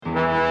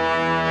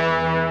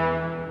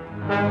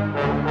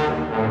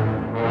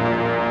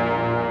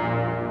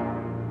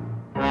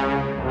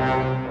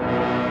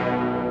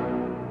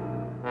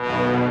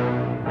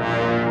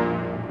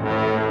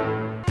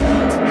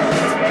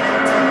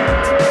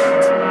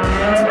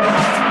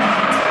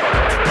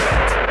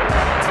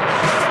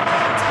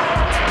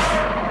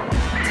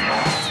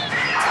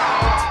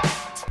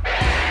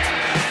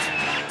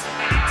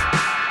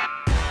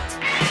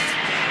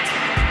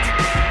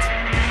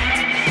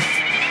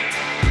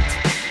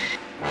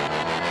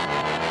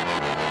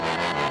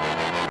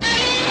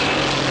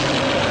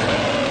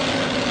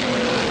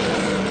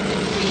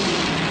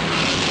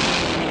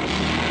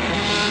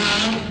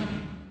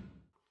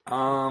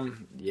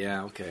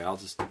Okay, I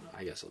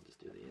guess I'll just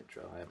do the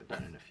intro. I haven't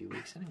done it in a few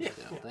weeks anyway,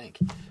 I don't think.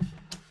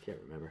 Can't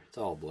remember. It's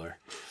all a blur.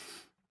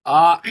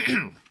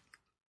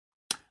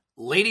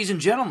 Ladies and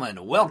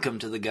gentlemen, welcome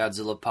to the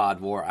Godzilla Pod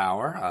War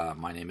Hour.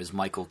 My name is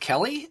Michael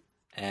Kelly,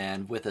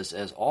 and with us,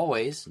 as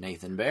always,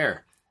 Nathan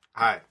Bear.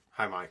 Hi,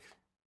 Mike.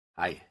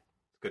 Hi.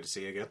 Good to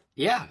see you again.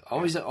 Yeah,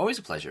 always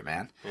a pleasure,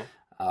 man.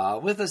 Yeah.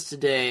 With us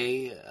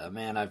today, a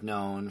man I've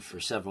known for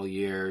several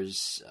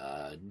years,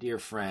 dear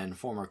friend,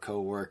 former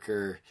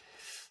co-worker,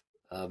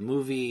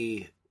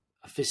 movie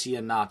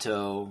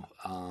aficionado,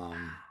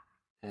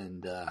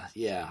 and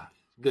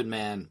good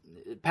man,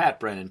 Pat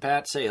Brennan.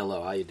 Pat, say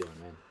hello. How you doing,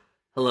 man?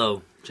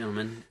 Hello,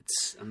 gentlemen.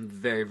 I'm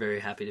very, very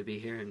happy to be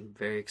here and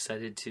very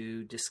excited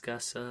to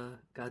discuss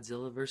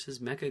Godzilla versus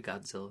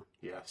Mechagodzilla.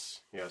 Yes,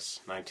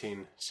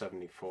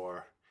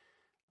 1974.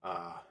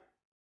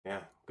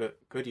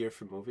 Good year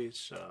for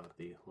movies.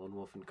 The Lone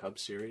Wolf and Cub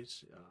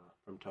series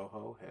from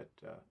Toho had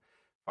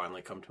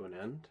finally come to an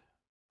end.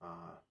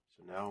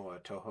 So now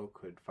Toho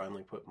could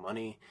finally put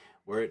money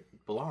where it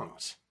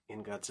belongs,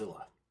 in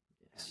Godzilla.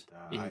 Yes.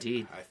 And,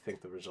 Indeed. I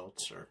think the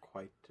results are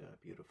quite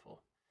beautiful.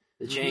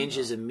 The change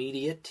is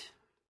immediate,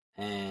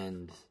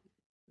 and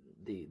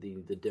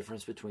the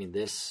difference between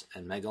this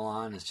and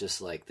Megalon is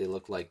just like they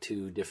look like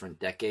two different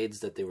decades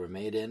that they were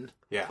made in.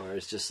 Yeah. Where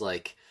it's just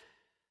like,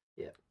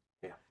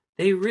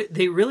 They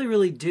really,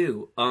 really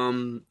do.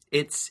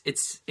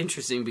 It's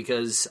interesting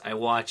because I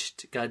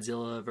watched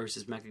Godzilla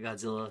versus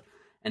Mechagodzilla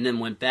and then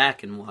went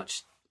back and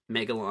watched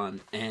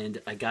Megalon,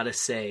 and I gotta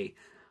say,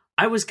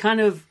 I was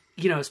kind of,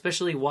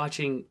 especially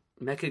watching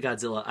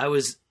Mechagodzilla, I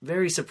was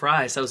very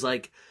surprised. I was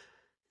like,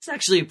 it's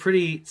actually a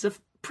pretty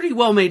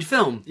well-made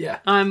film. Yeah.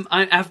 I'm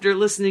after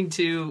listening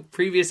to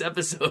previous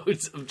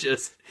episodes of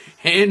just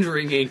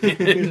hand-wringing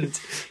and,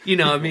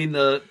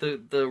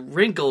 the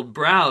wrinkled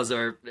brows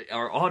are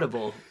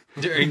audible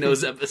during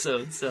those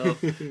episodes. So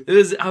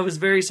I was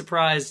very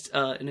surprised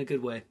in a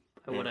good way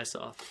by what I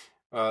saw.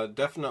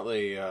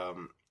 Definitely,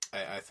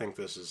 I think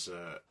this is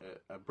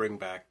a bring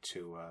back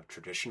to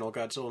traditional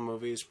Godzilla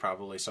movies,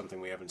 probably something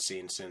we haven't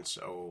seen since,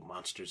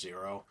 Monster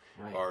Zero,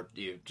 right. Or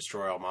You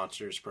Destroy All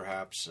Monsters,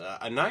 perhaps.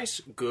 A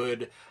nice,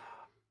 good,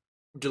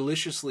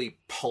 deliciously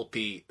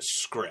pulpy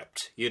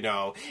script,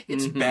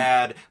 It's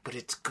bad, but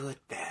it's good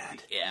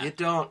bad. Yeah. You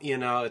don't,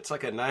 it's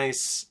like a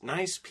nice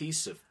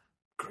piece of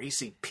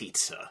greasy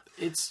pizza.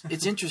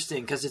 it's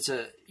interesting because it's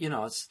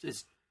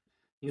it's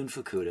Yun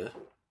Fukuda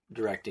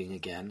directing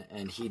again,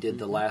 and he did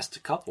the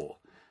last couple.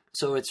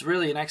 So it's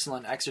really an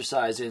excellent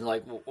exercise in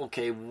like,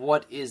 okay,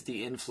 what is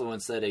the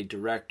influence that a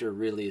director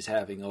really is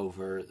having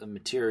over the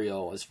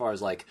material as far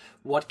as like,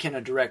 what can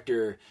a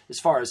director, as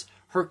far as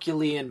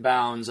Herculean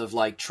bounds of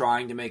like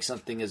trying to make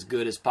something as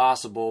good as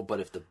possible, but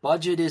if the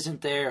budget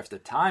isn't there, if the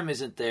time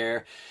isn't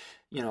there,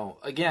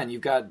 again,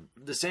 you've got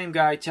the same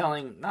guy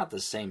telling, not the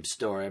same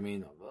story. I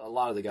mean, a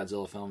lot of the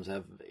Godzilla films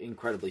have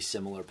incredibly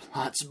similar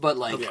plots, but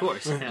like, Of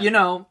course,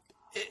 yeah.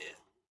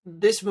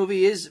 This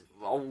movie is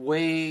a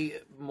way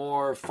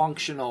more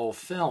functional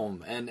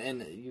film, and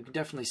you can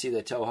definitely see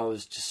that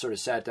Toho's just sort of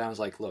sat down and was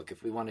like, look,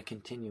 if we want to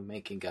continue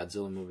making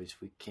Godzilla movies,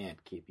 we can't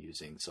keep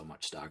using so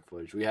much stock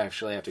footage. We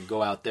actually have to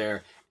go out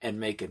there and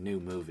make a new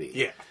movie.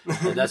 Yeah.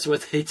 And that's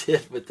what they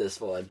did with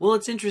this one. Well,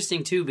 it's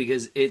interesting, too,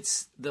 because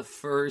it's the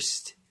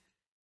first...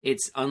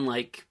 It's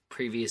unlike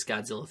previous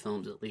Godzilla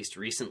films, at least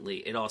recently.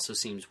 It also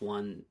seems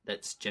one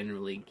that's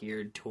generally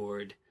geared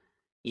toward,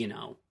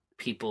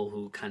 people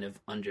who kind of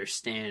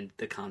understand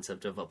the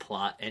concept of a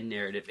plot and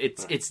narrative.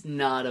 It's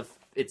not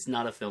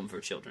a film for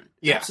children.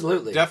 Yeah,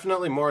 absolutely,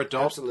 definitely more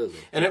adult. Absolutely,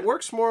 and it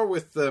works more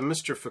with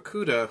Mr.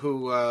 Fukuda,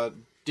 who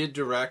did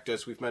direct,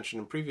 as we've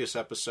mentioned in previous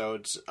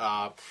episodes,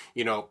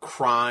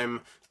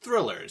 crime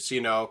thrillers.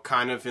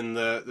 Kind of in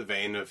the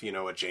vein of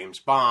a James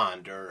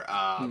Bond or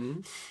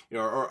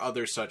or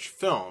other such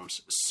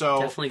films.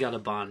 So definitely got a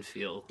Bond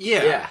feel.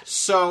 Yeah.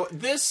 So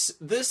this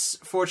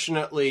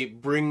fortunately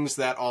brings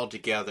that all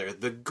together.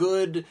 The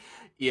good,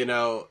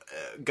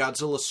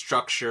 Godzilla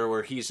structure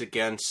where he's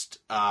against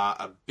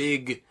a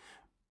big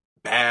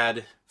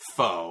bad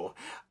foe.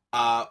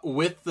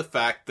 With the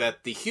fact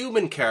that the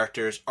human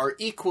characters are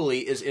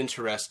equally as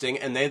interesting,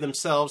 and they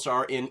themselves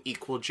are in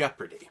equal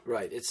jeopardy.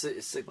 Right. It's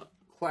a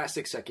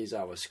classic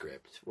Sekizawa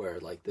script where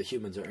like the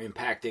humans are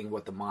impacting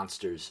what the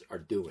monsters are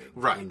doing,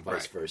 right, and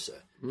vice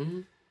versa.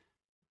 Mm-hmm.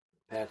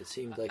 Pat, it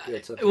seemed like you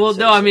had something. Well, to say,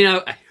 no, I mean, I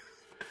don't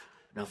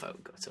know if I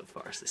would go so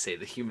far as to say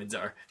the humans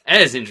are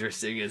as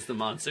interesting as the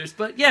monsters,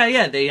 but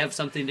yeah, they have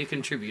something to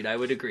contribute. I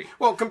would agree.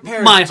 Well,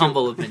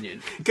 humble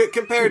opinion,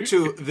 compared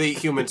to the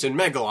humans in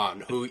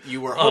Megalon, who you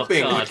were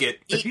hoping would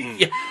get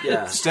eaten,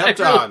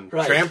 stepped on,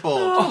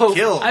 trampled,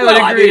 killed. I would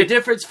agree. I mean, the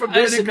difference from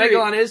this and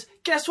Megalon is,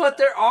 guess what?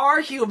 There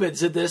are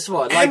humans in this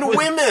one, and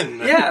women.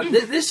 Yeah,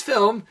 this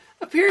film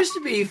appears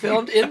to be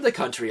filmed in the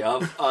country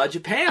of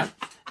Japan.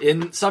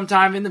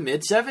 Sometime in the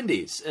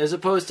mid-'70s, as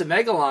opposed to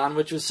Megalon,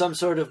 which was some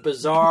sort of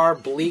bizarre,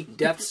 bleak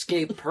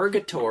deathscape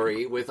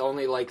purgatory with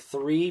only like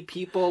 3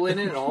 people in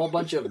it and a whole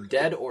bunch of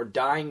dead or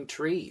dying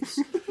trees.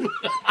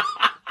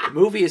 The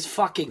movie is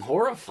fucking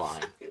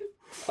horrifying.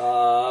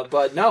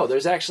 But no,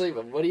 there's actually,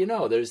 what do you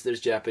know? There's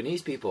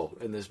Japanese people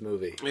in this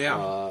movie.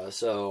 Yeah.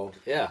 So,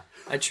 yeah.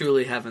 I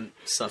truly haven't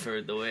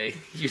suffered the way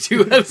you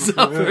two have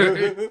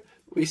suffered.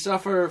 We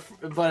suffer,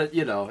 but,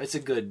 it's a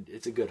good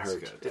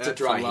hurt. good. It's a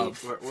dry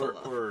heat.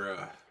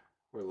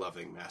 We're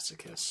loving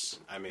masochists.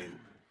 I mean,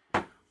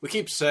 we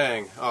keep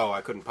saying,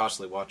 I couldn't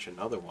possibly watch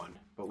another one,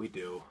 but we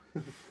do.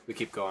 We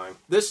keep going.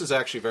 This is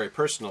actually very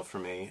personal for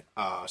me,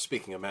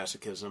 speaking of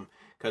masochism,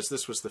 because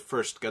this was the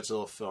first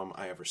Godzilla film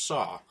I ever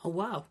saw. Oh,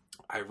 wow.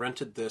 I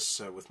rented this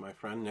with my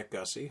friend Nick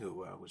Gussie,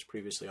 who was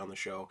previously on the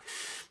show,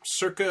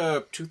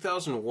 circa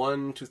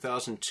 2001,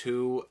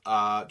 2002,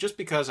 just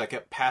because I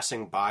kept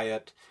passing by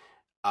it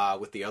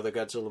with the other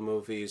Godzilla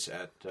movies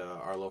at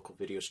our local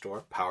video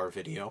store, Power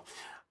Video.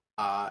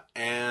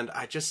 And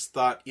I just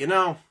thought,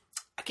 I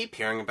keep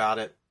hearing about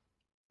it.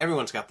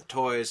 Everyone's got the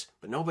toys,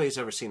 but nobody's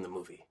ever seen the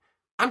movie.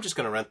 I'm just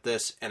going to rent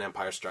this and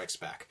Empire Strikes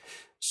Back.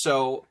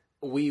 So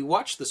we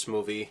watched this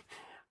movie.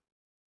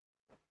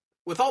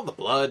 With all the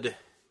blood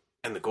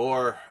and the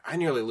gore, I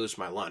nearly lose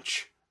my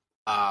lunch.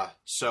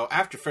 So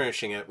after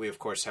finishing it, we of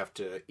course have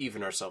to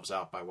even ourselves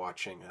out by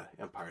watching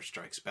Empire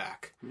Strikes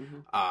Back. Mm-hmm.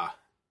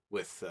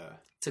 With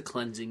it's a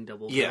cleansing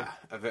double bill. Yeah,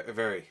 a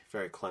very,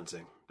 very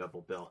cleansing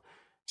double bill.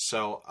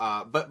 So,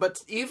 but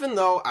even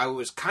though I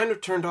was kind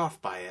of turned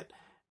off by it,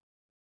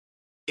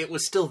 it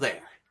was still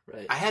there.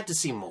 Right. I had to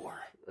see more.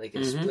 Like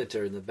a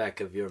splinter in the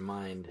back of your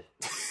mind,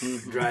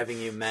 driving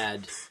you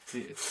mad.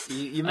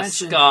 You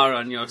mentioned a scar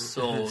on your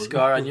soul.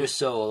 Scar on your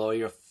soul or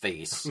your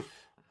face.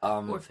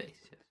 Or face,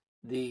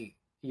 yes.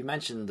 You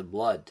mentioned the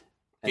blood.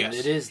 And yes.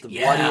 it is the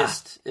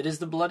bloodiest. It is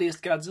the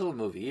bloodiest Godzilla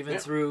movie, even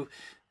through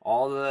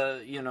all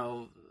the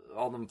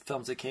all the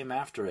films that came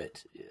after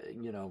it.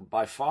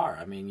 By far.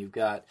 I mean, you've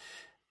got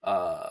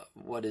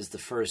what is the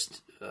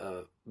first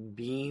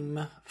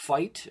beam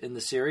fight in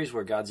the series,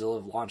 where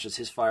Godzilla launches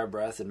his fire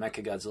breath and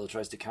Mechagodzilla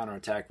tries to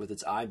counterattack with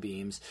its eye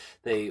beams.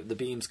 The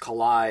beams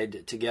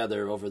collide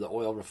together over the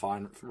oil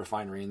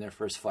refinery in their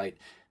first fight.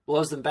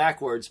 Blows them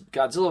backwards.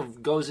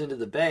 Godzilla goes into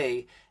the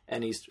bay,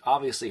 and he's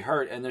obviously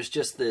hurt, and there's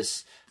just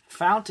this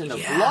fountain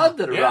of blood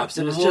that erupts,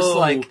 and it's just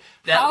like,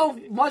 how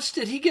much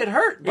did he get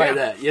hurt by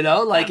that?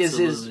 Absolutely. Is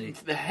his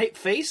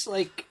face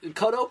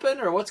cut open,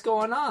 or what's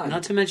going on?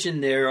 Not to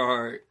mention there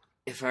are,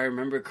 if I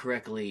remember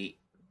correctly,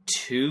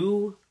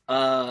 two,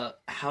 how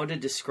to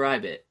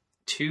describe it,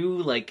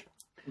 two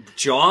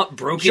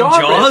broken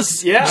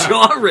jaws,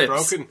 jaw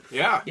rips. Broken,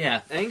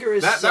 yeah. Anger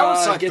is that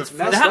was like gets the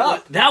messed that,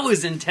 up. That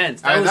was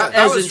intense. That was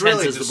intense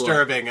really as the blood.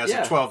 disturbing as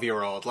a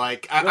 12-year-old.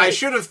 I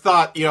should have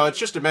thought, it's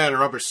just a man in a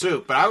rubber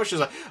suit, but I was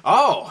just like,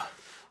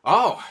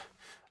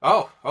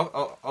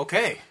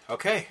 okay.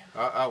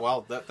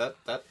 Well,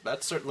 that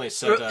certainly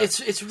said.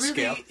 It's really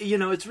scale.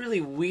 It's really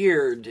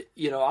weird.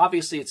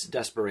 Obviously it's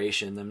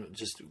desperation. Them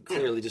just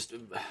clearly just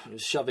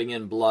shoving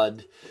in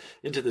blood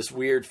into this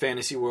weird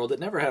fantasy world that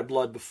never had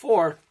blood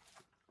before.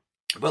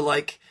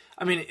 But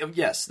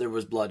yes, there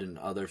was blood in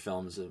other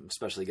films,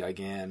 especially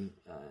Gigan,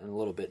 and a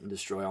little bit in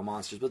Destroy All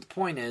Monsters. But the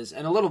point is,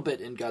 and a little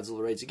bit in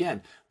Godzilla Raids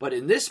Again. But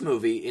in this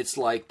movie, it's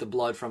like the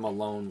blood from a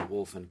lone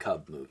wolf and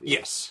cub movie.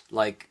 Yes.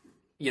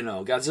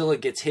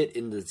 Godzilla gets hit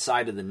in the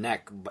side of the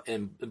neck,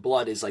 and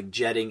blood is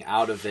jetting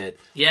out of it.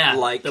 Yeah,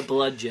 the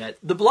blood jet.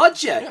 The blood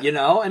jet,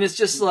 and it's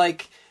just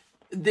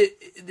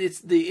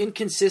it's the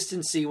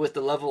inconsistency with the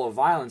level of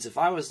violence. If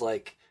I was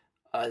a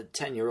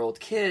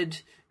 10-year-old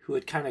kid who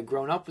had kind of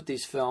grown up with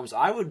these films,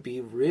 I would be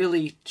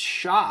really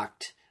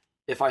shocked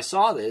if I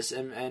saw this,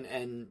 and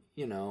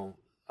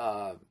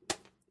I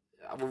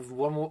would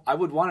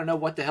want to know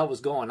what the hell was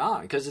going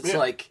on, because it's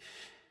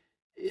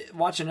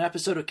watching an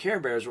episode of Care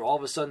Bears where all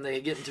of a sudden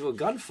they get into a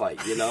gunfight,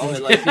 and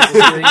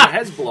people getting their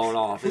heads blown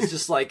off. It's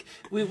just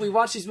we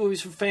watch these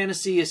movies for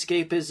fantasy,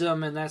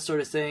 escapism, and that sort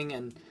of thing,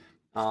 and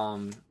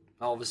all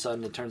of a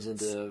sudden it turns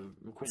into a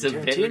Quentin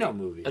Tarantino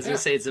movie. I was gonna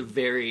say it's a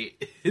very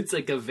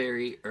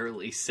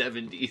early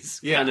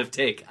 70s kind of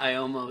take. I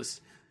almost,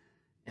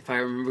 if I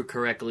remember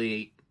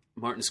correctly,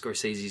 Martin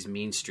Scorsese's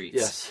Mean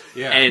Streets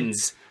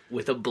ends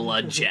with a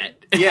blood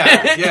jet.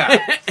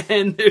 Yeah.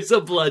 And there's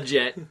a blood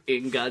jet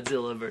in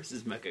Godzilla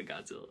versus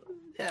Mechagodzilla.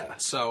 Yeah.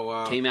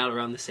 So came out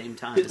around the same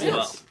time as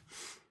well.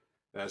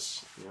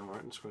 That's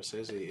Martin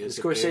Scorsese is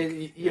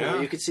Scorsese.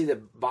 You could see the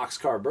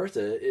Boxcar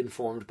Bertha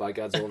informed by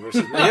Godzilla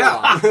versus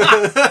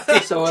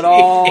Megalon. So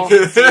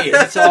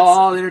it's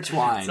all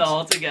intertwined. It's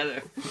all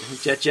together.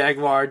 Jet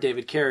Jaguar,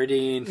 David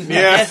Carradine.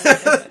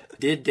 Yeah.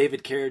 Did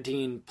David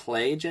Carradine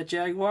play Jet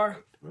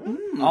Jaguar?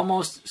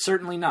 Almost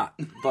certainly not.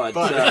 But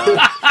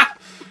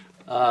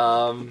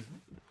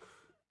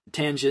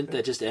tangent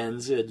that just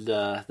ends, and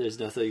there's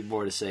nothing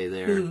more to say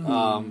there.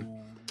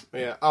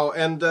 Yeah. Oh,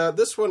 and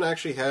this one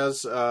actually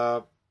has,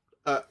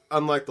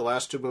 unlike the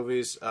last two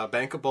movies,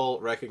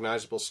 bankable,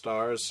 recognizable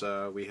stars.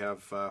 We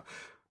have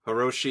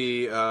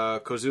Hiroshi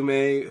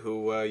Kozume,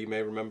 who you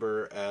may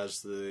remember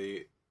as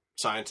the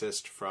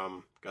scientist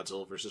from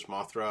Godzilla vs.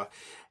 Mothra,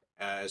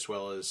 as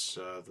well as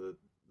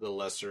the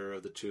lesser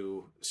of the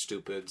two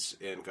stupids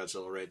in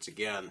Godzilla Raids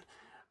Again.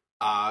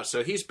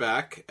 So he's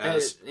back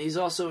as he's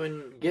also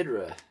in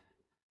Ghidorah.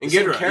 in The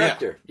same Ghidorah,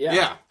 character.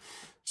 Yeah.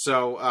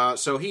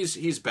 So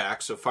he's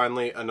back. So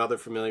finally another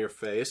familiar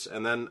face,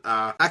 and then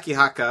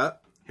Akihaka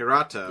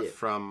Hirata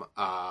from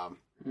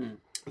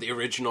the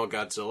original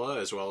Godzilla,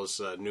 as well as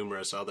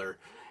numerous other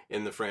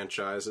in the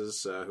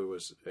franchises. Who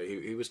was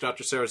he was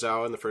Dr.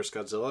 Serizawa in the first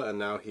Godzilla, and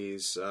now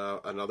he's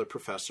another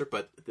professor.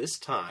 But this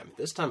time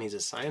he's a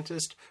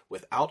scientist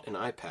without an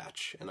eye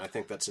patch, and I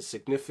think that's a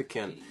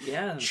significant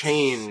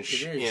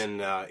change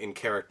in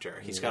character.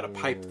 He's got a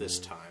pipe this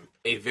time,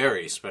 a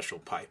very special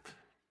pipe.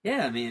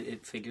 Yeah, I mean,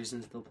 it figures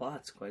into the plot.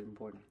 It's quite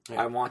important.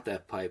 I want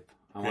that pipe.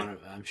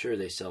 I'm sure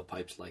they sell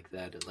pipes like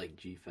that at like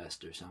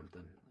G-Fest or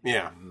something.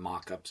 Yeah.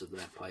 Mock-ups of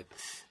that pipe.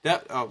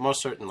 That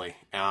most certainly.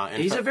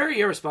 He's a very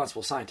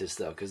irresponsible scientist,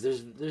 though, because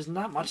there's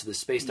not much of the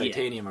space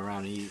titanium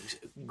around. He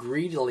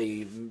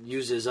greedily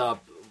uses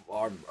up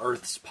our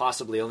Earth's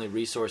possibly only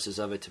resources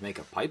of it to make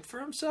a pipe for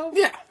himself.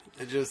 Yeah,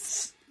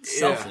 just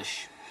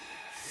selfish.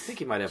 I think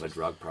he might have a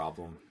drug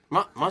problem.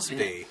 Must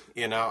be,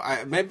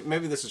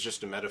 maybe this is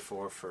just a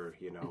metaphor for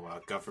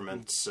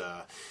government's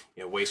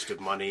waste of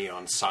money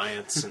on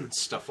science and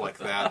stuff like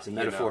that. It's a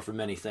metaphor for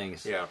many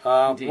things. Yeah.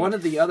 One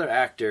of the other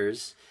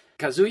actors,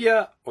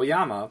 Kazuya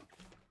Oyama,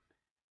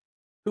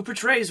 who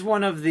portrays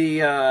one of the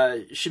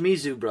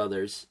Shimizu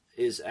brothers,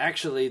 is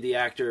actually the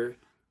actor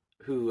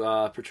who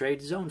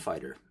portrayed Zone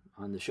Fighter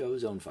on the show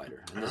Zone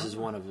Fighter. And this is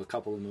one of a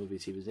couple of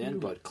movies he was in,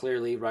 but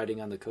clearly riding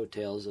on the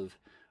coattails of,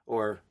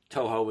 or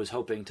Toho was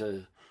hoping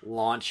to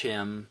launch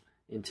him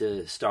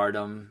into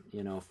stardom,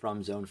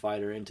 from Zone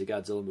Fighter into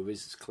Godzilla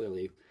movies. It's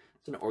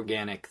an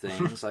organic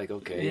thing. It's like,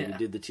 okay, you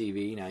did the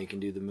TV, now you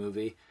can do the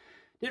movie.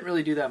 Didn't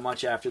really do that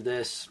much after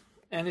this,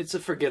 and it's a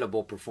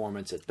forgettable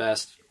performance at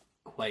best.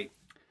 Quite.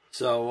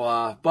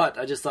 So, but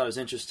I just thought it was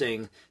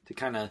interesting to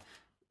kind of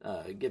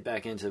get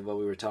back into what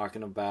we were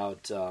talking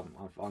about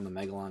on the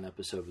Megalon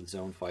episode with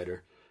Zone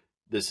Fighter.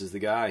 This is the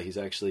guy. He's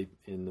actually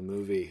in the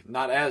movie.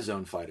 Not as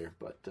Zone Fighter,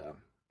 but,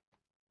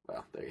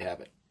 well, there you have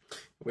it.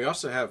 We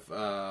also have,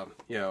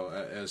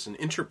 as an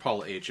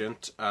Interpol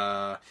agent,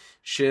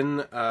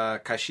 Shin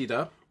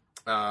Kashida,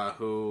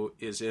 who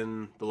is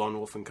in the Lone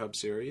Wolf and Cub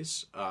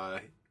series.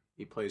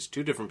 He plays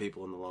two different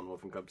people in the Lone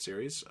Wolf and Cub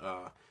series.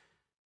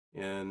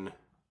 In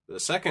the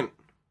second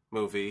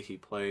movie, he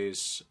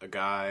plays a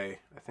guy,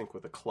 I think,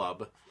 with a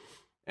club.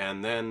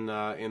 And then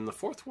in the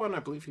fourth one, I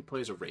believe he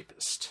plays a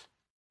rapist.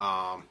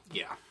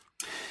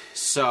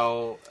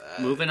 So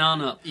moving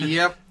on up.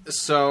 Yep.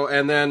 So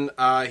and then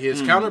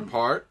his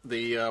counterpart,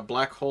 the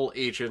black hole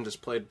agent, is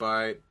played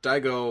by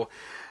Daigo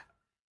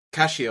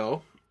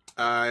Kashio,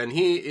 and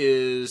he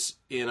is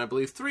in, I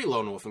believe, 3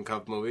 Lone Wolf and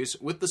Cub movies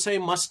with the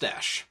same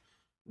mustache,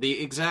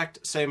 the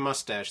exact same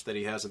mustache that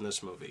he has in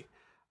this movie.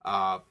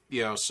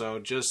 So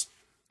just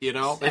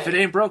if it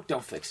ain't broke,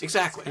 don't fix it.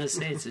 Exactly. I was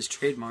gonna say it's his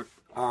trademark.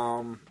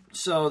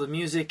 So the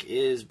music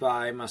is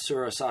by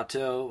Masuro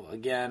Sato,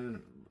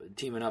 again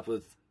teaming up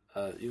with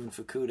Yun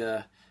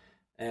Fukuda,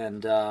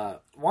 and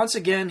once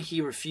again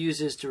he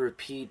refuses to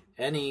repeat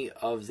any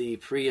of the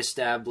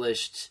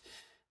pre-established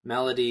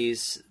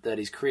melodies that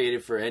he's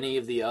created for any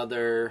of the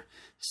other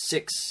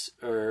 6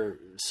 or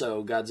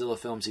so Godzilla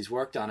films he's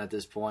worked on at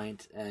this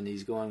point, and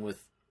he's going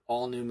with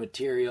all new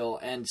material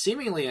and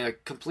seemingly a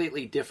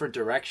completely different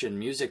direction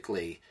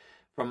musically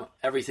from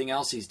everything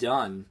else he's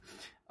done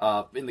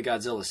in the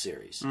Godzilla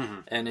series.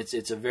 Mm-hmm. And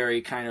it's a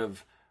very kind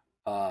of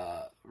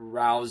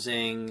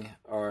rousing,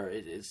 or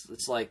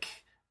it's like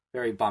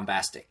very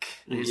bombastic.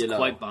 It's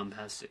quite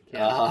bombastic.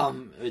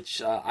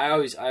 Which I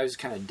always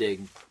kind of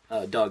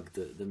dug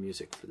the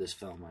music for this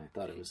film. I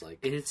thought it was like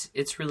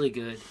it's really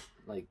good.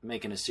 Like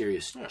making a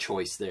serious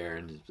choice there,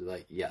 and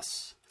like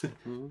yes,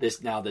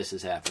 this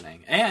is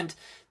happening. And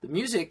the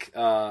music,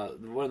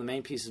 one of the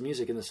main pieces of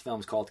music in this film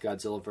is called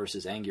Godzilla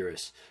vs.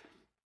 Anguirus,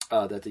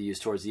 that they use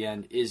towards the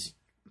end, is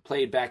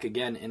played back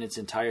again in its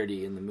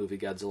entirety in the movie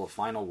Godzilla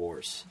Final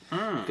Wars.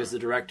 Because the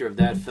director of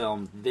that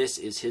film, this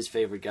is his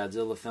favorite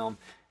Godzilla film,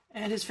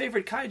 and his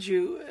favorite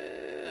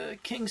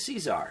kaiju, King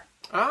Caesar.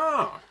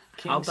 Oh,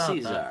 King how about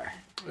Caesar.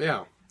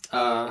 That?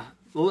 Yeah.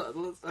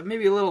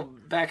 Maybe a little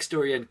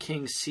backstory on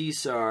King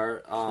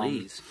Caesar.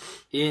 Please.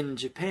 In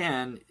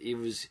Japan, it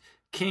was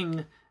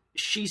King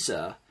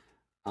Shisa,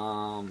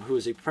 who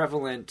is a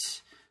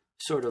prevalent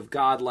sort of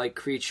godlike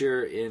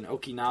creature in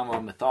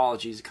Okinawa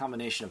mythology. He's a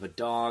combination of a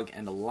dog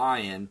and a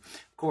lion.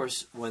 Of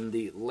course, when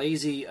the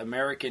lazy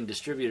American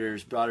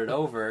distributors brought it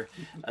over,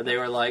 they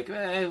were like,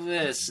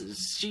 this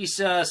is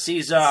Shisa,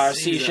 Caesar,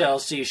 seashell,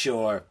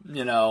 seashore.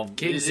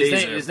 King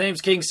Caesar. His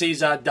name's King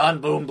Caesar, Don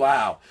Boom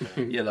Blow.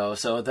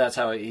 So that's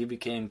how he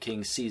became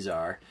King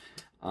Caesar.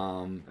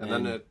 And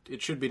then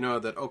it should be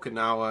known that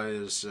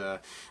Okinawa is,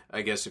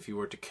 I guess, if you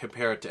were to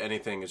compare it to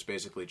anything, is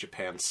basically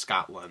Japan's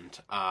Scotland.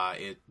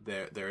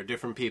 There are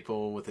different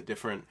people with a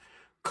different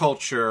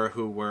culture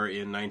who were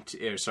in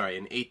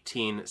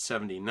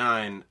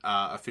 1879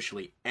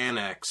 officially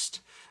annexed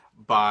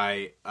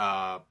by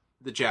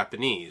the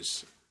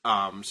Japanese.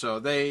 So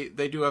they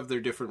do have their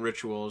different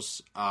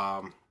rituals.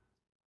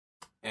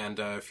 And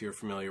if you're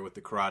familiar with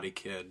the Karate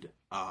Kid,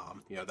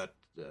 that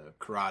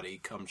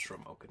karate comes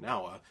from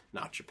Okinawa,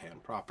 not Japan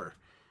proper.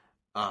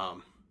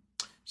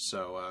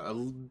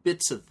 So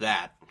bits of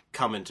that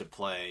come into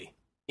play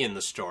in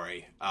the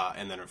story,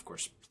 and then of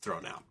course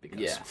thrown out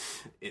because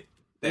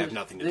they have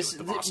nothing to do with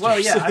the monsters. Well,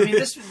 yeah, I mean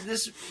this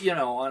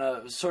on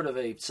a sort of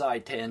a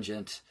side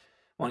tangent.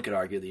 One could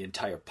argue the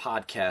entire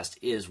podcast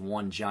is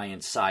one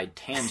giant side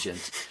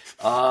tangent,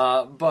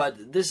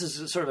 but this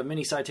is sort of a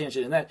mini side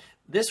tangent in that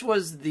this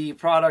was the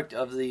product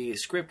of the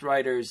script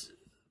writer's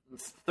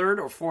third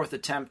or fourth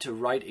attempt to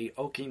write a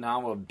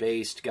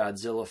Okinawa-based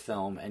Godzilla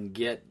film and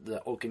get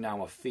the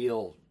Okinawa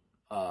feel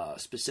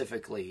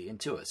specifically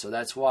into it. So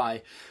that's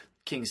why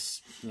King,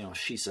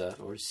 Shisa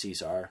or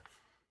Caesar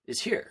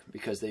is here,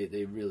 because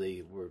they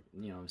really were,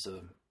 it's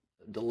a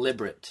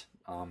deliberate.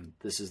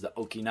 This is the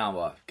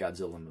Okinawa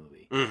Godzilla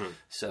movie. Mm-hmm.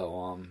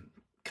 So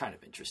kind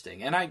of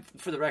interesting. And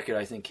for the record,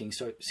 I think King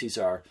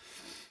Caesar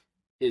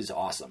is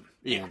awesome.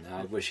 Yeah. And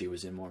I wish he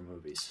was in more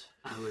movies.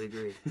 I would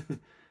agree.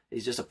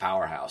 He's just a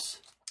powerhouse.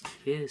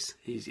 He is.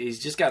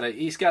 He's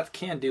got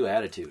can-do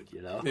attitude,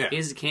 Yeah. He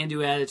has a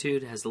can-do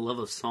attitude, has the love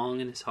of song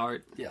in his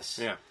heart. Yes.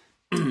 Yeah.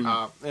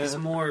 He's a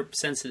more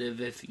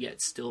sensitive, if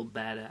yet still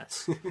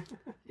badass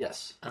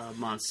Yes.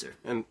 monster.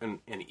 And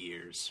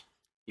ears.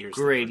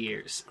 Great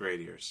ears. Great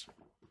ears.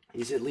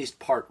 He's at least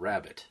part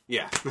rabbit,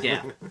 Yeah.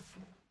 Yeah.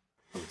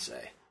 I would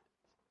say.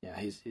 Yeah,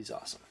 he's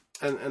awesome.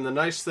 And the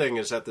nice thing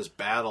is that this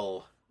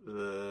battle,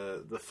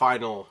 the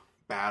final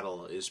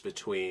battle, is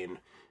between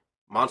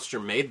monster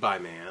made by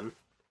man,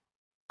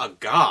 a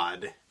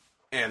god,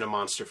 and a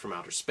monster from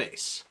outer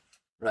space.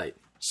 Right.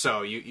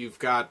 So you've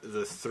got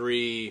the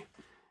three,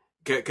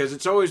 because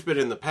it's always been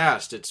in the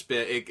past. It's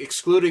been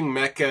excluding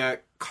Mecha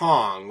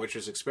Kong, which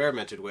was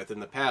experimented with in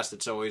the past.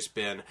 It's always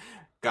been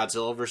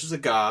Godzilla versus a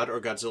god, or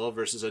Godzilla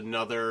versus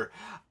another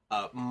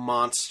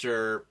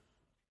monster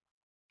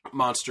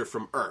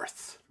from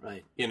Earth.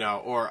 Right.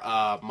 Or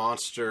a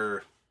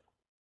monster.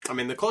 I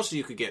mean, the closest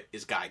you could get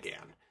is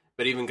Gigan.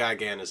 But even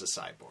Gigan is a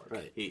cyborg.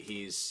 Right.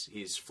 He's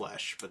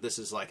flesh. But this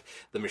is like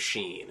the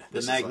machine.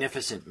 The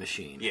magnificent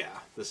machine. Yeah.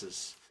 This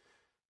is.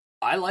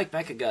 I like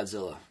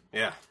Mechagodzilla.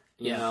 Yeah.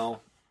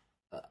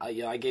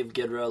 I gave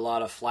Ghidorah a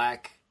lot of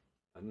flack.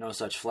 No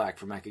such flack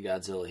for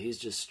Mechagodzilla. He's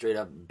just straight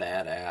up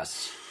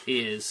badass.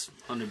 He is,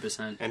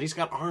 100%. And he's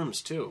got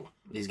arms, too.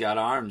 He's got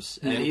arms.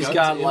 And Yeah, he's guns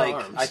got, and like,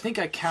 arms. I think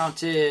I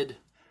counted,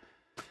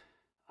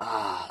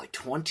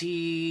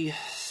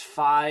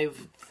 25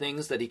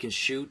 things that he can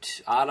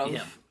shoot out of.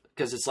 Yeah.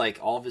 Because it's like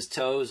all of his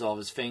toes, all of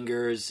his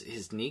fingers,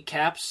 his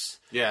kneecaps,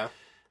 Yeah.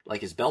 like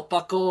his belt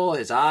buckle,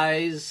 his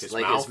eyes,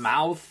 his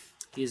mouth.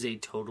 He is a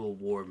total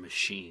war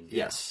machine.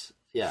 Yes.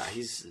 Yeah,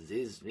 he's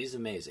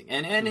amazing.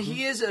 And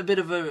he is a bit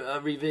of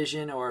a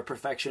revision or a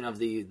perfection of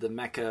the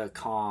Mecha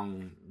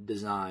Kong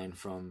design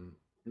from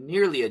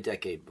nearly a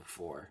decade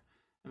before.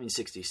 I mean,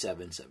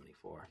 67,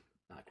 74.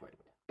 Not quite.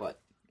 But,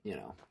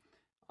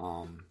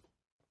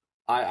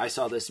 I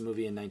saw this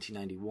movie in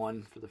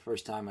 1991 for the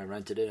first time. I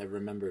rented it. I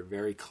remember it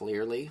very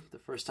clearly the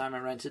first time I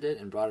rented it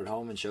and brought it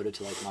home and showed it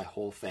to, like, my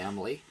whole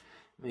family.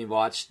 We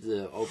watched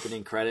the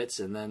opening credits,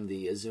 and then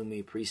the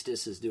Izumi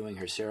priestess is doing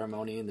her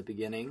ceremony in the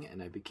beginning,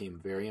 and I became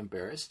very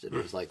embarrassed. And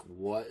I was like,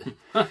 "What?"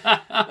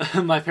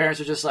 My parents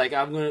were just like,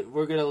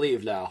 "We're gonna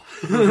leave now."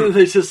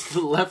 They just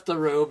left the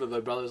room, and my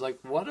brother was like,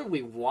 "What are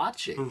we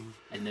watching?"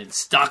 And then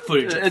stock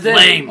footage of Then,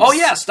 flames. oh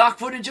yeah, stock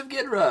footage of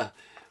Ghidorah.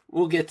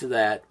 We'll get to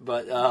that,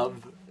 but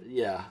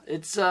yeah,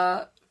 it's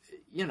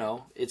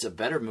it's a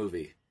better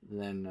movie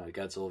than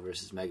Godzilla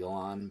vs.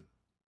 Megalon,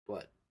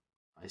 but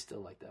I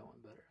still like that one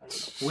better. I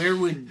don't know. Where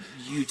would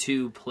you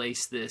two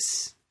place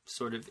this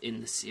sort of in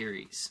the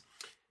series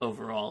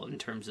overall in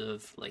terms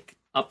of like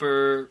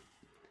better?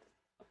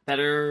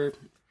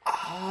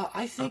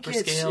 I think Upper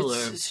scale,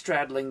 it's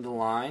straddling the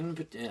line,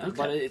 but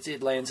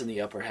it lands in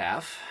the upper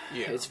half.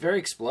 Yeah. It's very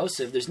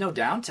explosive. There's no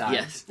downtime.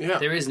 Yes, Yeah.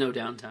 there is no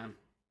downtime.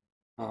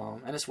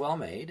 And it's well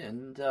made,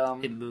 and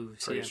It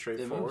moves. Pretty Yeah. it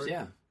straightforward. moves.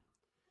 Yeah.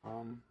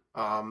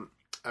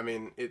 I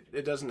mean,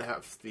 it doesn't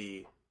have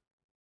the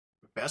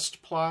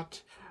best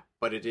plot,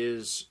 but it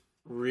is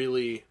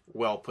really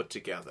well put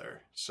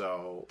together.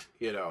 So,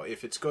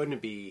 if it's going to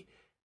be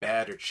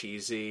bad or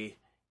cheesy,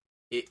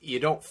 you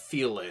don't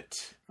feel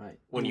it Right.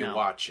 when you No.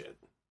 watch it.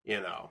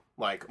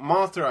 Like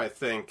Mothra, I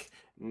think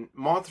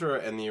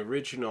Mothra and the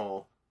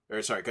original,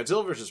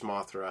 Godzilla versus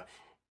Mothra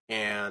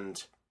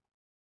and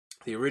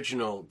the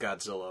original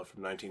Godzilla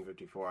from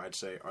 1954, I'd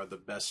say, are the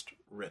best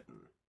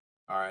written.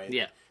 All right?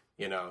 Yeah.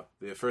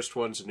 The first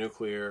one's a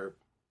nuclear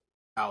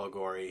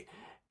allegory,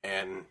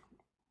 and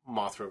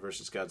Mothra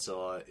versus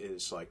Godzilla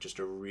is like just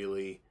a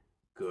really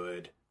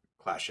good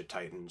Clash of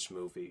Titans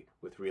movie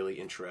with really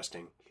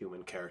interesting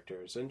human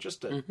characters and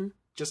just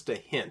a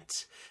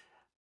hint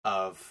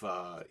of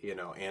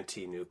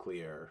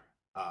anti-nuclear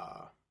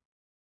not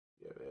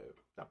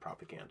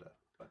propaganda,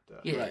 but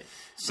Right.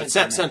 but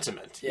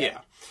sentiment.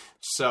 Yeah.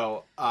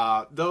 So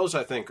those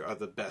I think are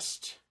the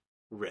best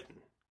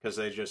written because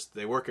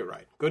they work it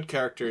right. Good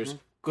characters,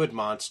 good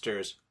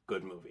monsters,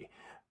 good movie.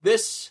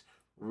 This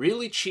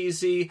really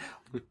cheesy,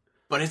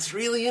 but it's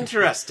really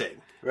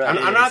interesting. Right.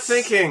 I'm not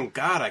thinking,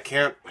 God, I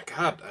can't.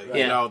 God, Right.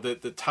 you know, the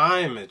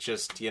time. It's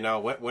just, you know,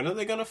 when are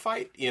they going to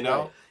fight? You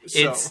know,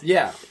 Right. so,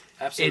 Yeah,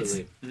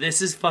 absolutely.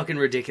 This is fucking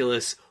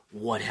ridiculous.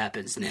 What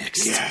happens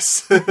next?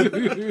 yes.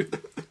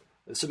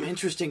 Some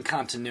interesting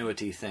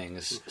continuity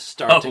things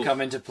start to come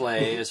into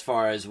play as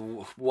far as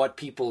what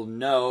people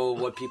know,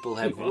 what people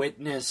have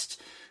witnessed,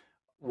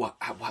 what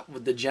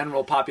the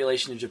general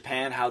population of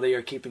Japan, how they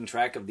are keeping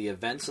track of the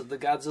events of the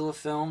Godzilla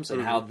films,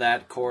 and how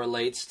that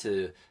correlates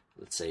to,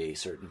 let's say,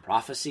 certain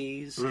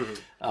prophecies.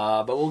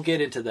 But we'll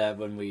get into that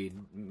when we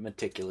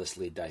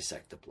meticulously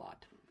dissect the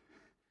plot.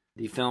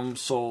 The film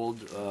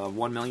sold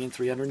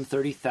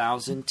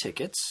 1,330,000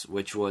 tickets,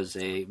 which was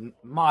a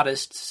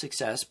modest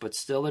success, but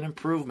still an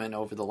improvement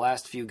over the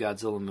last few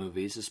Godzilla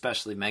movies,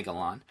 especially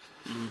Megalon.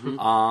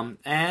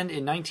 And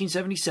in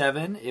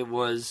 1977, it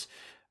was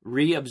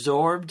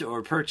reabsorbed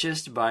or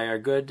purchased by our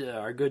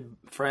good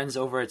friends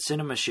over at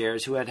Cinema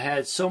Shares, who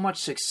had so much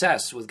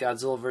success with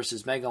Godzilla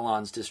vs.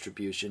 Megalon's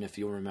distribution, if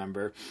you'll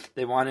remember.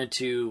 They wanted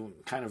to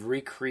kind of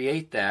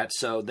recreate that,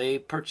 so they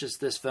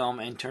purchased this film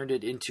and turned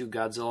it into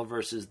Godzilla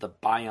vs. the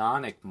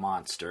Bionic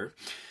Monster,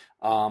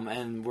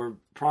 and were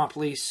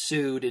promptly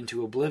sued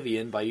into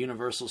oblivion by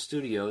Universal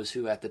Studios,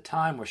 who at the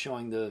time were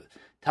showing the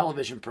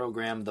television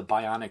program The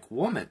Bionic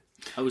Woman.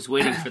 I was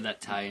waiting for that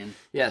tie-in.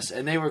 Yes,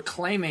 and they were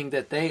claiming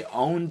that they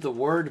owned the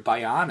word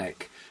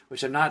bionic,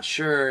 which I'm not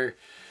sure.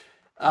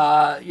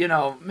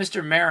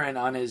 Mr. Marin,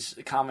 on his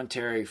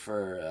commentary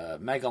for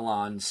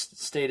Megalon,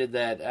 stated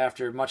that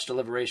after much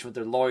deliberation with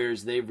their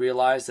lawyers, they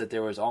realized that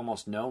there was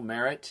almost no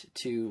merit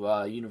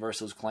to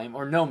Universal's claim,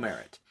 or no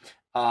merit.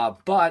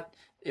 But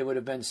it would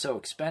have been so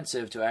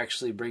expensive to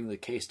actually bring the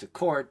case to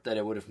court that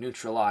it would have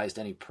neutralized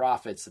any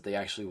profits that they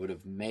actually would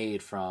have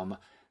made from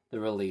the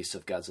release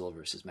of Godzilla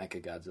vs.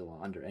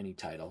 Mechagodzilla under any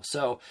title.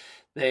 So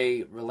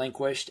they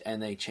relinquished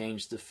and they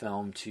changed the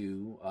film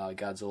to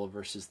Godzilla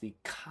vs. the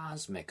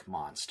Cosmic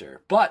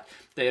Monster. But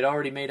they had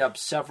already made up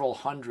several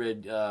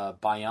hundred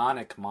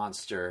bionic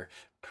monster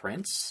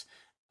prints,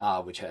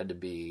 which had to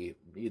be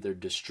either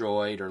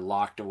destroyed or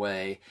locked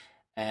away.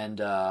 And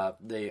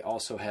they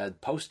also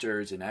had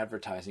posters and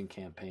advertising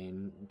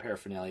campaign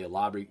paraphernalia,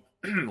 lobby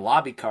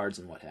cards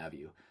and what have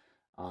you.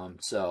 And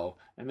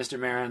Mr.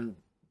 Marin,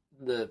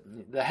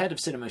 the head of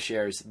Cinema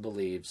Shares,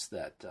 believes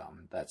that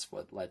that's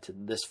what led to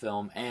this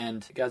film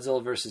and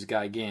Godzilla vs.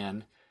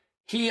 Gigan.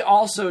 He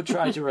also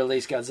tried to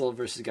release Godzilla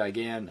vs.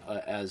 Gigan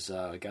as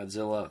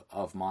Godzilla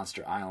of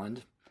Monster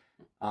Island,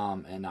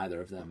 and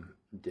neither of them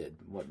did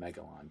what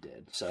Megalon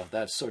did. So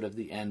that's sort of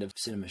the end of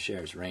Cinema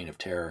Shares' reign of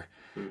terror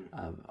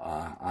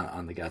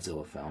on the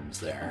Godzilla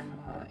films there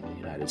in the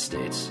United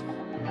States.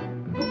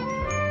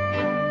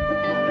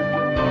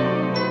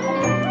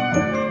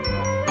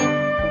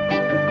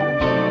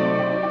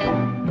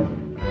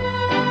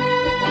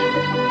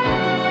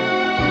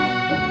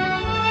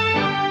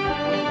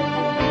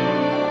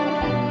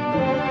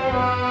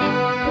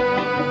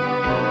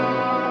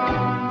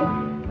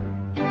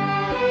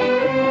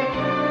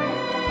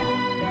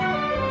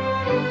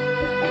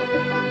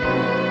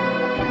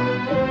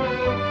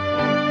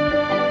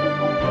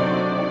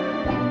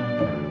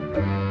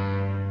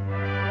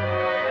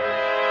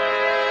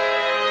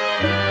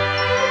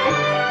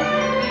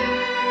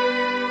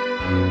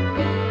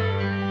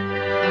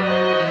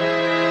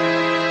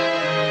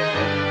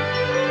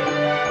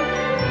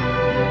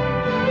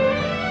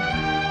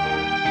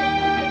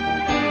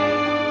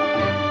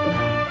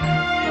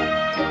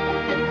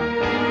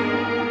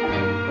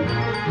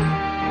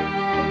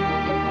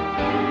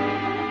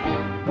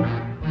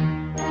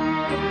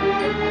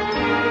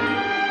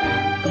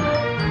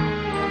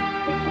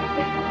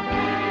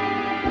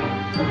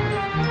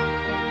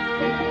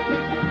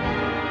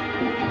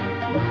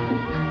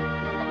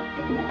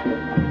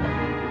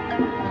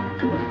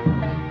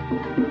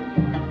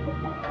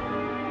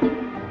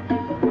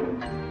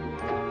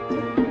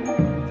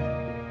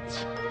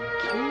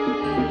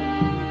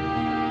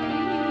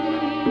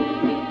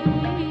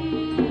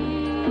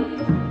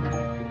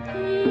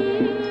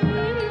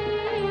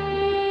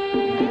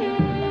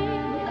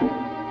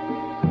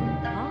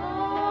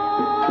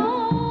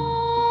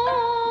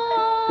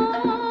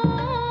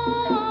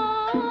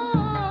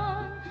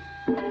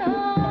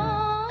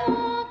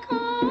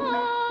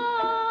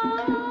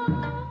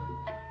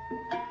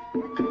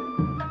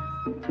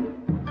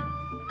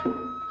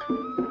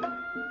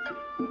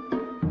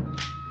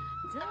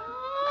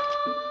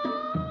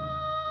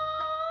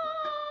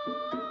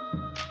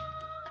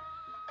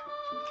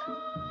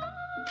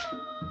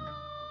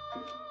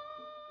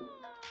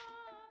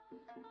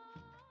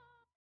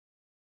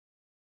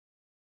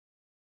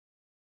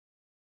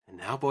 And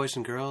now, boys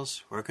and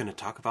girls, we're going to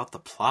talk about the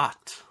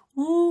plot.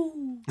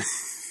 Ooh.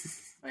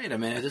 Wait a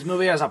minute, this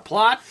movie has a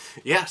plot?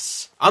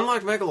 Yes.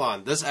 Unlike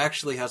Megalon, this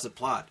actually has a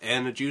plot,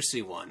 and a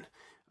juicy one.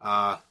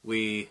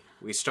 We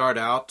start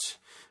out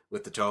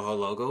with the Toho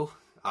logo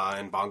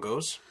and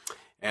bongos,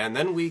 and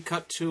then we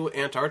cut to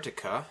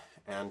Antarctica,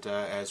 and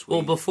as we...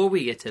 Well, before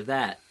we get to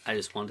that, I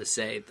just want to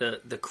say,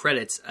 the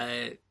credits,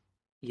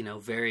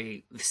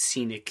 very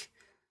scenic,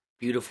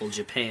 beautiful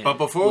Japan. But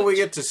before we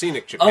get to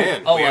scenic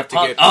Japan, we have to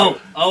get to...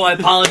 I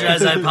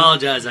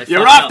apologize.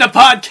 You're off the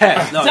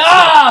podcast.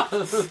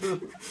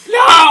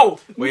 No,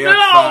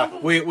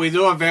 we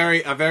do a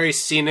very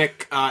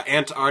scenic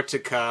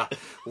Antarctica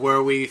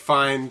where we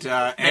find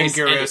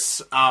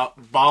Anguirus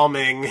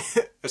balming.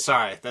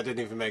 Sorry, that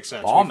didn't even make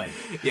sense. Balming.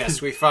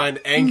 Yes, we find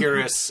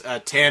Anguirus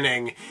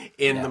tanning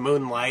in the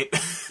moonlight.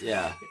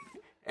 Yeah.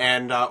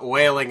 And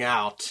wailing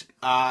out.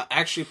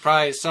 Actually,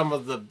 probably some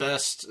of the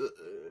best.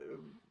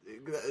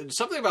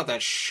 Something about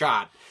that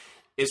shot.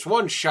 It's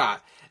one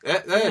shot.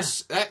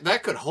 That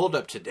could hold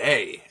up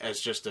today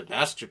as just a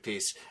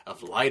masterpiece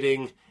of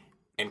lighting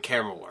and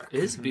camera work.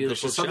 It is a beautiful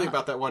There's just something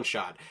about that one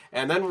shot.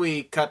 And then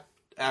we cut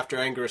after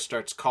Anguirus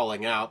starts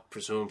calling out,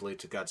 presumably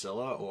to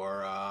Godzilla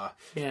or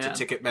to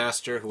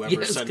Ticketmaster,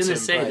 whoever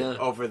sends him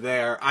over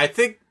there. I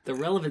think the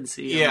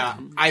relevancy. Yeah,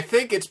 I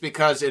think it's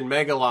because in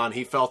Megalon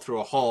he fell through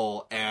a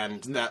hole,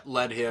 and that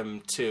led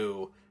him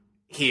to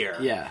here.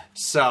 Yeah.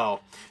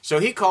 So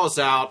he calls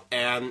out,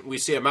 and we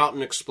see a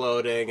mountain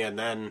exploding, and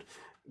then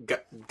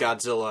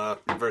Godzilla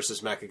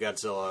versus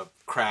Mechagodzilla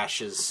crash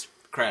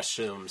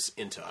zooms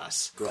into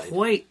us.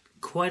 Right.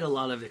 Quite a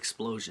lot of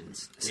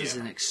explosions. This is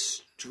an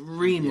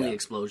extremely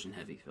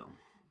explosion-heavy film.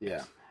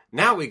 Yeah.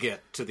 Now we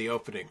get to the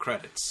opening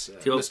credits,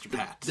 Mr.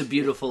 Pat. The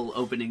beautiful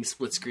opening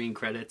split-screen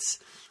credits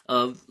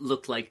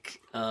look like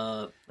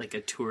a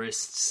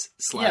tourist's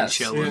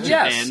slideshow in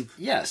Japan.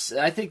 Yes.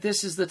 I think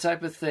this is the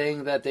type of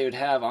thing that they would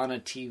have on a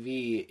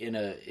TV in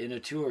a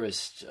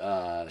tourist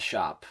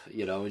shop.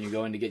 When you're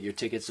going to get your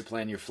tickets to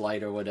plan your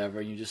flight or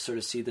whatever, and you just sort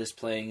of see this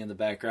playing in the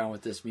background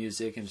with this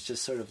music, and it's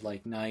just sort of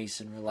like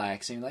nice and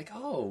relaxing. Like,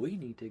 oh, we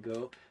need to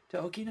go to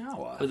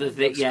Okinawa. Well, the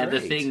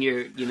thing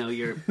your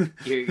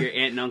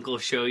aunt and uncle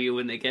show you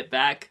when they get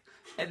back,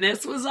 and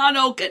this was on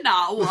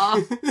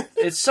Okinawa.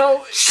 It's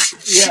so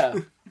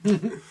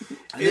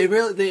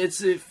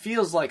it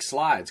feels like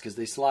slides because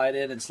they slide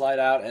in and slide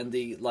out, and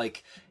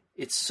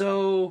it's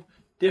so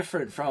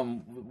different from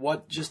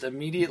what just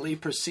immediately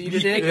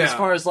preceded it, as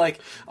far as like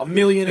a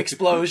million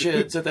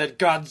explosions and then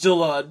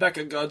Godzilla and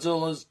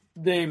Mechagodzilla's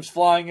names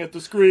flying at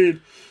the screen,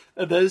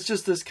 and then it's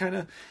just this kind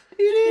of.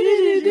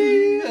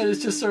 And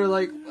it's just sort of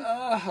like,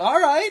 all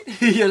right,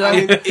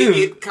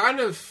 It kind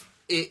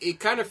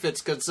of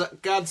fits because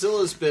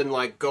Godzilla's been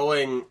like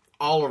going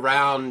all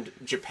around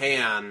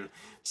Japan,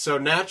 so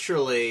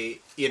naturally,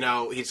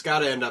 he's got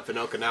to end up in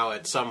Okinawa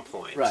at some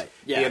point, right?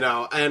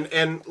 Yeah,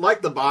 and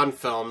like the Bond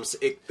films,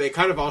 they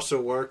kind of also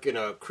work in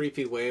a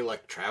creepy way,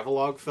 like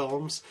travelogue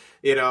films.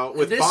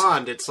 With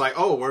Bond, it's like,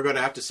 oh, we're going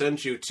to have to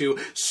send you to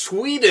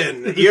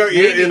Sweden.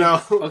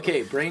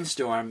 Okay,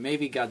 brainstorm.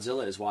 Maybe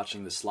Godzilla is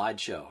watching the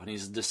slideshow and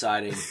he's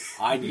deciding,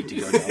 I need to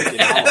go to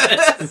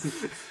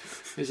Okinawa.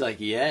 He's like,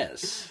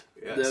 yes.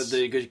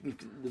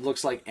 It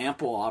looks like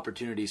ample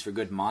opportunities for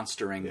good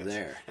monstering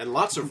there. And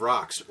lots of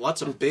rocks.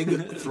 Lots of big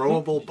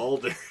throwable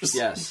boulders.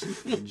 Yes.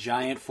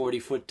 Giant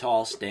 40-foot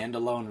tall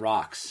standalone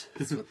rocks.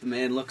 That's what the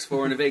man looks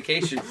for in a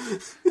vacation.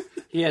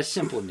 He has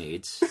simple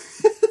needs.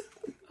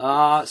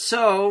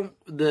 So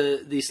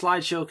the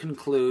slideshow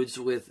concludes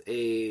with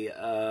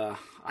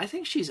I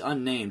think she's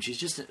unnamed. She's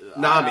just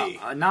Nami.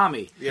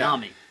 Nami. Yeah.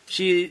 Nami.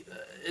 She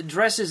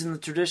dresses in the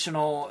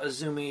traditional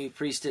Azumi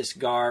priestess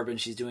garb, and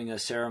she's doing a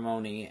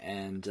ceremony,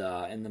 and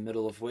in the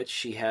middle of which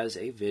she has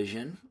a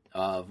vision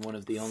of one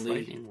of the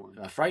only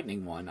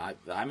frightening one.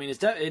 I mean,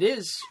 it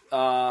is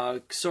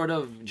sort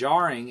of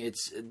jarring.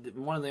 It's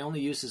one of the only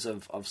uses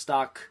of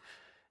stock,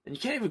 and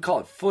you can't even call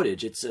it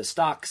footage. It's a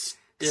stock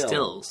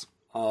stills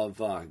of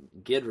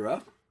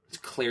Ghidorah. It's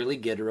clearly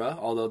Ghidorah,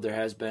 although there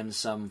has been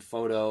some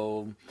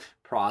photo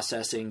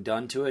processing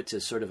done to it to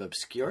sort of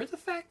obscure the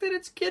fact that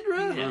it's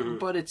Ghidorah,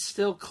 but it's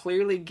still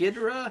clearly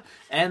Ghidorah.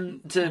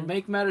 And to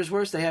make matters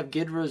worse, they have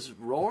Ghidorah's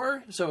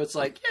roar, so it's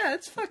like,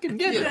 it's fucking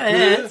Ghidorah.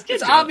 Yeah,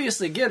 it's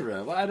obviously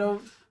Ghidorah. Why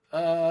don't?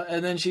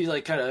 And then she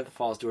kind of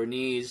falls to her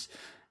knees,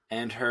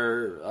 and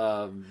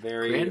her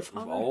very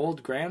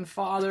old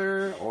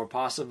grandfather, or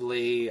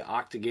possibly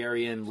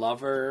octogenarian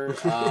lover,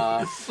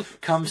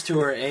 comes to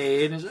her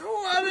aid and says,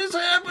 "What is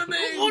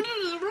happening? What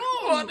is wrong?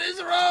 What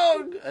is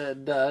wrong?"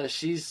 And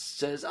she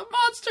says, "A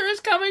monster is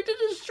coming to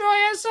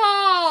destroy us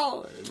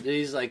all." And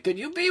he's like, "Could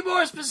you be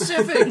more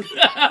specific?"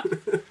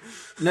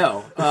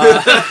 No,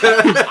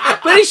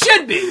 but he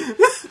should be.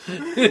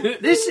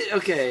 This is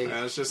okay.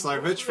 It's just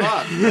like, which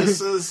one?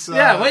 This is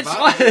which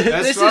one?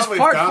 This is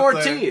part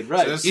 14,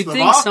 right? You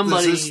think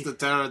somebody? Is this the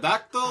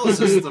pterodactyl? Is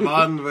this the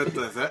one with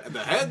the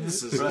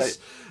heads? Is this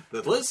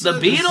the lizard? The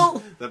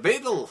beetle? The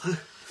beetle.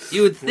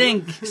 You would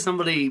think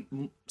somebody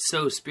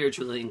so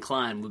spiritually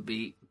inclined would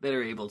be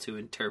better able to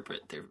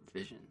interpret their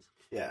visions.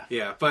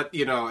 Yeah, but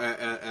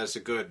as a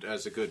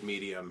good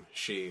medium,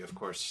 she of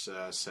course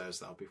says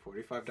that'll be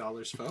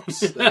 $45, folks.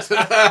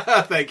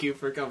 Thank you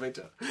for coming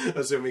to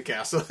Azumi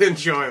Castle.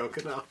 Enjoy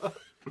Okinawa.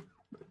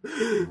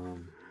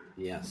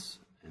 Yes,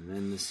 and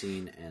then the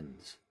scene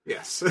ends.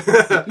 Yes.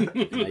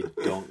 I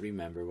don't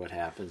remember what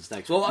happens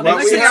next. Well, I mean, Well,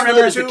 next we thing I have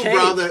remember the is the two cave.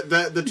 the two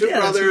Yeah, the two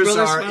brothers brothers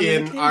are found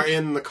in the are cave.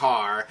 in the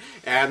car,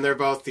 and they're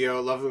both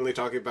lovingly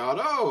talking about,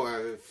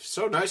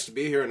 so nice to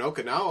be here in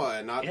Okinawa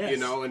and not Yes.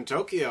 in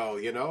Tokyo.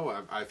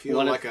 I feel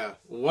One of- like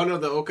one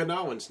of the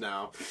Okinawans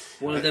now.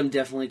 One of them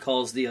definitely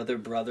calls the other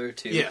brother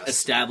to Yes.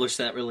 establish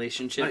that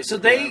relationship. Right, so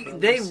with they the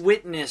they brothers.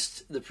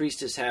 witnessed the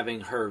priestess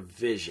having her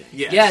vision.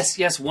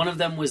 Yes, one of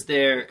them was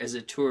there as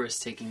a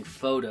tourist taking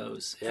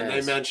photos. And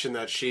Yes. they mention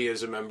that she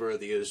is a member of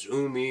the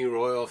Izumi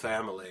royal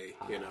family,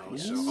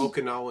 so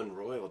Okinawan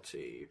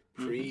royalty,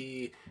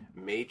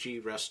 pre-Meiji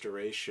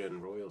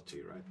Restoration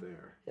royalty right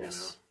there.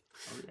 Yes.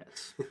 Oh,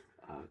 yes.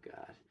 Oh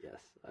God, yes,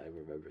 I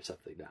remember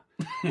something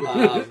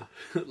now.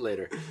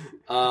 Later,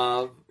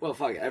 well,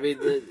 fuck it. I mean,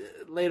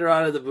 later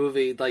on in the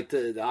movie, like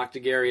the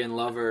Octogarian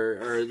lover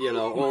or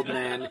old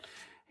man,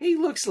 he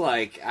looks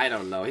like I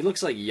don't know. He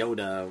looks like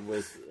Yoda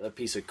with a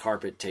piece of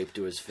carpet taped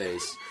to his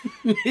face.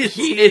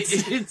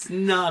 It's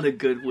not a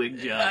good wig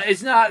job.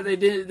 It's not.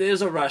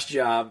 There's a rush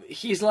job.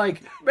 He's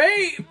like,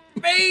 may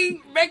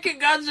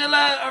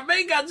Mechagodzilla or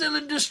may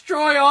Godzilla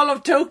destroy all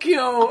of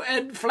Tokyo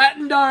and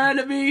flatten our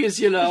enemies.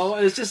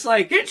 It's just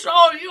like It's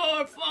all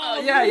your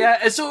fault. yeah.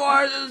 And so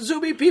our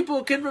Zumi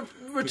people can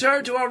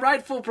return to our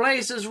rightful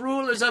place as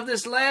rulers of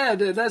this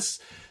land. And that's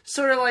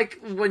sort of like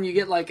when you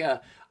get like a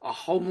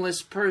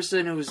homeless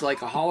person who's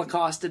like a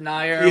Holocaust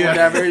denier or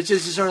whatever. It's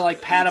just sort of like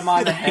pat him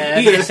on the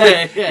head. It's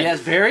like, yes,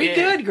 very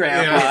good,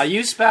 Grandpa. Yeah.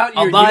 You spout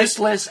your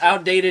useless,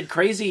 outdated,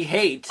 crazy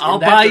hate. I'll in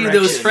that buy you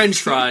those direction. French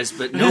fries,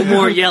 but no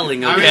more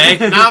yelling, I okay?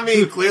 mean,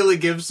 Nami clearly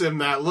gives him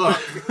that look.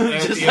 And,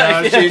 Just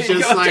she's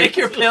just go like, take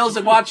your pills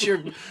and watch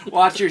your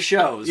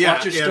shows, Yeah,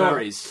 watch your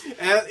stories.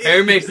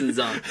 Harry Mason's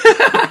on.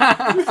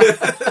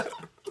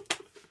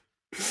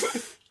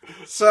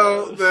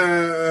 So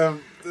the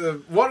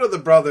one of the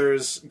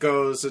brothers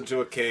goes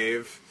into a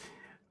cave,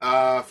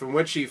 from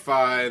which he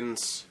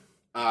finds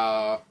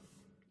a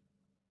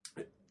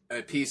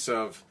piece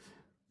of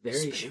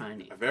Very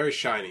shiny. a very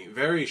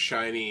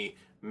shiny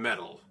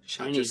metal.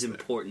 Shiny Just is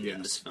important in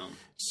yes. this film.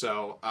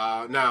 So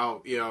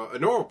now a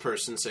normal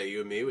person, say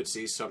you and me, would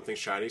see something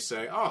shiny,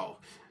 say, "Oh,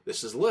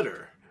 this is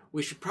litter.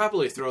 We should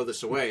probably throw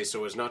this away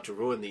so as not to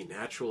ruin the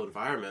natural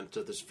environment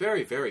of this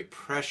very, very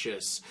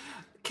precious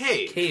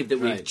cave." That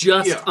we've Right.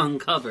 just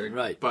uncovered.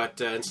 Right. But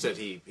instead,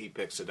 he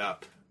picks it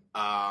up.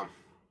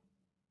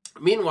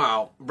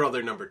 Meanwhile,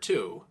 brother number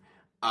two,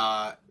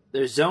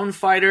 There's Zone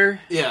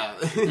Fighter, yeah,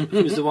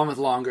 who's the one with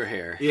longer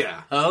hair.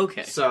 yeah. Oh,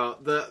 okay. So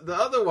the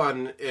other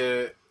one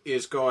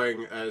is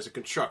going as a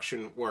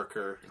construction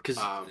worker,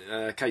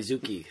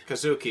 Kaizuki.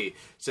 Kazuki.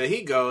 So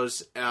he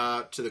goes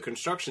to the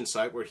construction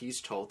site where he's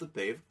told that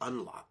they've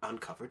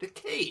uncovered a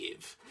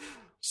cave.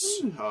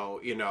 So,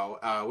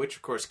 which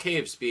of course,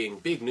 caves being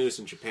big news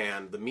in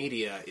Japan, the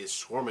media is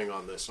swarming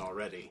on this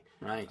already.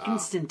 Right.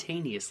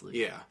 Instantaneously.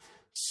 Yeah.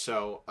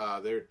 So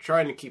they're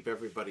trying to keep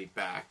everybody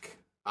back.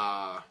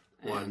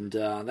 And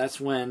that's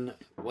when,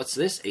 what's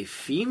this? A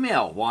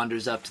female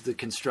wanders up to the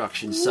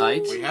construction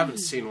site. We haven't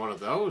seen one of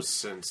those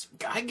since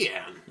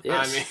Gigan.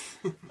 Yes.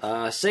 I mean,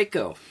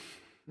 Seiko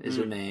is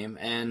her name.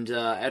 And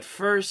at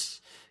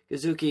first,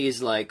 Kazuki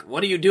is like,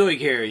 what are you doing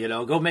here?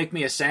 Go make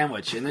me a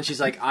sandwich. And then she's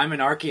like, I'm an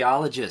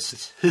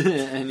archaeologist.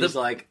 And he's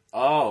like,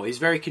 oh, he's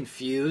very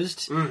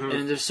confused. Mm-hmm.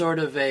 And there's sort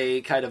of a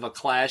kind of a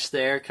clash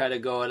there kind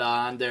of going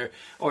on there.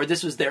 Or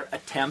this was their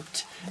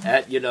attempt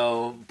at,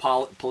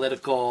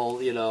 political,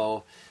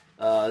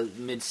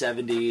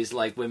 mid-70s,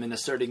 like women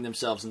asserting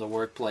themselves in the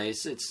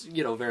workplace. It's,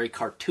 very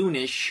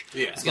cartoonish.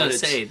 yeah. I was going to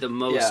say, the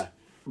most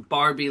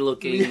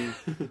Barbie-looking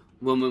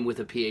woman with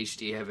a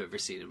PhD I've ever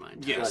seen in my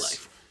entire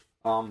life.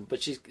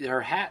 But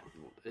her hat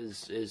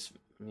is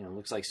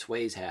looks like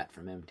Sway's hat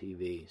from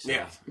MTV. So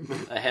Yeah.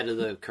 ahead of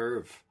the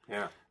curve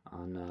Yeah.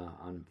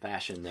 on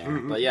fashion there.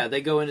 But yeah,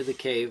 they go into the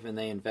cave and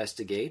they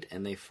investigate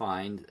and they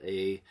find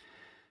a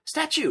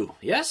statue.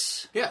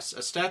 Yes. Yes,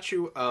 a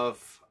statue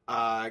of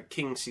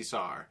King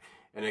Caesar.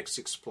 And it's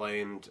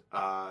explained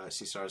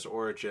Caesar's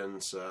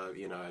origins,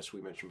 as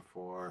we mentioned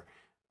before,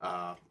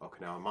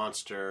 Okinawa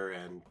monster.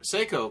 And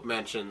Seiko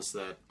mentions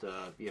that,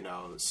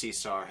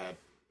 Caesar had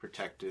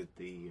protected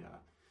the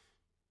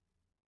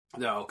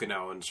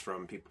Okinawans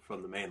from people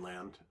from the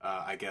mainland.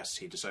 I guess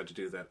he decided to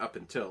do that up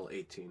until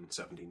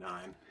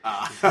 1879.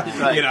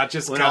 Right.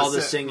 Just when all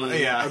the singing.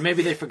 Yeah. Or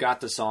maybe they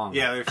forgot the song.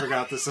 Yeah, they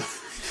forgot the song.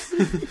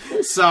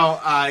 So,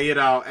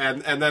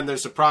 and then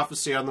there's a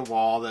prophecy on the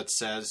wall that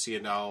says,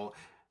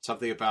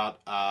 something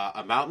about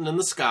a mountain in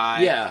the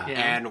sky. Yeah.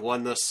 And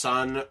when the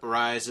sun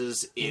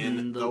rises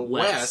in the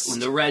west. When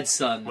the red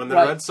sun. When the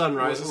red sun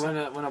rises. When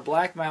a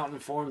black mountain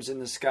forms in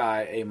the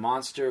sky, a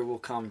monster will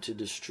come to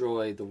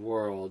destroy the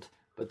world.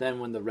 But then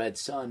when the red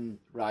sun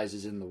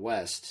rises in the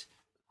west,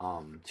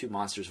 two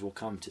monsters will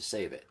come to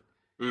save it.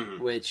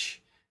 Mm-hmm.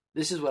 Which,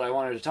 this is what I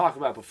wanted to talk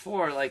about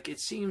before. Like, it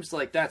seems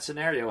like that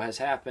scenario has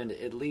happened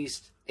at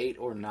least 8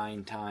 or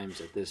 9 times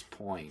at this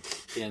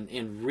point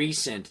in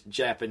recent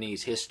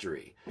Japanese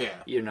history.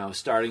 Yeah.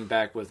 Starting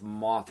back with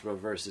Mothra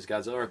versus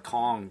Godzilla, or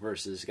Kong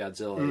versus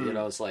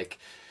Godzilla. It's like,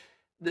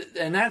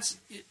 and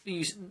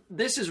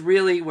this is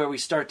really where we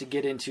start to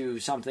get into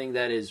something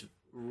that is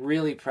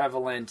really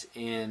prevalent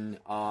in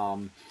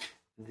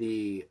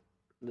the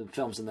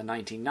films in the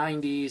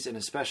 1990s, and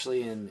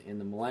especially in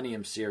the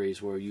Millennium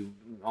series, where you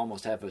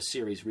almost have a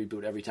series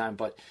reboot every time,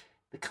 but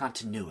the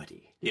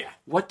continuity. Yeah.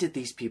 What did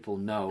these people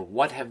know?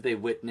 What have they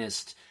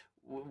witnessed?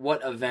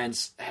 What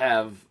events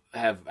have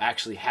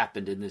actually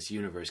happened in this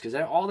universe? Because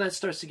all that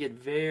starts to get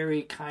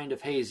very kind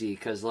of hazy,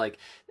 because, like,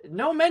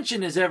 no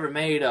mention is ever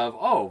made of,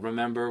 oh,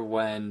 remember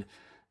when,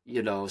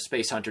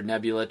 Space Hunter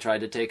Nebula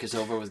tried to take us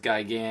over with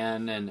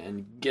Gigan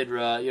and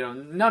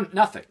Ghidra,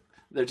 nothing.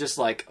 They're just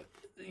like,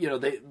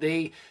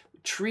 they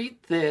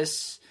treat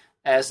this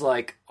as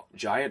like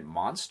giant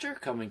monster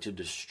coming to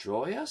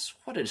destroy us.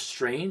 What a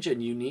strange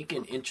and unique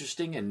and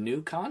interesting and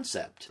new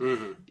concept.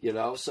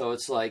 Mm-hmm. So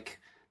it's like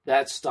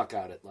that stuck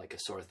out at like a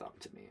sore thumb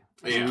to me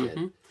as a kid.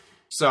 Mm-hmm.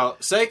 So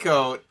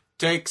Seiko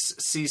takes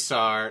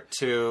Caesar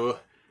to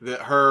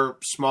her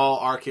small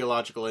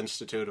archaeological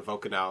institute of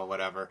Okinawa,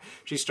 whatever.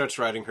 She starts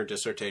writing her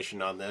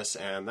dissertation on this,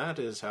 and that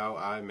is how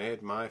I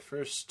made my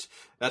first...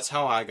 That's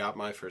how I got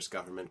my first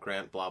government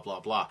grant, blah,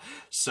 blah, blah.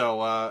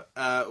 So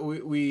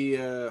we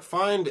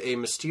find a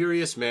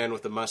mysterious man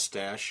with a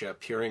mustache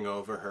peering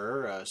over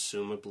her,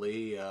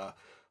 assumably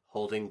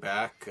holding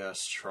back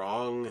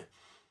strong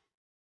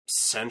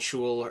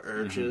sensual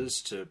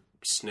urges to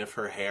sniff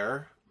her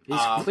hair. He's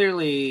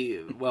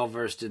clearly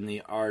well-versed in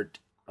the art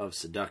of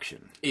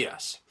seduction.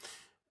 Yes.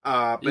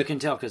 You can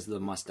tell because of the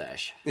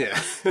mustache. Yeah.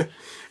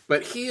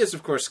 But he is,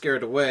 of course,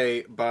 scared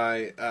away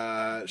by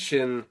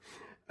Shin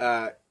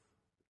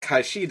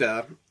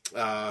Kaishida,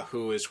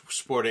 who is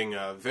sporting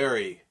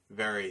very,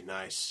 very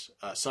nice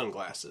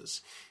sunglasses.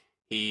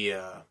 He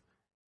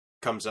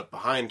comes up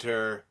behind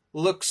her,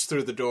 looks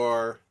through the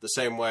door the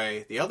same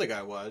way the other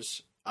guy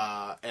was,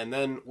 and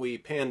then we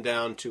pan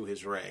down to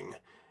his ring.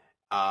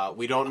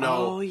 We don't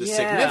know the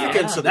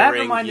significance of the ring. That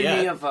reminded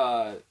me of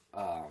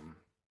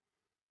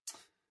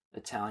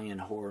Italian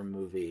horror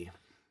movie.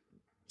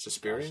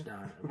 Suspiria?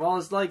 Well,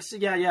 it's like,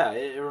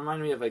 it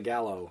reminded me of a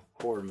Gallo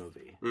horror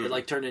movie. It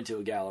like turned into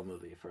a Gallo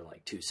movie for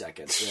like 2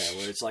 seconds. Yeah,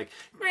 where it's like,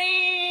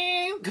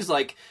 because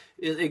like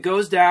it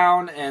goes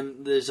down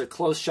and there's a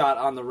close shot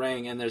on the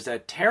ring and there's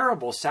that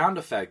terrible sound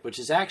effect, which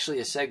is actually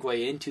a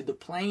segue into the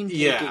plane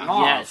taking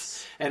off.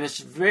 Yes. And it's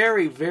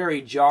very,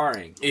 very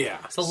jarring. Yeah.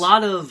 It's a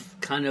lot of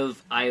kind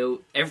of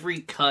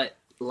every cut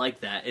like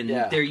that, and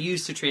they're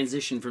used to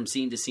transition from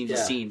scene to scene to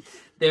scene.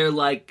 They're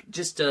like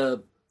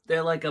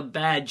they're like a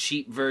bad,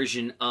 cheap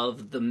version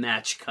of the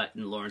match cut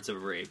in Lawrence of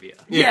Arabia.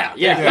 Yeah.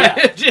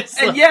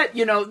 And yet,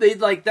 they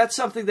like that's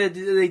something that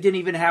they didn't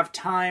even have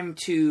time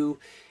to,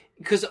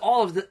 because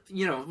all of the,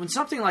 when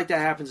something like that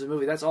happens in a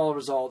movie, that's all a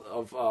result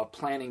of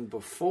planning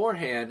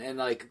beforehand, and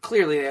like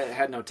clearly they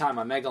had no time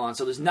on Megalon,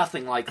 so there's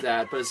nothing like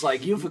that. But it's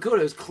like Yu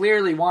Fukuda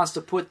clearly wants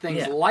to put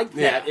things like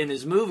that in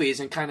his movies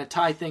and kind of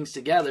tie things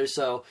together.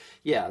 So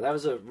that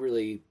was a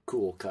really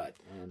cool cut.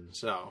 And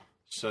so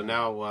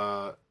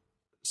now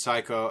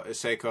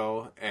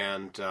Seiko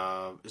and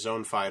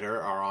Zone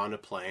Fighter are on a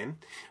plane,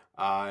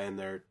 and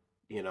they're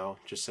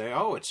just say,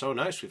 oh, it's so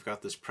nice. We've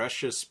got this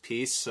precious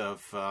piece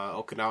of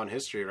Okinawan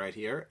history right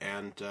here.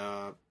 And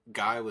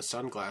guy with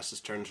sunglasses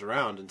turns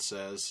around and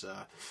says,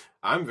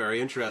 I'm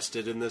very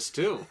interested in this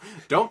too.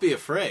 Don't be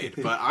afraid,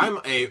 but I'm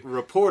a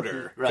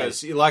reporter.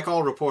 Because like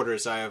all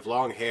reporters, I have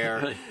long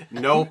hair,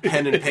 no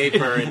pen and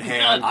paper in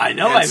hand. I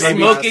know I'm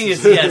smoking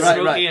is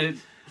smoking.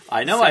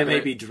 I know I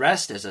may be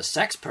dressed as a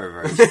sex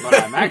pervert, but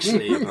I'm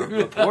actually a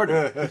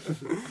reporter.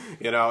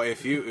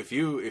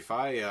 If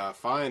I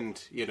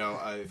find,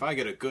 if I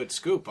get a good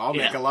scoop, I'll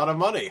make a lot of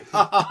money.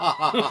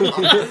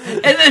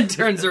 And then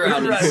turns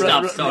around and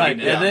stops talking.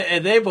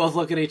 And they both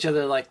look at each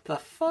other like, the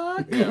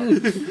fuck? Yeah.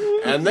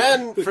 And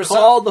then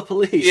call the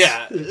police.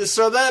 Yeah.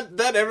 So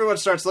then everyone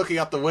starts looking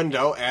out the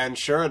window, and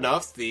sure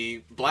enough,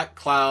 the black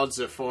clouds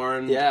have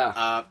formed.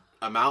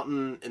 A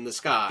mountain in the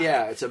sky.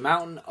 Yeah, it's a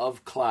mountain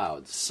of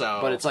clouds.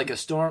 But it's like a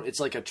storm. It's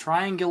like a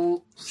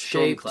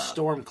triangle-shaped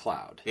storm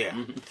cloud. Yeah.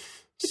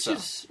 Which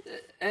is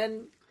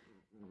and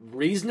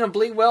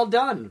reasonably well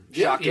done,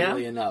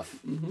 shockingly enough.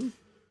 Mm-hmm.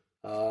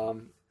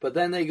 But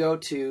then they go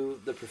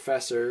to the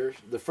professor,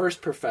 the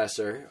first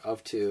professor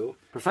of two,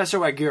 Professor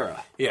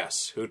Wagura.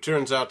 Yes, who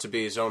turns out to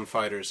be Zone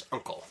Fighter's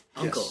uncle.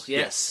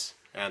 Yes.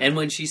 And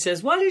when she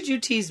says, "Why did you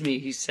tease me?"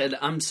 he said,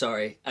 "I'm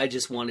sorry. I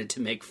just wanted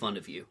to make fun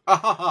of you."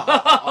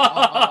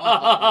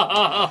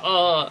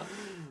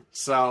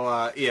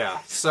 So,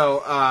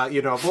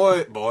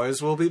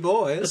 boys will be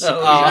boys.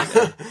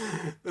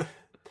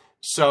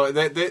 So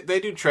they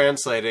do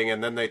translating,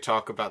 and then they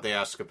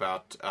ask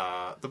about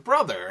the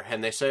brother,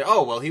 and they say,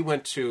 oh, well, he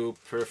went to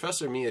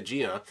Professor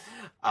Miyajima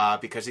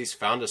because he's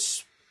found a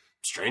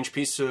strange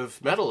piece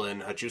of metal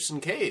in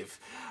Hajusen Cave.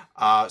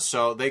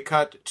 So they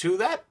cut to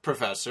that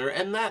professor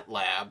and that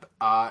lab,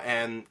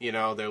 and,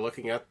 they're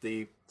looking at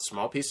the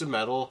small piece of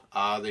metal.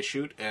 They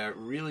shoot a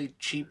really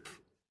cheap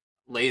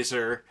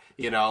laser,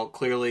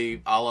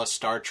 clearly a la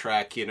Star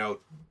Trek,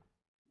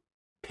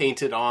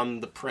 painted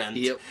on the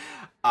print,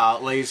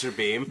 laser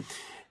beam.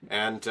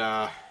 And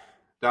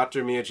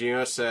Dr.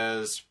 Miyajima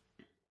says,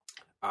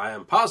 I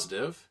am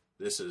positive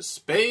this is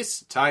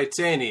space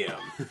titanium.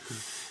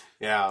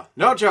 Yeah,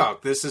 no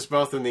joke. This is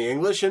both in the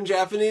English and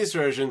Japanese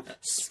version.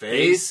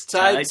 Space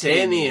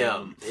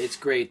titanium. It's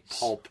great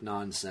pulp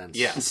nonsense.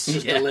 Yes.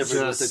 Just Yes.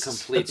 delivered with a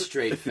complete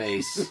straight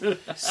face.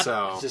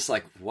 So, Just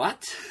like,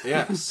 what?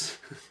 yes.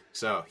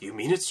 So, you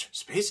mean it's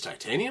space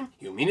titanium?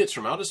 You mean it's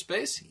from outer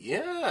space?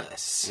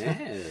 Yes.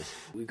 Yes.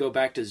 We go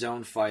back to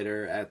Zone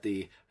Fighter at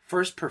the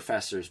first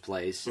professor's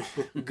place.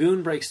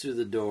 Goon breaks through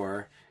the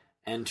door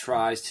and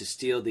tries to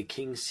steal the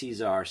King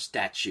Caesar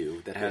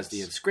statue that has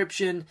the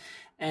inscription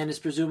and is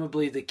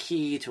presumably the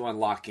key to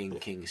unlocking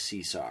King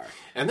Caesar.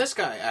 And this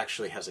guy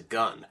actually has a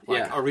gun, like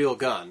Yeah. a real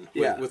gun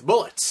with, Yeah. with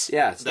bullets.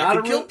 Yeah, it's that not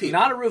could kill people.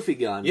 not a roofie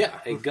gun. Yeah.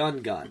 A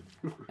gun.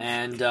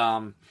 And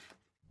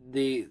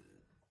the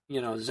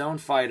Zone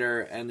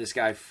Fighter and this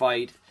guy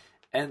fight,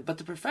 but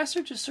the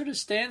professor just sort of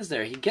stands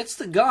there. He gets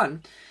the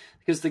gun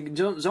because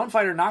the Zone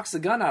Fighter knocks the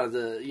gun out of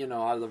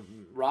the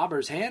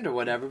robber's hand or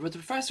whatever. But the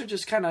professor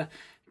just kind of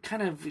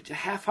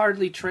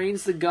half-heartedly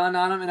trains the gun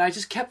on him, and I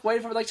just kept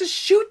waiting for him, like, just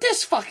shoot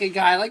this fucking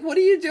guy. Like, what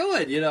are you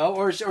doing?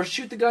 Or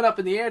shoot the gun up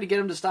in the air to get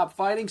him to stop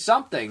fighting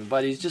something.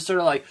 But he's just sort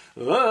of like,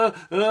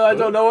 I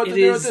don't know what to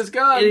do with this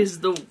gun. It is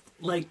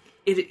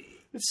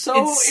It's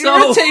so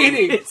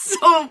irritating.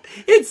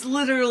 It's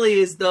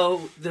literally as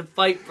though the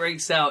fight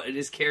breaks out and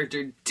his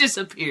character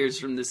disappears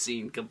from the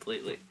scene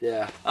completely.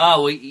 Yeah.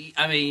 Oh, you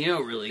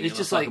don't really It's give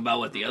just a fuck like- about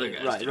what the other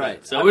guys do.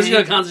 Right. So I we're just mean-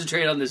 going to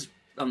concentrate on this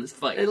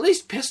fight. At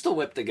least pistol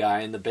whip the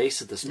guy in the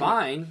base of the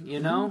spine,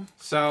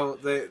 So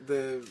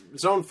the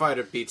Zone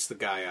Fighter beats the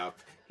guy up.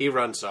 He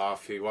runs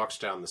off. He walks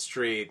down the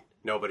street.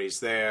 Nobody's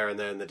there. And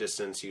then in the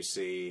distance you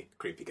see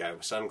creepy guy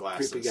with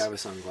sunglasses. Creepy guy with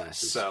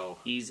sunglasses. So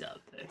He's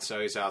out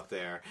there. he's out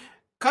there.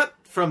 Cut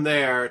from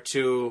there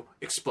to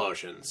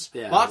explosions.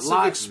 Yeah, Lots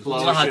of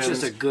explosions.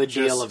 Just a good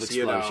deal of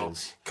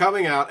explosions.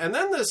 Coming out. And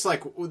then this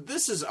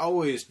has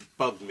always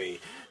bugged me.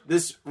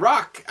 This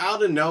rock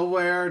out of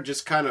nowhere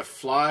just kind of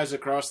flies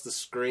across the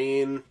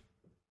screen,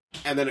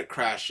 and then it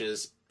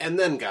crashes, and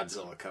then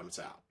Godzilla comes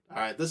out. All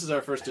right, this is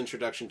our first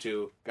introduction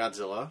to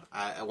Godzilla.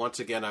 Once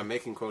again, I'm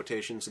making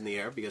quotations in the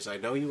air because I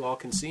know you all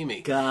can see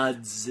me.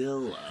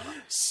 Godzilla.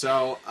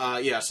 So,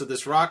 so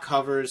this rock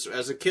hovers.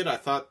 As a kid, I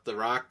thought the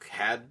rock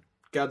had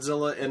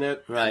Godzilla in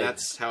it, Right. and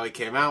that's how he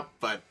came out.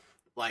 But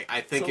I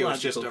think it was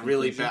just a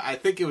really bad. I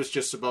think it was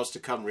just supposed to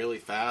come really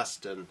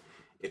fast, and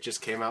it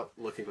just came out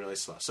looking really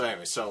slow. So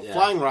anyway,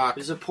 flying rock It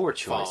was a poor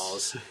choice.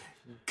 falls.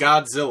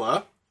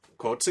 Godzilla,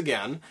 quotes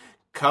again,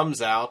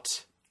 comes out,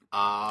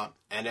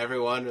 and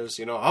everyone is,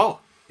 oh,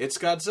 it's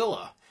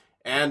Godzilla.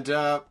 And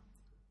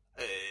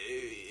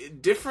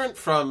different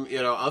from,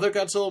 other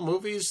Godzilla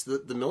movies,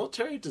 the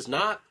military does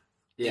not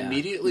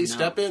immediately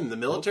step in. The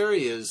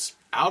military is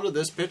out of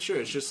this picture.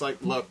 It's just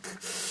like, look,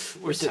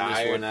 we're sitting this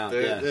tired. one out,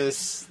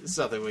 There's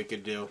nothing we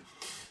could do.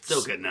 It's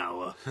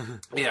Okinawa.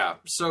 Yeah,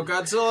 so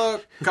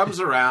Godzilla comes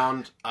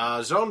around.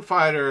 Zone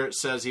Fighter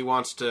says he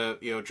wants to,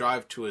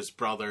 drive to his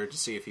brother to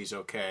see if he's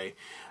okay.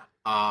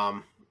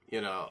 So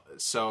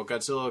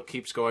Godzilla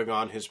keeps going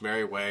on his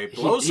merry way,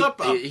 blows up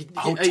a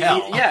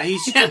hotel.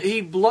 He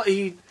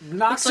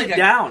knocks Looks like it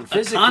down a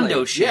physically.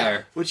 condo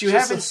share. Which you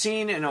Just haven't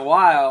seen in a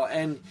while,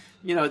 and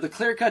the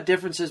clear-cut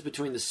differences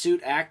between the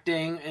suit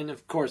acting and,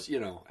 of course,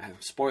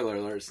 spoiler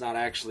alert, it's not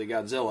actually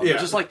Godzilla. Yeah. But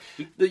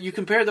just you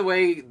compare the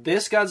way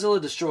this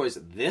Godzilla destroys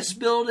this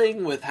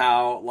building with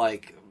how,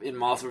 in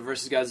Mothra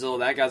vs. Godzilla,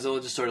 that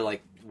Godzilla just sort of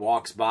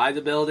walks by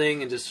the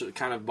building and just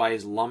kind of by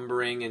his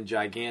lumbering and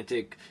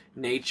gigantic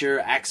nature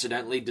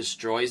accidentally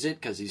destroys it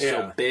because he's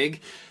so big.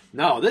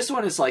 No, this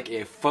one is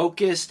a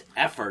focused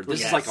effort.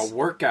 This is a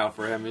workout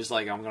for him. He's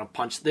I'm going to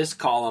punch this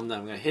column, then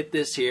I'm going to hit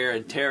this here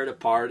and tear it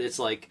apart. It's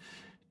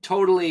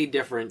totally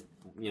different,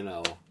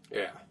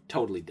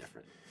 totally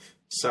different.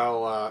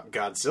 So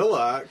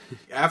Godzilla,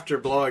 after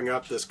blowing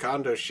up this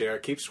condo share,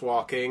 keeps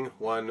walking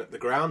when the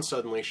ground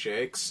suddenly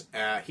shakes.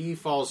 He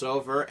falls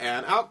over,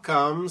 and out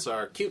comes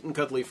our cute and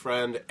cuddly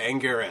friend,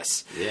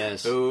 Anguirus.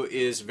 Yes. Who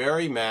is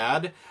very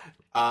mad,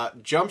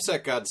 jumps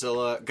at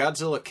Godzilla.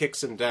 Godzilla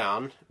kicks him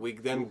down. We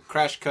then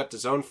crash cut to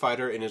Zone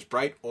Fighter in his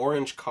bright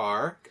orange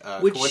car,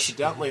 Which-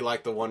 coincidentally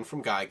like the one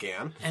from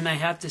Gigan. And I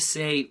have to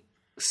say,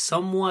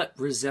 somewhat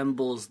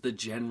resembles the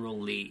General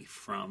Lee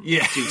from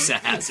Dukes of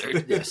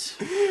Hazzard. Yes.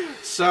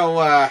 So,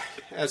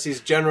 as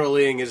he's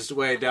generallying his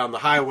way down the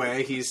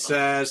highway, he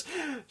says,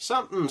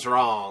 something's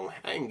wrong.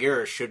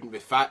 Anguirus shouldn't be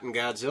fighting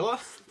Godzilla.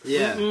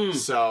 Yeah. Mm-hmm.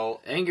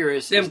 So,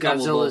 Anguirus Them is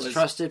couple Godzilla's boys.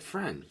 trusted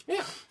friend.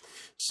 yeah.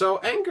 So,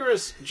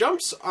 Anguirus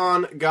jumps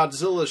on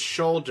Godzilla's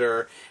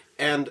shoulder,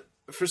 and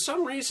for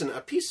some reason, a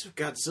piece of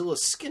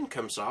Godzilla's skin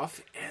comes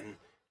off, and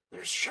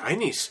there's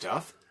shiny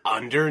stuff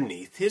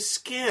underneath his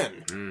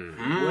skin.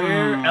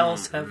 Where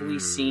else have we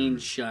seen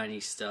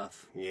shiny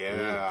stuff?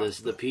 Yeah.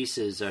 The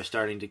pieces are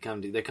starting to come.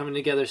 They're coming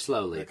together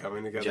slowly. They're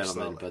coming together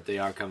gentlemen, slowly. but they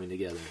are coming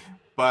together.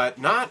 But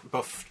not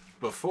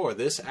before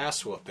this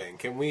ass whooping.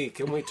 Can we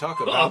talk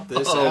about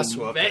this ass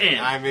whooping?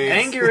 Man. I mean,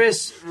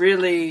 Anguirus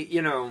really,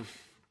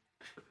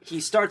 he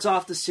starts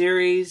off the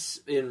series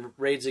in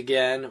Raids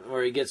Again,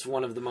 where he gets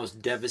one of the most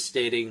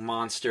devastating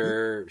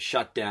monster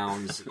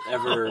shutdowns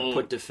ever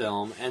put to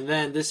film. And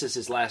then this is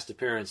his last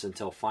appearance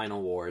until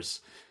Final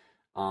Wars,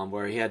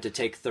 where he had to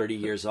take 30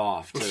 years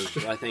off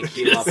to, I think,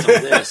 heal up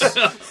from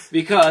this.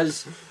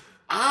 Because,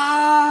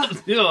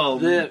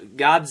 the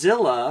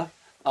Godzilla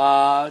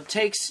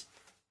takes,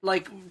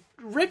 like,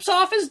 rips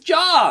off his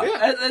jaw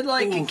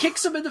and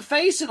kicks him in the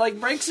face and, like,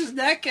 breaks his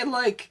neck and,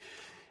 like...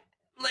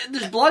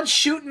 There's blood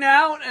shooting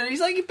out, and he's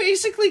like, he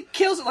basically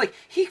kills it. Like,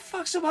 he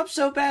fucks him up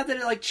so bad that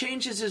it, like,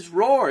 changes his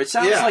roar. It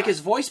sounds like his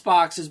voice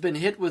box has been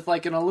hit with,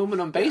 like, an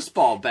aluminum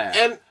baseball bat.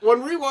 And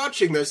when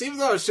rewatching this, even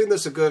though I've seen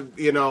this a good,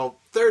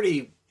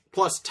 30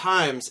 plus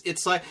times,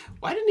 it's like,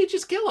 why didn't he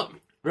just kill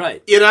him?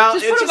 Right.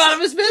 Just put him out of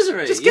his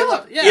misery. Just kill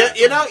him. Yeah.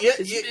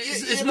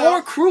 It's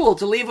more cruel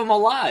to leave him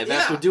alive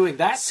after doing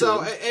that to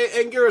him.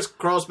 And Anguirus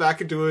crawls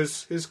back into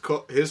his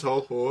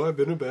whole, I've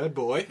been a bad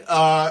boy.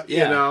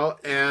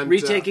 And...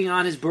 Retaking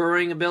on his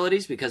burrowing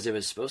abilities, because it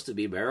was supposed to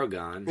be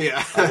Baragon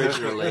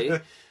originally.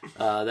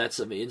 That's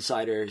some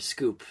insider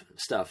scoop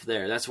stuff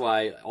there. That's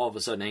why all of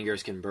a sudden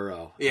Anguirus can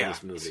burrow in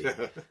this movie.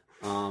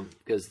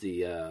 Because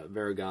the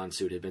Baragon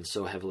suit had been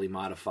so heavily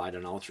modified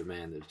on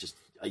Ultraman that it was just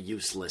a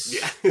useless,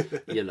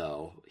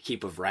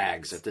 heap of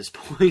rags at this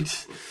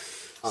point.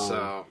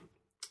 So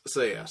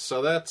that's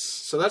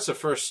the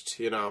first,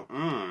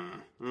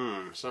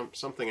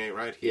 something ain't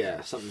right here.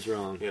 Yeah, something's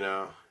wrong.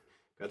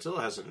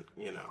 Godzilla hasn't,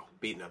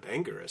 beaten up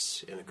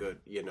Anguirus in a good,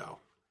 been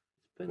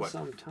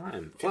some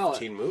time.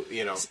 15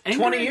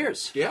 20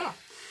 years. Yeah.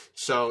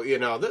 So,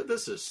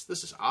 this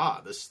is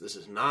odd. This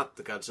is not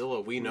the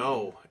Godzilla we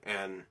know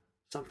and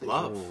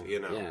love,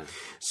 Yeah.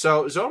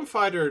 So Zone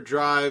Fighter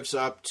drives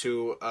up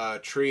to a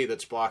tree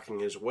that's blocking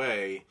his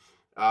way,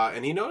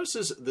 and he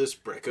notices this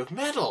brick of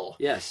metal.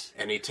 Yes.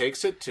 And he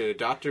takes it to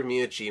Dr.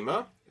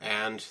 Miyajima,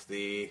 and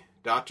the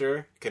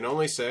doctor can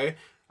only say,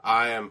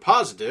 I am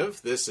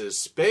positive this is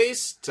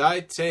space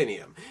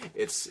titanium.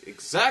 It's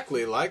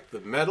exactly like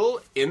the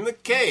metal in the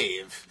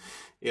cave.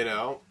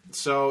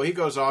 So he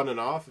goes on and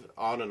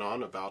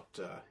on about,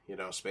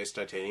 space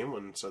titanium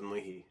when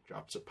suddenly he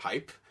drops a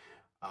pipe.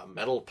 A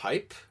metal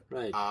pipe.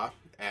 Right.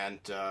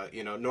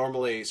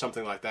 Normally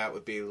something like that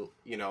would be,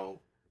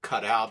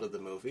 cut out of the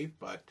movie,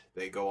 but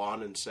they go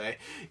on and say,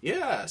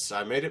 yes,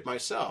 I made it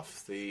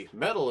myself. The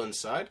metal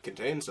inside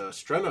contains a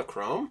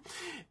strenochrome,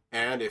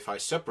 and if I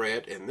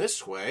separate it in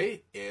this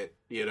way, it,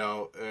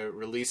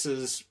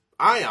 releases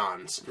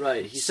ions.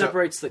 Right. He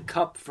separates the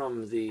cup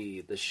from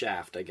the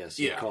shaft, I guess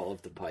you'd call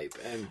of the pipe.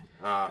 And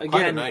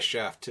quite a nice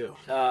shaft, too.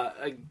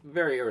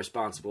 Very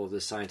irresponsible of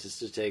this scientist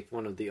to take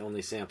one of the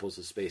only samples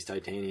of space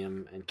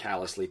titanium and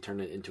callously turn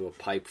it into a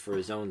pipe for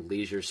his own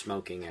leisure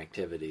smoking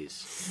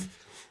activities.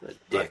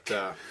 Dick.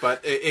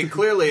 But it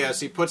clearly,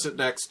 as he puts it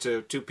next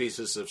to two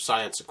pieces of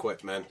science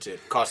equipment,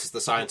 it causes the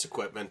science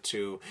equipment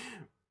to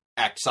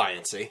act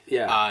science-y.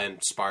 Yeah.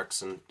 And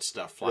sparks and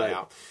stuff fly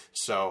out.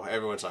 So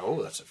everyone's like,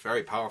 oh, that's a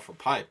very powerful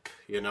pipe.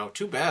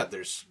 Too bad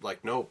there's,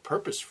 no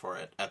purpose for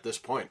it at this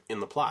point in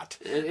the plot.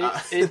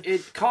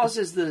 It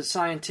causes the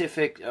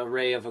scientific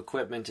array of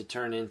equipment to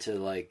turn into,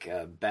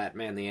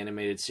 Batman the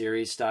Animated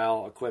Series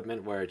style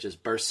equipment, where it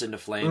just bursts into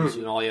flames,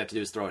 and all you have to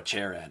do is throw a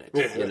chair at it,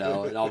 and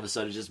all of a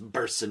sudden it just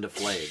bursts into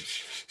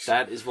flames.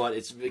 That is what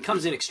it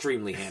comes in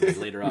extremely handy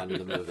later on in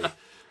the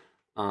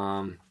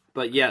movie.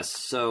 But yes,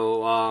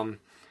 so...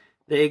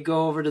 they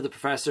go over to the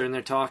professor and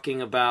they're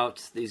talking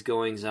about these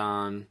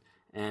goings-on,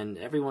 and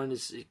everyone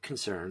is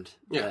concerned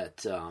that,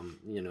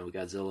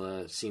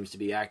 Godzilla seems to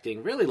be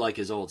acting really like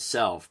his old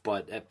self,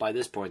 but by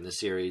this point in the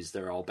series,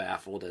 they're all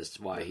baffled as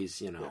to why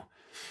he's,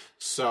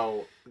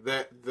 So,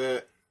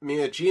 the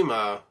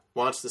Miyajima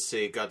wants to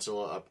see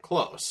Godzilla up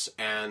close,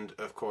 and,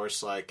 of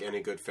course, like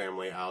any good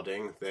family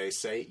outing, they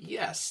say,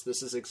 yes,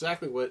 this is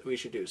exactly what we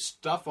should do.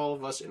 Stuff all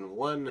of us in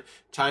one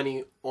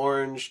tiny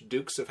orange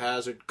Dukes of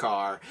Hazzard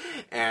car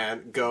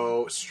and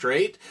go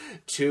straight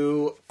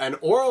to an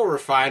oil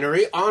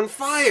refinery on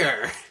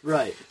fire.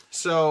 Right.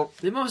 So...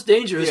 the most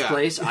dangerous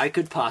place I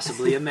could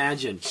possibly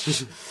imagine.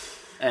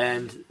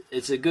 And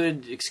it's a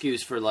good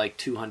excuse for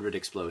 200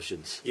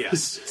 explosions.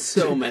 Yes.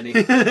 So many.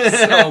 So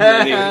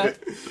many.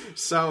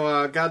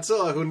 So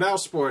Godzilla, who now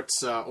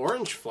sports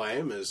orange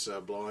flame, is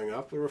blowing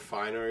up a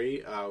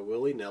refinery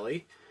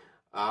willy-nilly.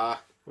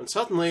 When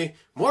suddenly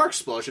more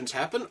explosions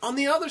happen on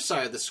the other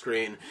side of the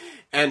screen.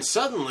 And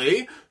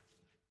suddenly...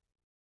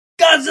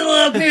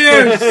 Godzilla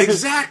appears!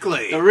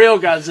 Exactly. The real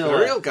Godzilla.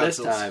 The real Godzilla. This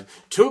time.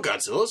 Two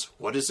Godzillas?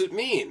 What does it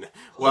mean?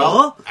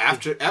 Well,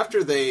 after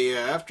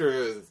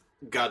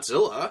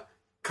Godzilla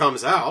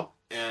comes out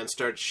and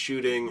starts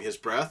shooting his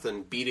breath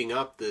and beating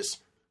up this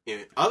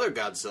other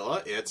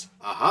Godzilla, it's,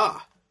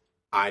 aha,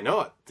 I know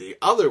it. The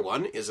other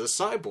one is a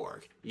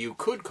cyborg. You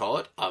could call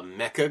it a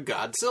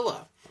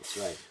Mechagodzilla. That's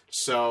right.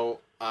 So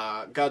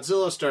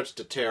Godzilla starts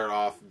to tear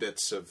off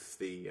bits of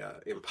the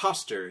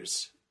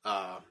imposter's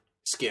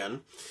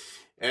skin,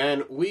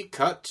 And we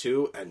cut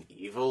to an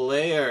evil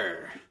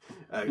lair.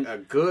 A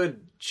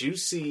good,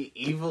 juicy,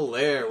 evil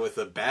lair with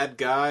a bad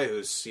guy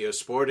who's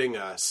sporting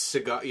a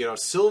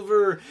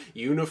silver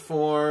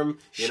uniform,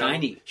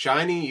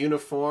 shiny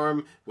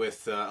uniform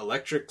with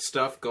electric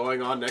stuff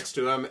going on next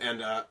to him,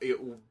 and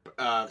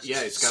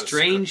he's got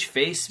shiny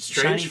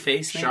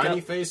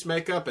face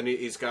makeup, and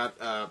he's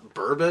got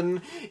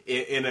bourbon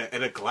in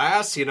a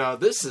glass.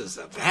 This is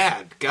a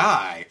bad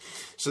guy.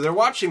 So they're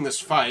watching this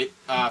fight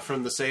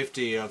from the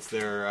safety of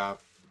their.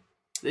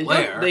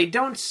 They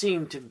don't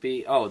seem to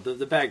be... Oh,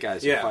 the bad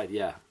guys fight,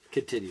 yeah.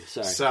 Continue,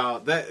 sorry.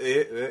 So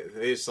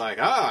he's like,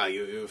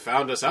 you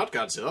found us out,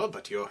 Godzilla,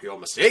 but you're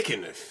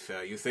mistaken if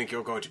you think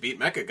you're going to beat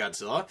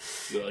Mechagodzilla.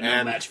 Well,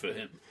 no match for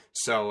him.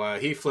 So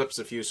he flips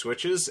a few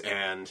switches,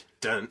 and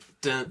dun,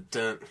 dun,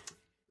 dun.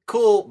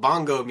 Cool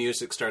bongo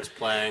music starts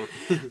playing.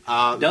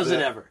 Does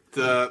it ever?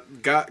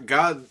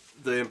 The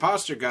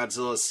imposter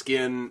Godzilla's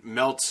skin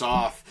melts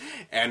off,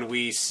 and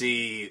we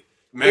see...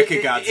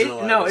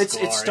 Mechagodzilla.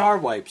 It's star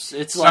wipes.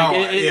 It's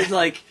like it's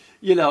like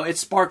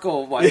it's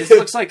sparkle wipes. It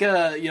looks like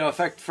a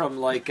effect from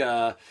like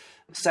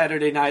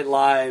Saturday Night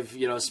Live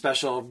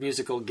special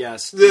musical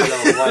guest. Where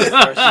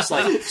it's just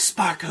like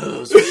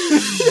sparkles.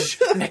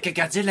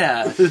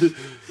 Mechagodzilla.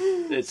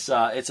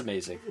 It's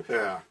amazing.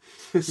 Yeah.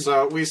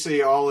 So we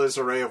see all his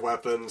array of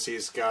weapons.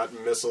 He's got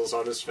missiles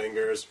on his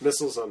fingers,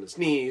 missiles on his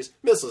knees,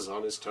 missiles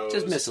on his toes.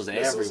 Just missiles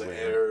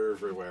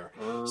everywhere.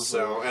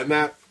 So, and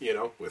that,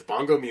 with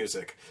bongo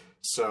music.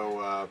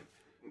 So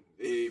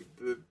the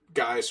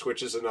guy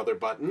switches another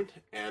button,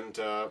 and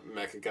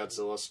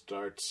Mechagodzilla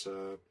starts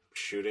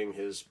shooting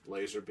his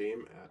laser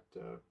beam at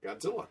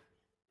Godzilla.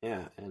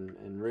 Yeah,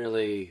 and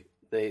really,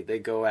 they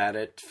go at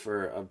it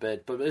for a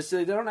bit, but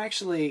they don't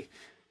actually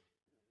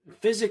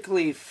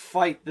physically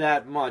fight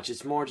that much.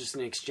 It's more just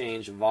an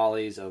exchange of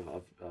volleys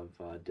of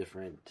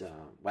different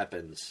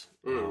weapons.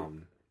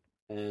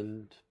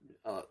 And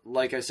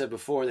like I said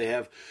before,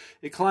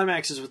 it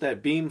climaxes with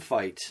that beam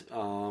fight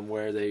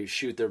where they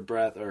shoot their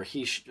breath, or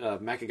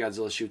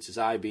Mechagodzilla shoots his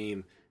eye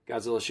beam,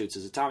 Godzilla shoots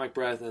his atomic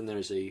breath, and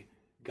there's a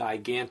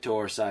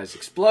Gigantor-sized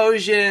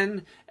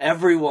explosion.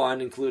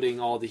 Everyone, including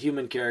all the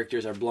human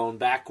characters, are blown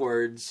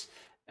backwards,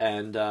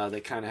 and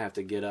they kind of have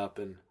to get up.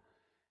 And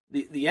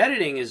the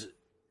editing is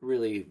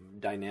really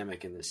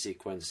dynamic in this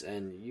sequence,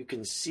 and you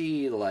can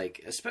see,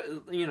 like,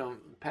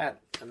 Pat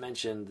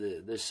mentioned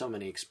there's so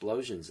many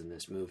explosions in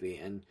this movie,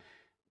 and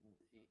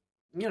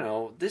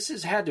this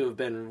has had to have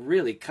been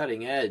really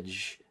cutting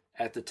edge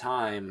at the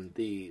time.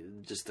 The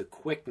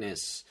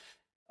quickness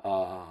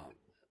of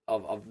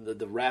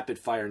the rapid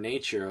fire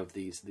nature of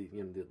the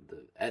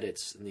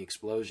edits and the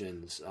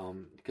explosions,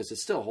 because it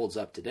still holds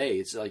up today.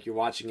 It's like you're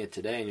watching it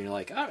today and you're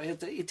like, oh,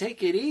 you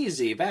take it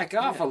easy, back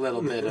off a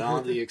little bit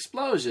on the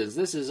explosions.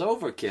 This is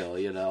overkill,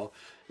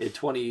 in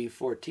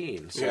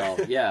 2014. So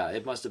yeah,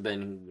 it must have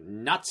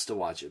been nuts to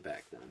watch it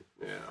back then.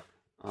 Yeah.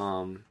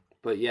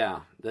 But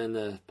yeah, then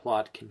the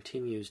plot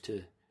continues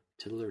to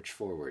lurch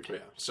forward. Yeah.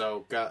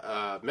 So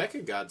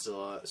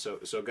Mechagodzilla.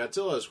 So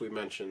Godzilla, as we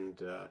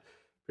mentioned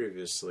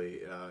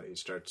previously, he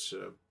starts.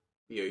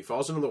 He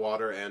falls into the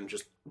water and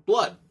just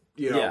blood.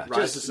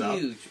 Rises just up.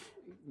 Huge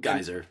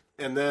geyser.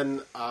 And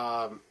then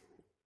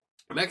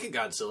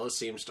Mechagodzilla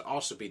seems to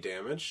also be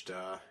damaged.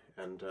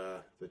 And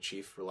the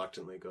chief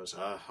reluctantly goes,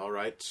 all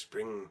right,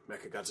 bring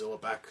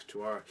Mechagodzilla back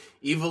to our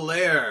evil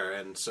lair.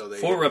 And so they...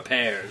 For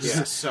repairs.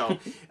 Yeah, so...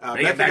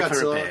 bring it back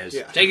for repairs.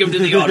 Yeah. Take him to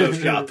the auto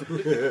shop.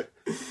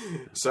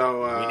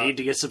 So... we need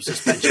to get some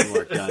suspension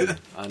work done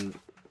on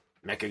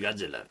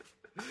Mechagodzilla.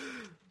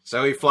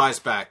 So he flies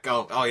back.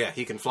 Oh yeah,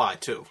 he can fly,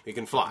 too. He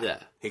can fly. Yeah.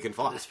 He can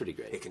fly. That's pretty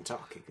great. He can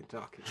talk.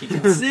 He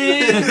can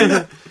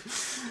sing.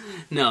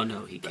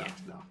 No, he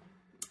can't. No.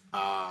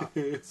 I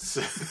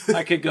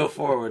could go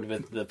forward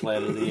with the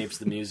Planet of the Apes,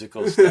 the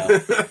musical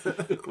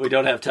stuff. We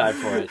don't have time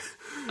for it.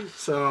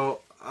 So,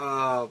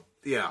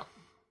 yeah.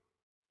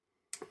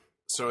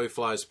 So he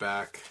flies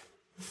back.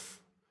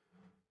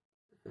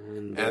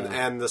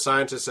 And the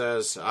scientist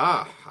says,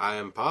 I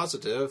am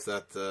positive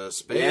that the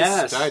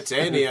space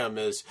titanium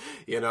is,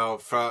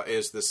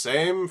 is the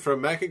same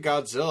from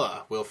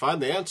Mechagodzilla. We'll find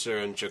the answer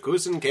in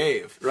Chakuzen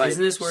Cave. Right.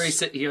 Isn't this where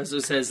he also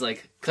says,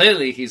 like,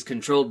 clearly he's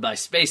controlled by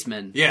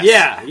spacemen? Yes.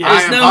 Yeah.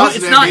 I am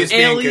positive it's not he's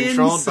aliens. being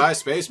controlled by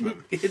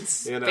spacemen. It's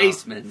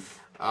spacemen.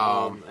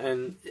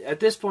 And at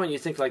this point you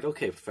think, like,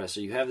 okay, Professor,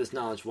 you have this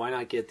knowledge. Why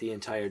not get the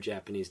entire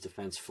Japanese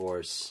Defense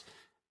Force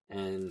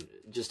and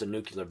just a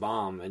nuclear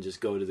bomb and just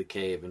go to the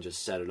cave and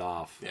just set it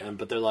off? Yeah.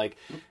 But they're like,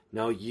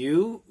 no,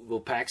 you will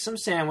pack some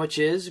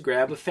sandwiches,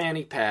 grab a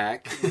fanny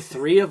pack, the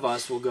three of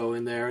us will go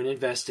in there and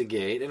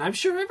investigate, and I'm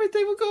sure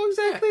everything will go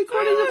exactly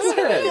according to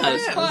plan.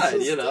 It's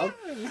fine,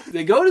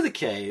 They go to the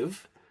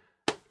cave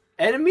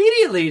and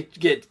immediately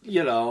get,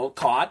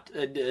 caught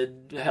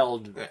and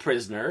held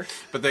prisoner.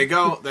 But they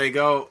go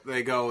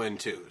in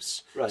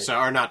twos. Right. So,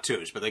 or not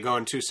twos, but they go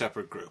in two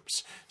separate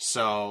groups.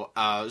 So,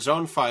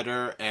 Zone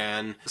Fighter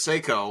and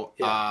Seiko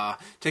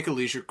take a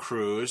leisure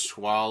cruise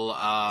while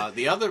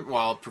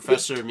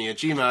Professor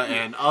Miyajima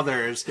and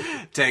others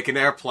take an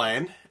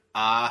airplane.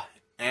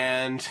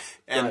 and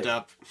end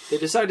up. They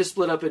decide to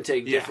split up and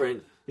take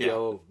different,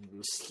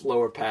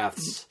 slower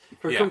paths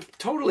for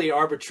totally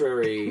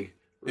arbitrary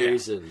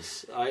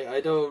reasons.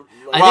 I don't.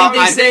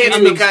 I think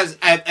it's because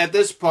at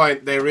this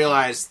point they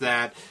realize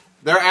that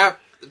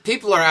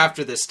people are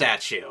after the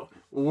statue.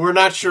 We're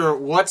not sure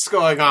what's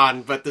going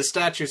on, but the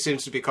statue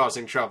seems to be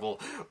causing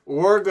trouble.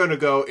 We're going to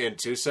go in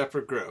 2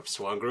 separate groups.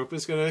 One group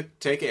is going to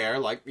take air,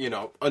 like,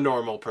 a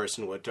normal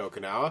person would to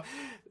Okinawa.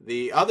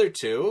 The other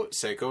 2,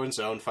 Seiko and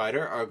Zone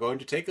Fighter, are going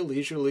to take a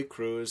leisurely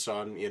cruise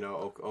on,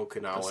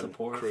 Okinawan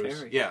Sapporo cruise.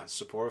 Ferry. Yeah,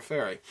 Sapporo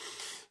Ferry.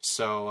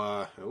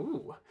 So,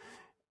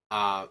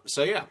 yeah.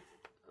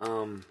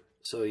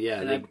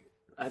 And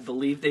I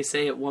believe they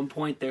say at one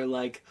point they're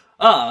like,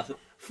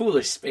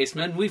 foolish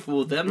spacemen, we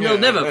fooled them. They'll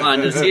never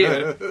find us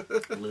here.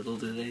 Little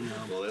do they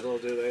know. Little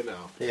do they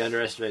know. They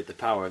underestimate the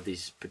power of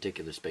these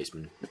particular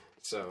spacemen.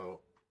 So,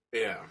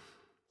 yeah.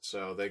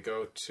 So they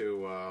go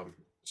to...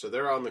 so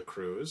they're on the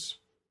cruise.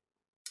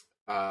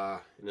 And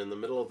in the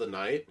middle of the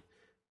night,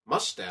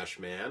 Mustache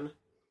Man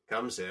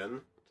comes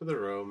in to the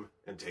room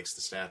and takes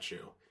the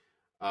statue.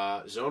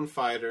 Zone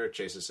Fighter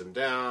chases him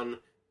down.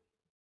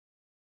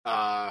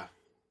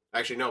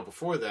 Actually, no,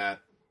 before that,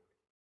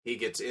 he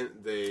gets in...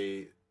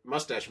 The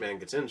Mustache Man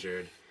gets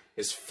injured.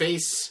 His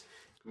face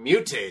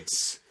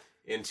mutates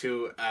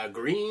into a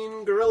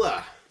green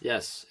gorilla.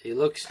 Yes, he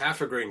looks... Half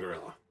a green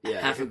gorilla.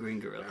 Yeah, half a green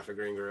gorilla. Half a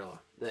green gorilla.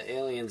 The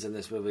aliens in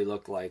this movie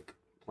look like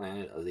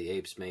Planet of the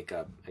Apes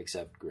makeup,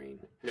 except green.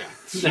 Yeah.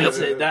 That's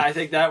it. I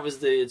think that was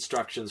the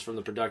instructions from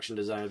the production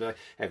designer. Like,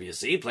 have you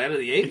seen Planet of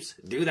the Apes?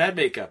 Do that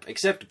makeup,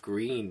 except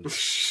green.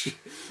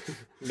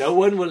 No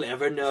one will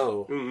ever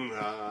know.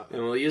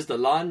 And we'll use the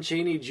Lon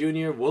Chaney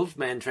Jr.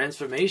 Wolfman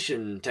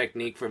transformation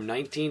technique from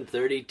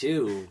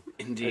 1932.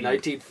 Indeed. Or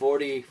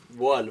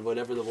 1941,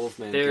 whatever the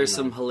Wolfman There are came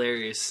some out.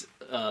 hilarious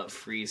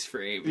freeze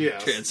frame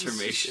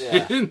transformations.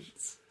 Yeah.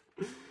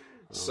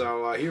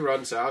 So he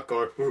runs out,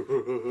 going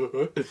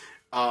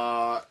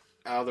out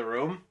of the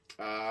room.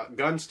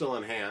 Gun still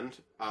in hand.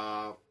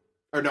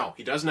 Or no,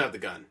 he doesn't have the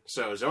gun.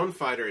 So Zone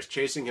Fighter is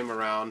chasing him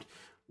around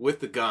with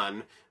the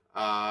gun.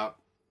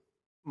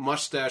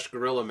 Mustache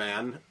Gorilla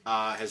Man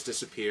has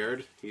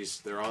disappeared.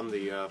 They're on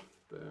the I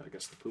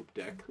guess the poop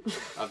deck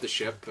of the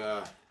ship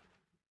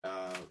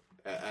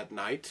at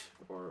night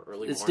or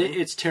early morning.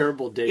 It's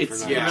terrible day for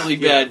night. It's really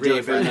bad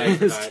day for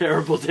night. It's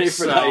terrible day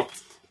for night.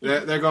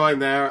 They're going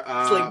there.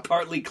 It's like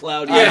partly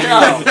cloudy. I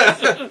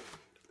know.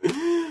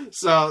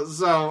 So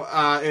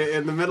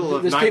in the middle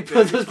of night,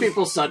 those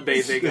people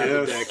sunbathing on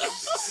the deck.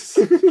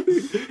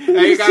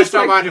 Hey, you guys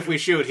don't mind if we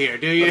shoot here,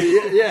 do you?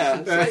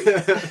 Yeah.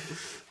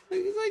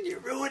 It's like you're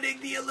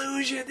ruining the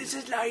illusion. This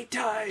is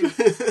nighttime.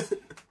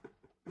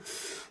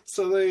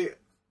 So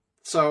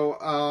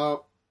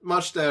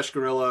Mustache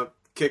Gorilla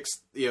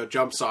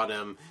jumps on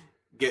him,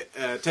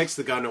 takes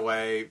the gun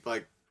away,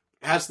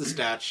 has the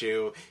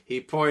statue.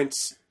 He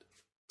points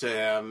to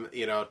him,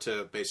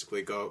 to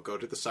basically go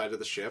to the side of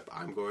the ship.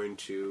 I'm going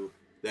to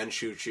then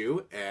shoot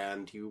you,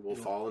 and you will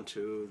fall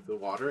into the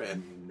water,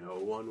 and no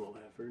one will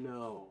ever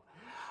know.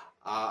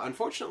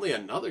 Unfortunately,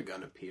 another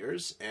gun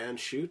appears and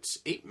shoots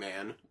Ape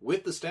Man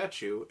with the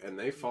statue, and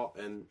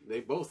they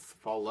both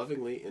fall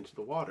lovingly into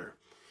the water.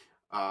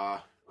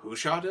 Who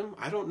shot him?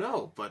 I don't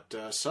know, but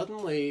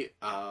suddenly,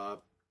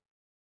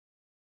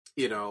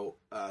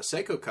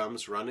 Seiko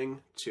comes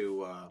running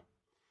to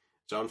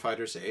Zone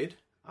Fighter's aid.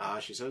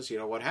 She says,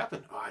 what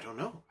happened? Oh, I don't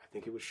know. I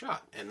think he was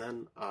shot. And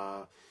then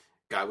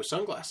guy with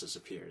sunglasses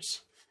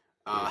appears.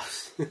 And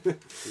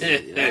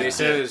he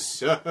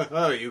says,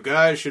 you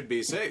guys should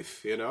be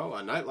safe,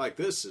 a night like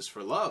this is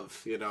for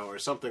love, or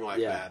something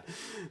like that.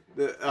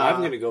 I'm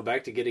going to go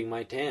back to getting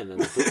my tan on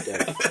the poop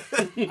deck.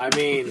 I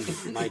mean,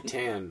 my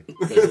tan,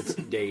 because it's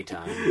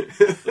daytime.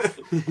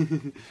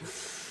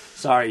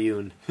 Sorry,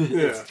 Yoon.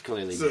 It's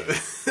clearly day.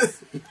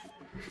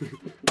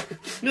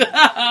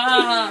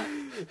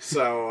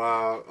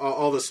 So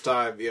all this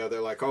time,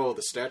 they're like, oh,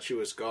 the statue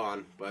is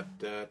gone. But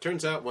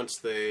turns out once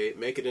they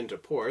make it into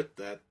port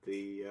that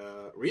the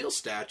real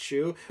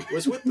statue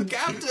was with the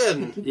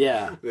captain.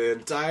 Yeah. The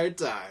entire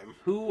time.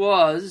 Who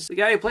was the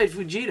guy who played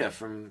Fujita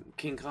from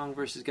King Kong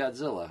vs.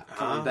 Godzilla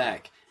coming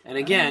back. And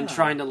again,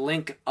 trying to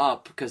link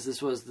up, because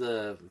this was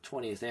the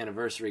 20th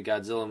anniversary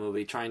Godzilla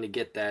movie, trying to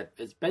get that.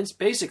 It's been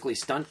basically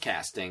stunt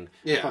casting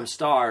from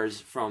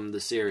stars from the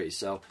series.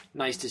 So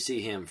nice to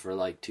see him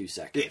for 2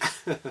 seconds.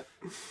 Yeah.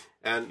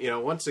 And,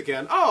 once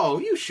again, oh,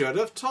 you should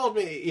have told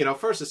me.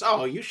 First it's,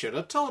 oh, you should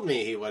have told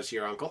me he was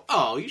your uncle.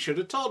 Oh, you should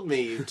have told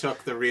me you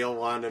took the real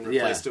one and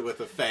replaced it with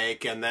a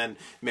fake and then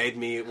made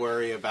me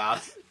worry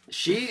about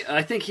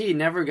I think he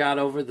never got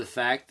over the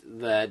fact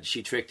that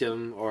she tricked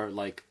him or,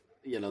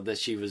 that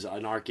she was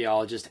an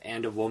archaeologist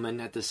and a woman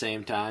at the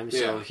same time.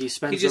 So he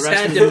spends the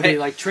rest of the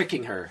movie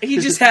tricking her. He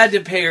just had to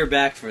pay her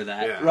back for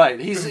that. Yeah.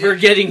 Right. For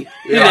getting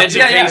an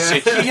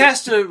education. He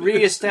has to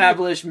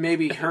reestablish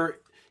maybe her...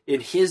 in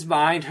his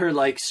mind, her,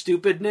 like,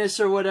 stupidness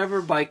or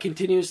whatever by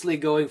continuously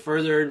going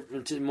further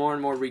into more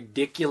and more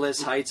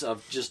ridiculous heights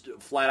of just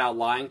flat-out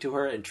lying to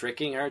her and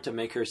tricking her to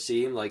make her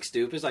seem, like,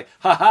 stupid. It's like,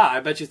 haha, I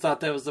bet you thought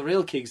that was the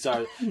real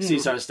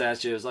Caesar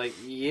statue. It's like,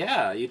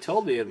 yeah, you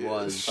told me it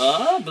was.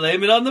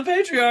 Blame it on the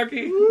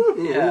patriarchy.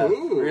 Yeah,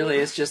 really,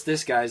 it's just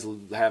this guy's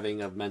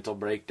having a mental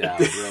breakdown,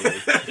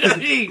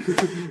 really.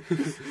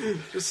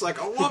 Just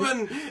like, a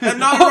woman and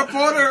not a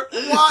reporter.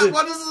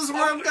 What is this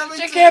world coming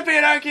to? She can't be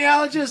an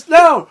archaeologist.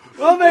 No,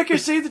 we'll make her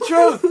see the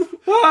truth.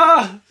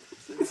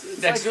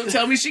 Next, you'll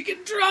tell me she can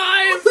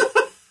drive.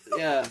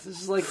 Yeah, this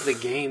is like The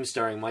Game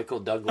starring Michael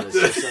Douglas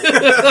or something.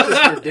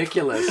 It's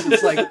ridiculous.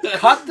 It's like,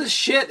 cut the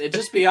shit and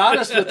just be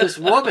honest with this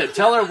woman.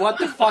 Tell her what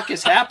the fuck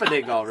is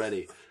happening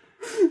already.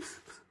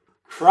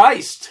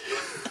 Christ.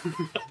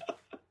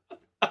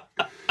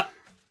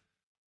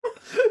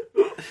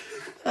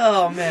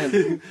 Oh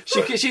man,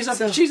 she's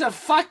a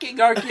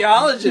fucking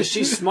archaeologist.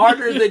 She's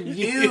smarter than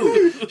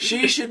you.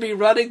 She should be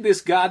running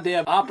this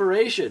goddamn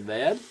operation,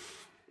 man.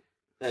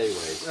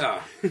 Anyways,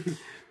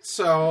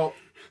 so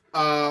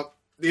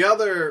the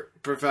other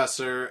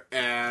professor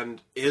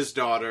and his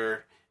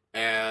daughter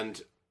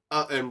and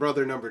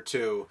brother number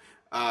 2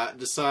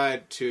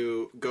 decide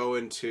to go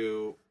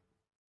into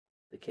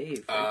the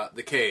cave.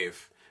 The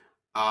cave.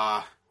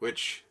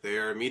 Which they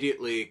are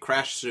immediately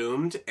crash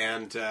zoomed,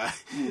 and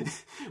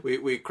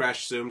we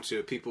crash zoomed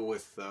to people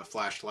with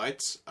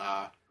flashlights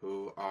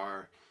who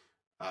are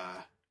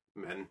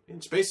men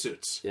in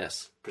spacesuits.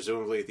 yes.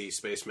 Presumably the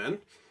spacemen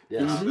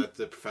Yes. that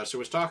the professor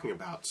was talking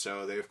about.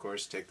 So they, of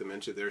course, take them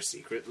into their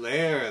secret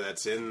lair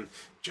that's in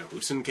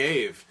Jehusen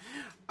Cave,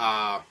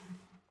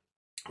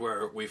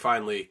 where we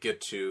finally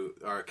get to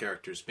our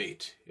characters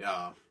meet.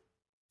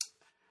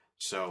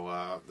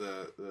 So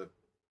the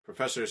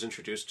professor is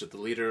introduced to the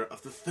leader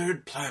of the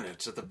third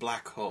planet of the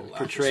black hole.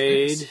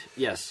 Portrayed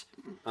by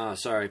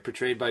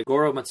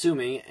Goro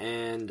Matsumi,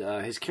 and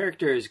his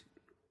character is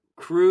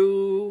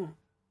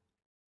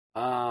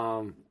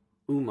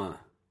Uma.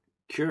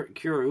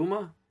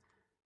 Kuruma?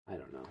 I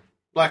don't know.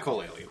 Black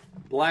hole alien.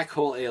 Black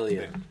hole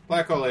alien. Yeah.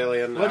 Black hole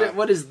alien.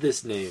 What is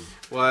this name?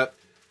 What?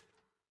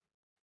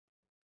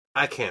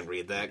 I can't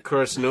read that.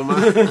 Kurosanuma?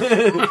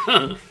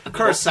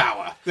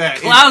 Kurosawa.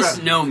 Klaus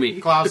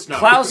Nomi. Klaus Nomi.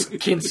 Klaus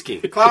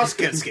Kinski. Klaus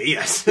Kinski,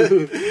 yes.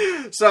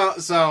 So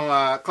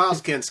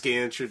Klaus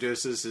Kinski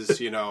introduces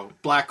his,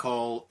 black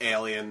hole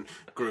alien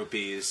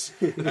groupies,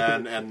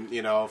 and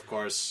of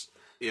course,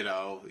 we're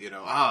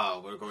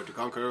going to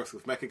conquer Earth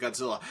with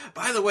Mechagodzilla.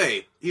 By the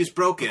way, he's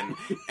broken,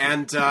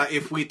 and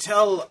if we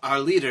tell our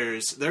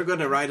leaders, they're going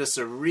to write us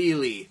a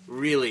really,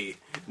 really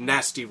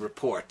nasty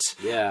report.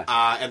 Yeah.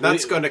 And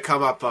that's going to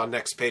come up on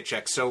next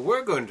paycheck, so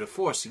we're going to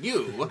force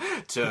you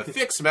to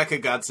fix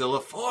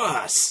Mechagodzilla for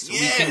us. So we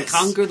can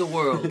conquer the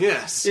world.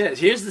 Yes. Yeah,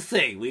 here's the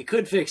thing. We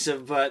could fix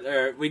him, but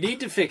we need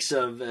to fix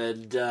him,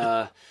 and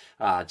hell,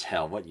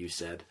 what you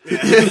said.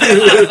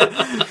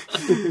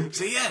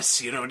 So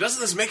yes,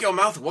 doesn't this make your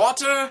mouth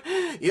water?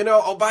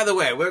 Oh, by the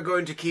way, we're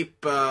going to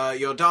keep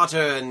your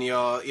daughter and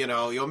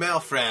your male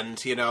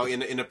friend,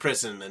 in a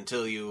prison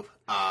until you...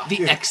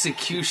 the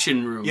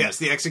execution room. Yes,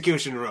 the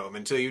execution room,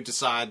 until you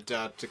decide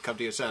to come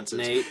to your senses.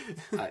 Nate,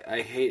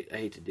 I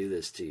hate to do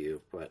this to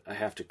you, but I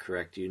have to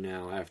correct you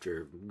now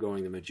after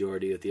going the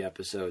majority of the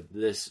episode.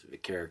 This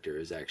character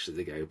is actually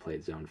the guy who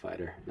played Zone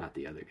Fighter, not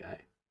the other guy.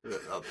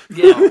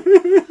 Yeah.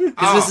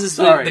 Because this is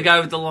the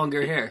guy with the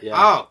longer hair. Yeah.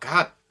 Oh,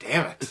 god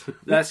damn it.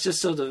 That's just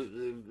so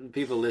the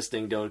people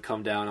listening don't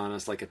come down on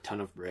us like a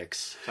ton of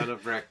bricks.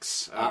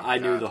 I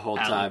knew the whole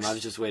time. Alex. I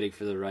was just waiting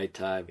for the right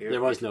time.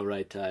 There was no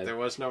right time. There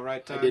was no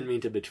right time? I didn't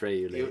mean to betray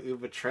you, Nate. You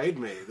betrayed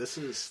me. This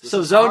is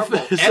Zone horrible.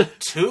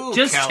 F2,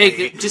 Just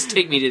Kelly.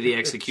 take me to the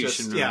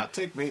execution room. Yeah,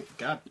 take me.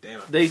 God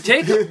damn it. They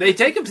take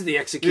him to the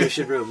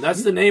execution room.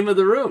 That's the name of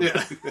the room.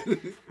 Yeah.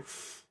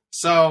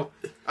 So,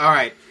 all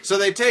right. So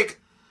they take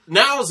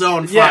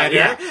Zone Fighter.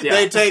 Yeah.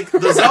 They take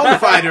the Zone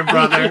Fighter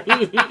brother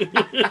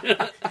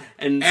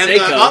and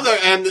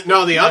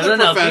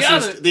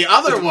the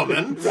other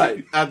woman,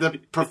 right? The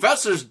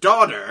professor's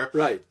daughter,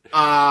 right?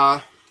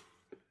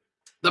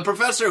 The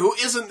professor who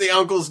isn't the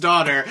uncle's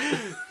daughter,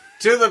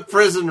 to the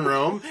prison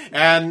room,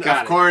 and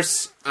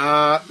course,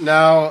 the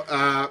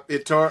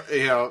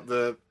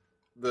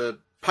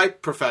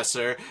pipe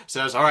professor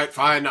says, "All right,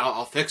 fine,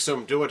 I'll fix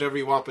them. Do whatever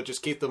you want, but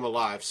just keep them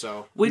alive."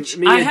 So,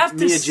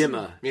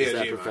 Miyajima is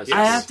that professor. Yes.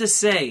 I have to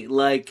say,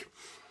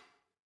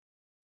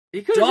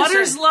 He could've daughter's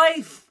just said-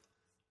 life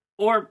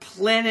or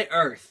planet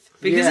Earth,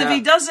 because if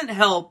he doesn't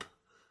help,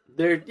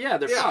 they're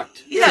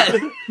fucked. yeah,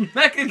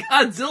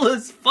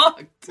 Mechagodzilla's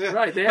fucked. Yeah.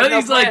 Right? They have But no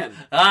he's plan.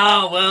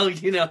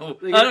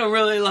 I don't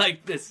really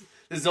like this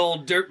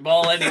old dirt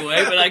ball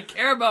anyway, but I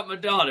care about my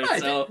daughter,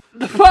 Right. so...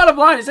 The bottom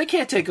line is they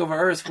can't take over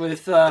Earth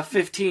with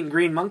 15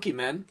 green monkey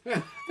men.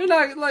 Yeah. They're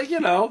not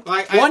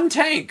one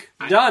tank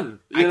done.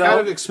 I kind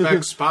of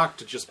expect Spock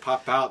to just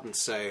pop out and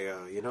say,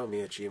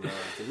 Miyajima,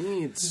 the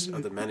needs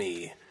of the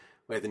many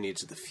weigh the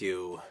needs of the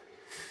few.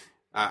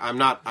 I'm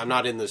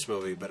not in this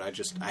movie, but I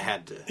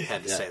had to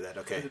say that.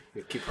 Okay,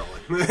 keep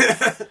rolling.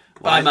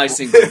 Buy my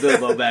single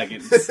Bilbo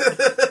Baggins.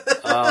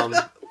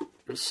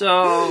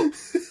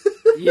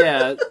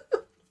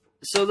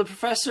 So the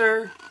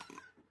professor,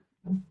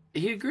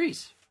 he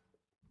agrees.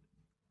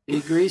 He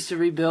agrees to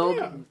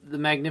rebuild the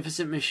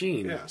magnificent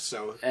machine. Yeah,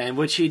 so... And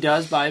which he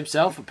does by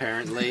himself,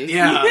 apparently.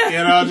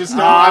 Yeah, just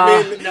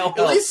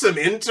at least some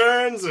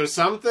interns or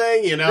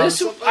something,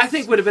 This, I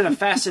think, would have been a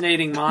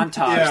fascinating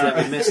montage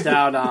that we missed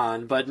out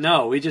on. But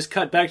no, we just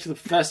cut back to the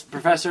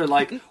professor,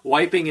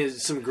 wiping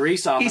some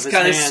grease off of his hands.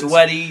 He's kind of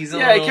sweaty.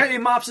 He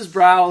mops his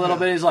brow a little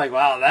bit. He's like,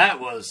 wow, that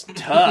was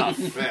tough.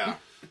 Yeah.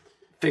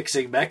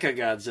 Fixing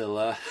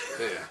Mechagodzilla.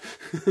 Yeah.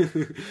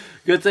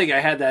 Good thing I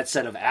had that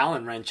set of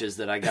Allen wrenches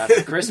that I got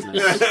for Christmas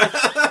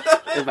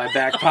in my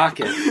back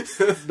pocket.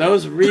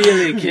 Those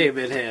really came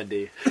in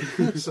handy.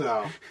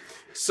 So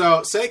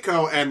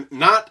Seiko and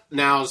not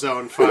now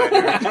Zone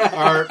Fighter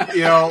are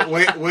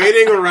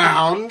waiting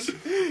around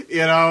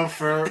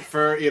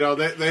for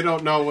they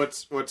don't know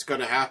what's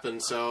going to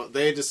happen, so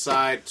they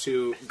decide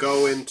to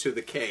go into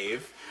the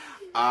cave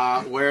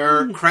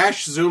where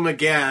Crash Zoom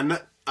again.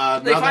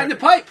 They find the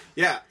pipe.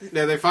 Yeah,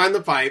 they find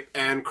the pipe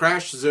and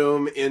crash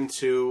zoom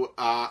into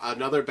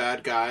another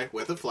bad guy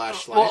with a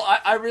flashlight. Well,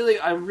 I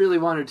really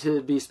wanted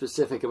to be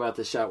specific about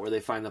the shot where they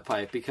find the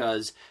pipe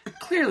because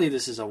clearly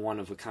this is a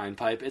one-of-a-kind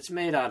pipe. It's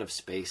made out of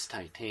space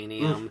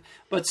titanium,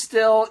 but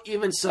still,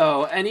 even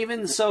though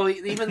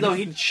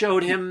he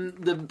showed him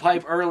the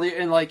pipe earlier,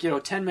 in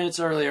 10 minutes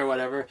earlier or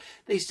whatever,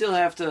 they still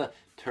have to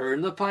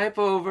turn the pipe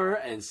over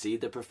and see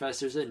the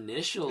professor's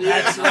initials.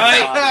 That's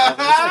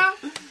right.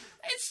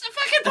 It's the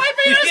fucking pipe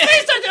made out of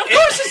space titanium. Of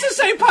course it's the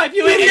same pipe,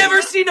 you idiot. You've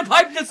never seen a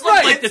pipe that's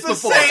looked like this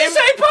before. It's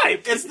the same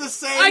pipe. It's the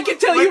same. I can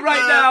tell you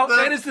right now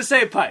that it's the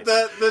same pipe.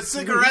 The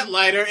cigarette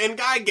lighter in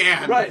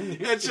Gigan. Right.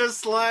 It's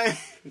just like...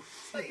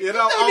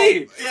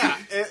 It's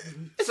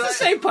the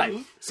same pipe.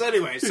 So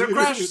anyway,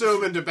 crash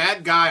zoom into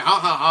bad guy. Ha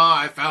ha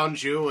ha! I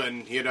found you,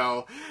 and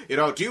do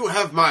you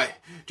have my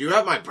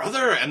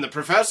brother and the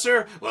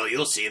professor? Well,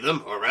 you'll see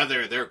them, or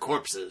rather, they're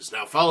corpses.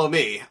 Now follow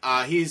me.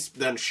 He's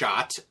then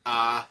shot,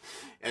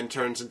 and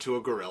turns into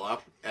a gorilla,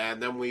 and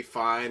then we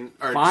find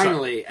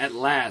finally at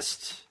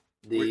last.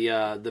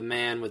 The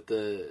man with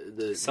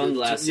the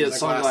sunglasses,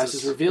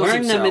 sunglasses reveals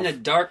wearing himself. them in a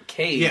dark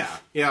cave.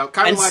 Yeah,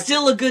 and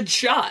still a good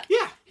shot.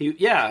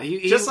 Yeah,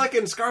 he just like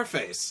in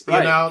Scarface.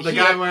 Right. The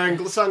guy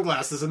wearing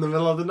sunglasses in the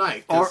middle of the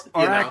night. Or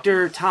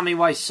actor Tommy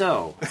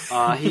Wiseau.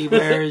 He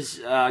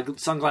wears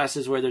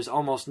sunglasses where there's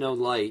almost no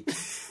light.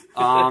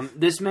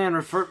 This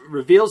man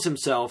reveals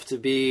himself to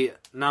be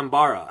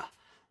Nambara.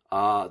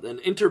 An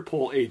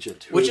Interpol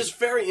agent. Which is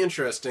very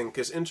interesting,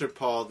 because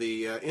Interpol,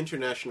 the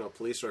international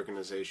police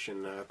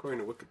organization, according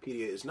to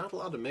Wikipedia, is not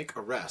allowed to make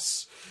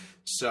arrests.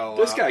 So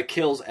this guy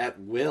kills at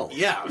will.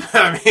 Yeah,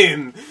 I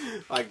mean,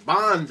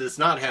 Bond does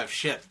not have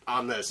shit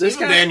on this.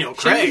 Even Daniel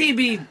Craig. Shouldn't he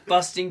be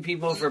busting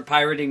people for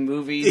pirating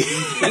movies?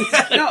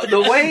 No,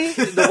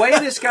 the way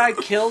this guy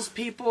kills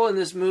people in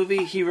this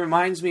movie, he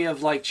reminds me of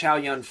Chow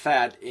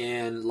Yun-fat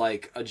in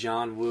a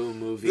John Woo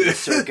movie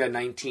circa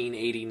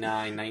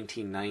 1989,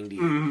 1990.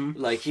 Mm-hmm.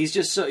 He's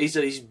just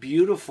he's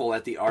beautiful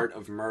at the art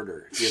of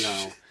murder,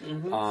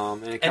 Mm-hmm.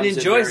 And it comes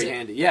enjoys in very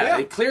handy.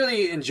 Yeah,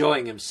 clearly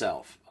enjoying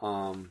himself.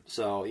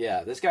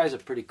 This guy's a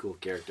pretty cool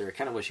character. I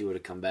kind of wish he would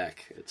have come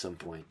back at some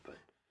point, but.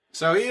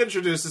 So he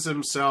introduces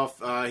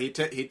himself. He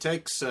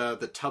takes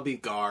the tubby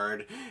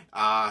guard.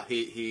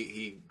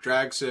 He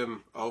drags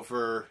him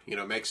over.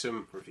 Makes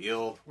him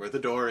reveal where the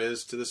door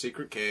is to the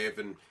secret cave,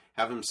 and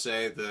have him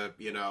say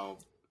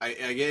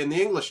in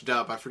the English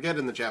dub, I forget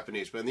in the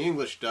Japanese, but in the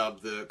English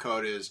dub, the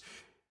code is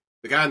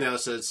the guy on the other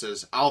side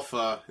says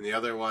Alpha, and the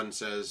other one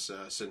says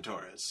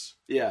Centaurus.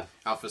 Yeah,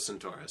 Alpha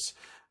Centaurus.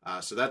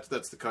 So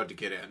that's the code to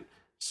get in.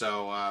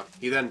 So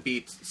he then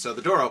so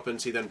the door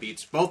opens. He then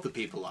beats both the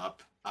people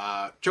up.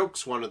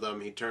 Chokes one of them.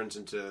 He turns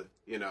into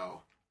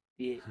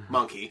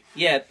monkey.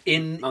 Yeah,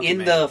 in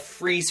the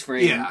freeze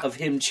frame of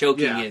him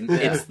choking him. Yeah.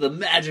 It's the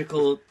magic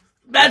of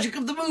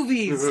the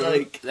movies.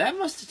 That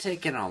must have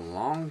taken a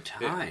long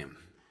time.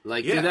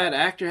 Did that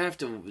actor have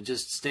to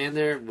just stand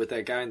there with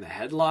that guy in the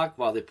headlock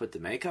while they put the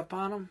makeup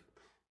on him?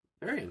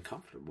 Very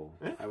uncomfortable,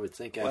 I would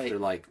think, after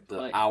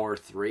hour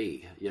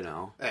 3,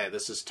 Hey,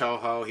 this is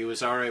Toho. He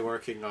was already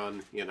working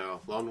on,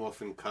 Lone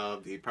Wolf and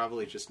Cub. He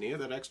probably just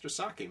needed that extra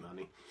sake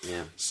money.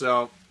 Yeah.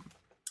 So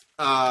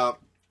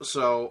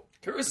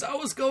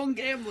Kurosawa's going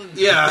gambling.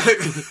 Yeah.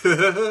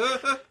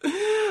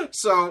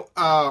 So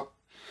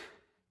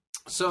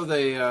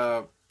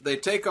they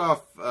take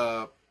off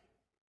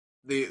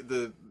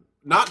the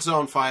not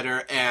Zone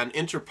Fighter and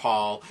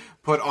Interpol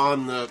put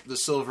on the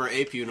silver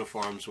ape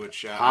uniforms,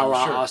 which I'm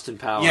sure Austin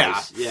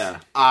Powers. Yeah.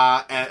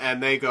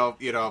 And they go,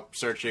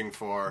 searching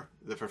for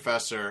the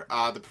professor.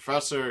 The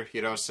professor,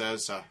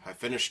 says, "I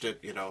finished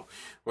it.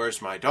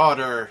 Where's my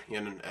daughter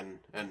and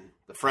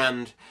the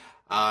friend?"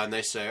 And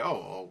they say,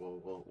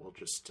 we'll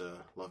just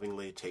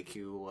lovingly take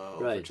you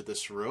over to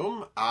this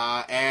room.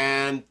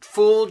 And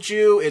fooled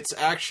you, it's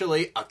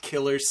actually a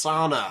killer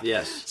sauna.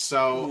 Yes.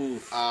 So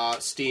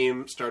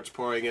steam starts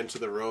pouring into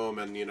the room,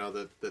 and,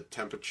 the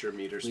temperature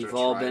meter starts We've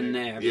all rising. been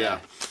there. Yeah.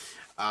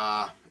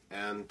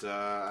 And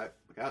I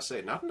gotta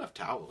say, not enough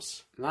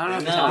towels.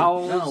 Not enough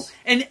towels. No.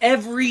 And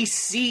every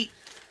seat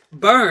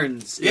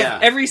burns. Yeah.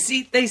 Every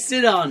seat they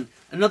sit on,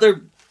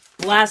 another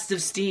blast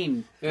of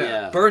steam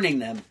burning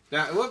them.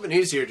 Now, it would have been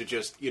easier to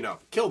just,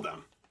 kill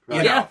them.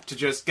 Right. To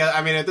just get...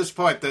 I mean, at this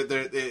point,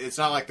 it's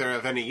not like they're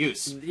of any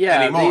use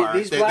Yeah, anymore.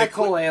 These black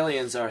hole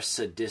aliens are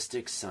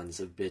sadistic sons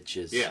of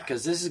bitches. Yeah.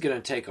 Because this is going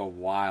to take a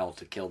while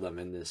to kill them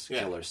in this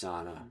killer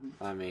sauna.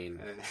 I mean...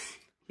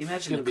 Can you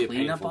imagine gonna the be a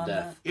cleanup painful on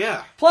death. that?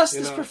 Yeah. Plus,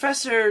 this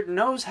professor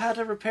knows how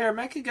to repair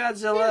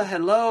Mechagodzilla. Yeah.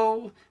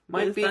 Hello.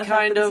 Might be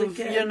kind of,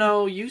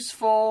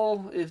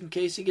 useful in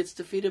case he gets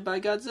defeated by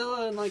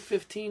Godzilla in like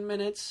 15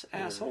 minutes.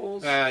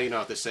 Assholes. You know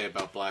what they say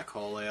about black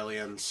hole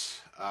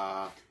aliens.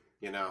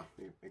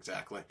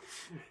 Exactly.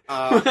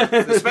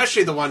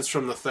 Especially the ones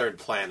from the third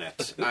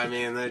planet. I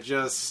mean, they're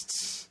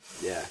just...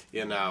 Yeah.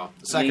 The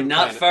second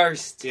not planet.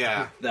 first.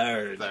 Yeah.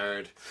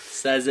 Third.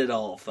 Says it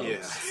all, folks.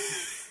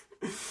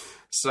 Yeah.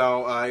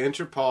 So,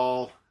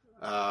 Interpol,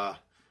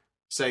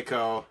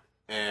 Seiko,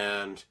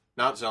 and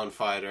Not Zone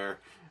Fighter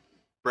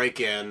break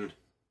in.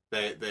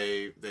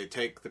 They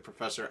take the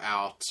professor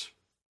out.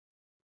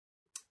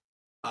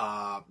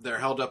 They're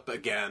held up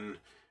again.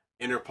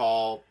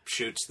 Interpol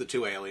shoots the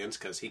two aliens,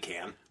 because he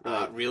can,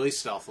 really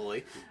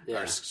stealthily.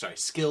 Yeah.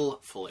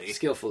 Skillfully.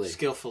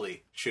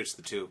 Skillfully shoots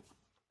the two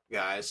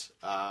guys.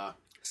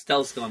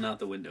 Stealth's gone out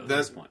the window at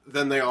this point.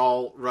 Then they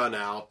all run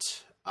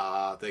out.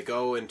 They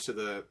go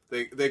into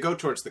they go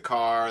towards the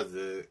car.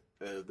 The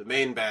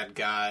main bad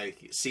guy,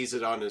 he sees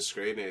it on his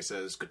screen, and he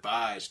says,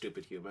 "Goodbye,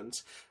 stupid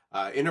humans."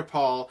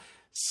 Interpol,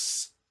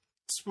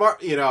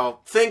 smart,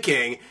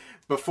 thinking...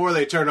 Before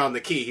they turn on the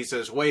key, he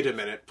says, "Wait a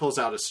minute," pulls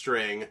out a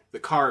string, the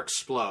car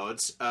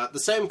explodes. The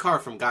same car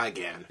from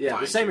Gigan. Yeah,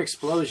 the same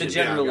explosion. The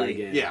general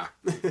Gigan. Yeah.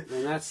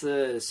 And that's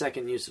the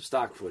second use of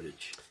stock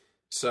footage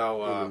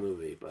So, in the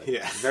movie. But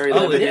yeah. very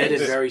limited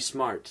and very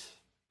smartly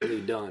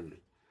done.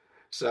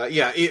 So,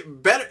 yeah,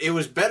 it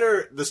was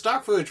better, the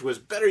stock footage was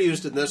better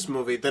used in this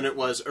movie than it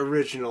was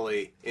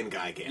originally in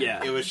Gigan.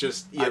 Yeah. It was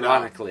just,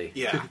 ironically.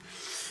 Yeah.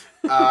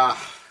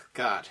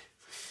 God.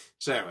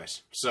 So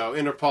anyways,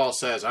 Interpol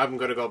says, "I'm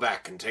going to go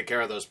back and take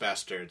care of those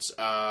bastards."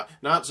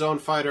 Not Zone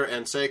Fighter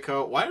and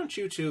Seiko, why don't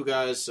you two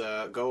guys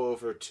go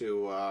over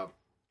to...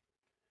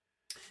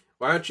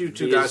 to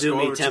the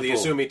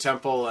Izumi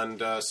Temple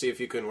and see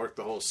if you can work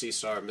the whole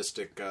Caesar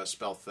mystic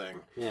spell thing?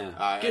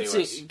 Yeah.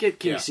 Get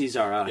King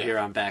Caesar out here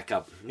on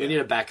backup. We need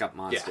a backup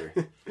monster.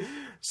 Yeah.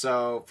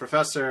 So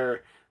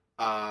Professor,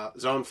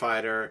 Zone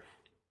Fighter,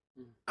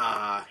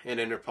 and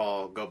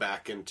Interpol go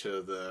back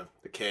into the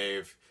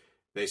cave.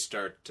 They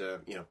start,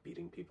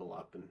 beating people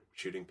up and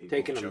shooting people.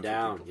 Taking them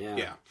down, people.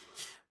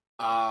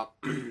 Yeah.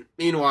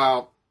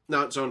 Meanwhile,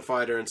 Not Zone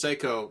Fighter and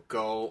Seiko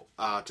go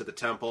to the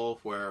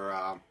temple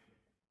where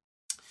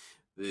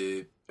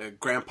the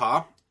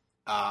grandpa,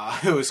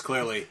 who has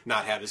clearly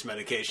not had his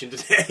medication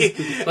today,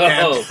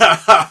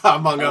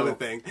 among other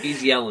things.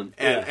 He's yelling.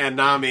 And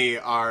Nami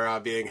are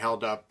being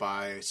held up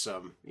by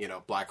some,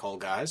 black hole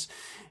guys.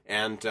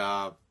 And...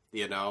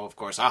 of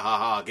course,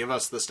 give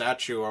us the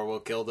statue or we'll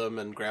kill them.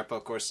 And Grandpa,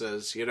 of course,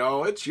 says,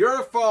 it's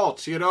your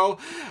fault, even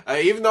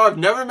though I've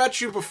never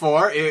met you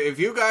before, if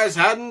you guys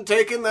hadn't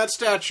taken that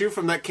statue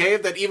from that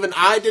cave that even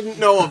I didn't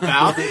know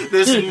about,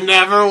 this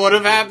never would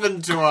have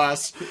happened to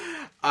us.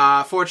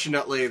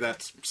 Fortunately,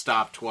 that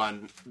stopped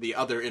the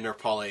other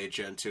Interpol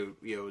agent who,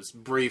 was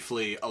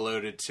briefly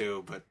alluded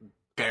to, but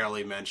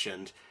barely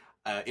mentioned,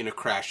 in a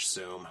crash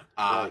zoom,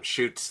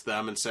 shoots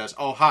them and says,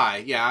 "Oh,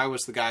 hi, yeah, I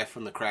was the guy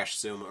from the crash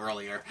zoom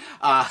earlier."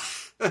 I'm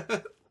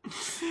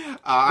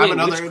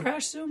another which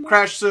crash zoom?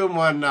 Crash zoom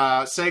when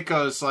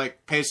Seiko's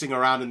like pacing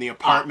around in the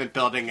apartment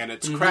building, and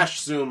it's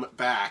crash zoom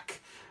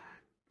back,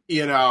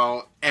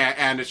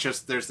 and it's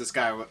just there's this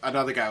guy,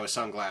 another guy with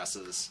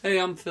sunglasses. Hey,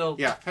 I'm Phil.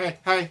 Yeah, hey,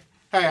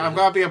 I'm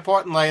gonna be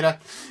important later.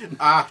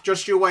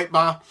 Just you wait,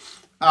 Ma.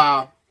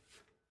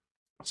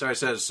 So he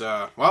says,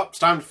 well, it's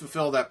time to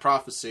fulfill that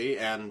prophecy,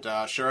 and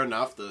sure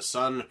enough, the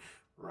sun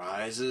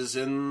rises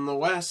in the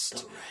west.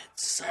 The red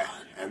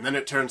sun. And then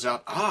it turns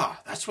out,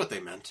 that's what they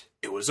meant.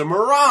 It was a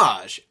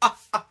mirage.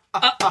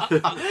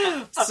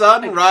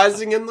 Sun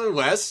rising in the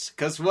west,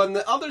 because when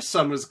the other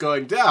sun was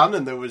going down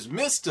and there was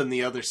mist on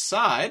the other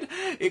side,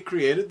 it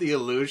created the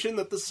illusion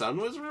that the sun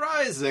was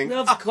rising.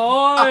 Of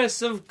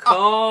course.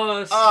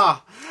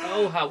 Oh,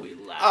 how we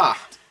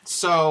laughed.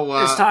 So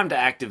it's time to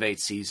activate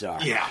Caesar.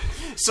 Yeah.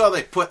 So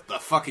they put the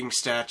fucking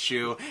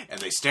statue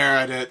and they stare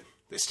at it.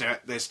 They stare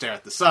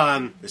at the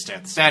sun. They stare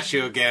at the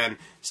statue again.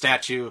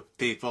 Statue,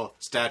 people.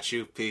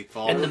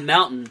 And the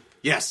mountain.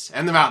 Yes,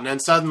 and the mountain.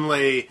 And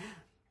suddenly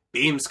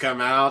beams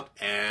come out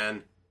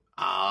and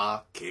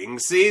King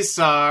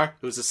Caesar,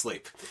 who's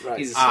asleep.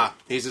 Right.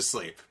 He's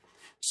asleep.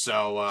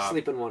 So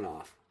sleeping one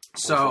off.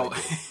 So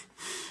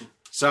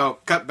So,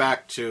 cut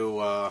back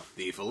to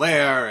the evil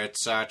lair.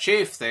 It's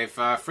Chief. They've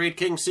freed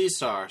King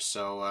Caesar.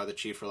 So the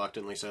Chief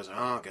reluctantly says,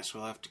 "Oh, I guess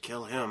we'll have to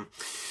kill him."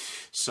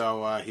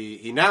 So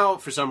he now,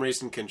 for some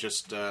reason, can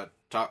just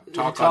talk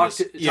to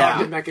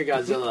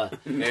Mechagodzilla.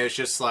 It's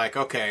just like,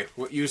 okay,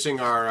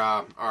 using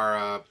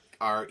our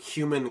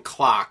human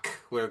clock,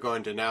 we're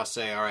going to now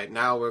say, all right,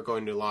 now we're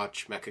going to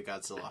launch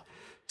Mechagodzilla.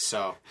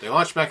 So they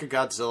launch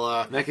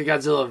Mechagodzilla.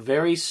 Mechagodzilla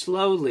very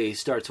slowly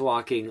starts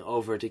walking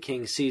over to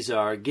King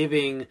Caesar,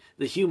 giving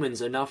the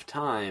humans enough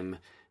time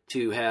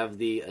to have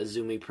the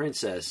Azumi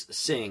princess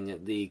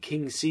sing the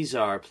King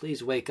Caesar,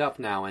 please wake up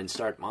now and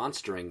start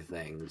monstering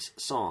things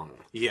song.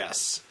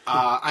 Yes.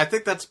 I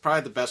think that's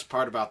probably the best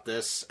part about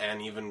this, and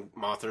even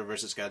Mothra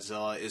versus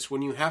Godzilla, is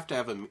when you have to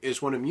have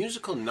when a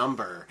musical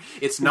number,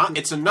 it's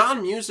a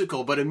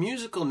non-musical, but a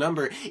musical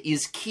number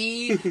is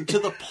key to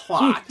the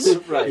plot.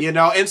 Right. You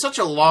know, and such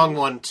a long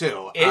one,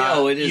 too.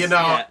 It is. You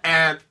know,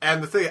 yeah.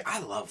 and the thing,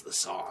 I love the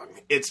song.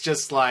 It's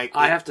just like...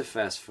 I have to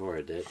fast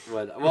forward it.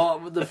 But, well,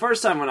 the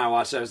first time when I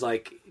watched it, I was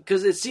like...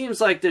 Because it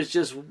seems like there's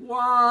just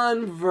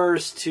one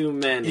verse too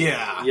many.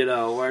 Yeah. You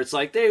know, where it's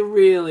like they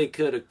really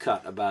could have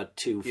cut about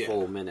 2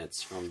 full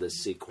minutes from this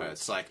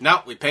sequence. It's like,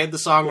 no, we paid the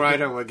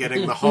songwriter. We're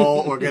getting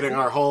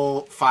our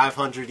whole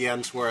 500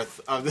 yen's worth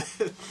of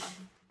this.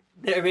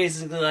 They're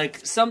basically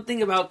like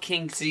something about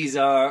King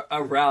Caesar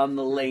around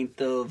the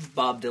length of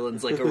Bob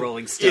Dylan's like a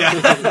Rolling Stone.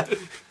 Yeah.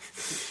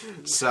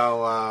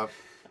 So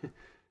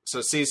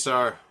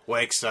Caesar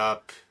wakes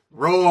up,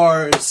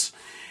 roars,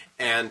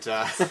 and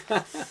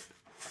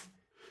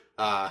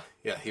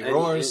he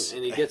roars,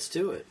 and he gets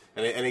to it.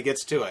 And he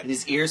gets to it. And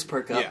his ears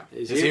perk up. Yeah,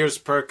 his ears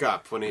perk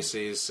up when he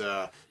sees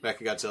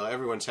Mechagodzilla.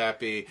 Everyone's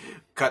happy.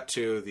 Cut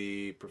to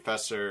the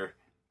professor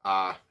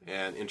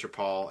and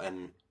Interpol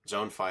and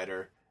Zone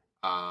Fighter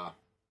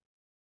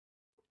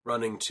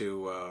running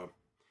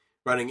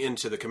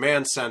into the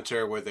command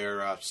center where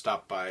they're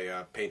stopped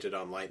by Painted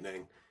on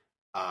Lightning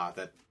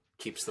that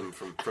keeps them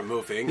from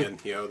moving.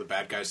 And, you know, the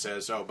bad guy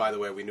says, "Oh, by the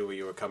way, we knew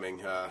you were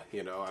coming.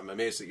 You know, I'm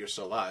amazed that you're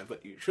still alive,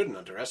 but you shouldn't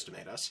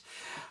underestimate us."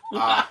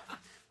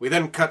 We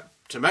then cut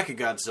to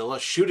Mechagodzilla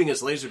shooting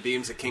his laser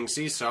beams at King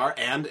Caesar,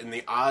 and in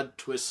the odd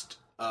twist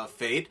of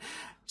fate,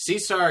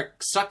 Caesar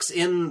sucks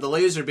in the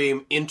laser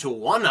beam into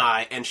one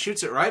eye and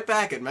shoots it right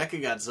back at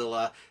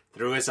Mechagodzilla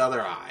through his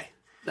other eye.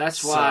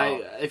 That's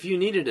why, if you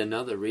needed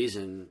another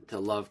reason to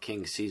love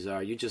King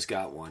Caesar, you just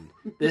got one.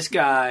 This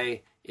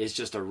guy is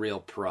just a real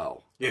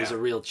pro. Yeah. He's a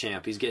real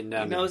champ. He's getting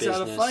down to business. He knows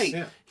how to fight.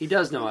 Yeah. He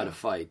does know how to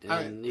fight,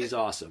 and he's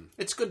awesome.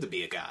 It's good to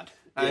be a god.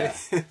 Yeah.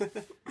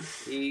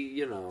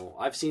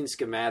 I've seen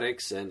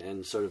schematics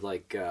and sort of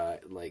like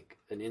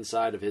an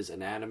inside of his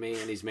anatomy,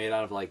 and he's made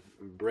out of like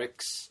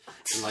bricks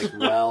and like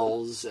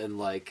wells and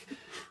like,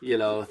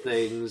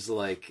 things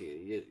like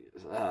he's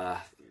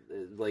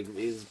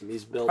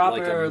built proper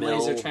like a mill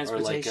laser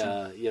transportation.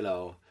 Or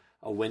like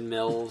a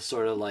windmill,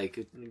 sort of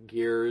like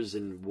gears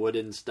and wood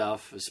and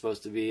stuff is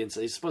supposed to be. And so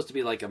he's supposed to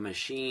be like a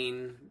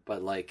machine,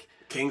 but like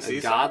King a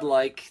Caesar?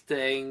 godlike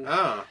thing.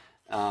 Oh.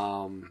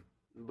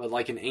 But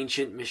like an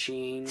ancient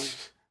machine,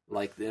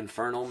 like the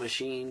infernal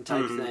machine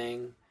type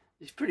thing.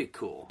 He's pretty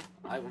cool.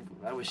 I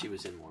wish he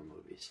was in more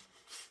movies.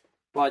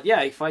 But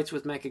yeah, he fights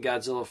with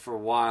Mechagodzilla for a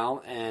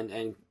while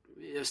and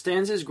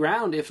stands his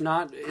ground, if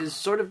not is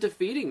sort of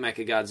defeating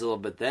Mechagodzilla.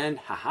 But then,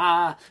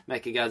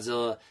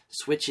 Mechagodzilla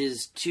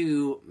switches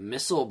to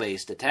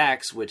missile-based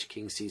attacks, which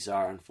King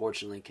Caesar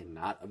unfortunately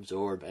cannot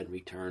absorb and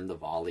return the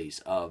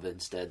volleys of.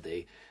 Instead,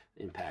 they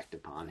impact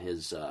upon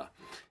his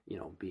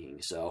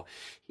being, so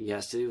he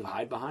has to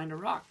hide behind a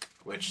rock,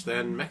 which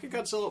then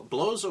Mechagodzilla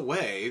blows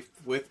away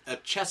with a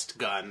chest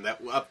gun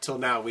that up till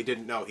now we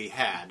didn't know he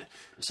had.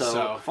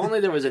 So if only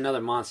there was another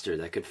monster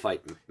that could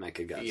fight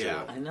Mechagodzilla.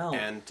 Yeah, I know.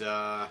 And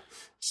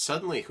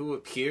suddenly who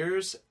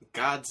appears?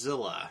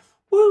 Godzilla.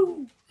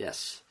 Woo!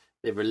 Yes,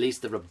 they've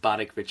released the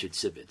robotic Richard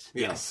Simmons.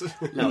 Yes.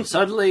 No,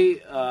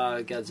 suddenly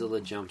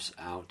Godzilla jumps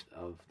out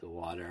of the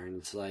water, and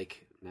it's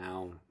like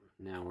now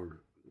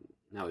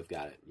we've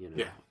got it.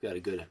 We've got a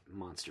good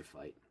monster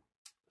fight.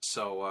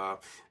 So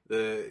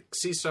the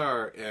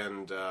Caesar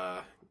and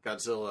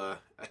Godzilla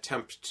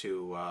attempt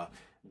to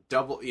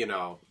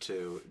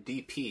to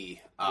DP,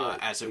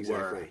 as it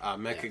were,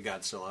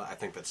 Mechagodzilla. I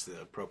think that's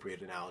the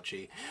appropriate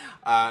analogy.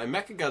 And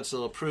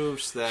Mechagodzilla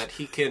proves that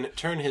he can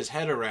turn his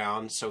head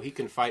around so he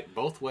can fight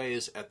both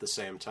ways at the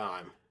same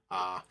time.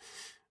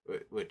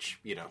 Which,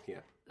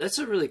 That's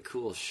a really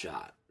cool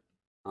shot.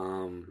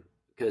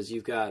 Because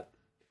you've got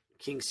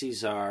King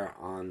Caesar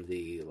on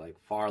the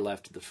far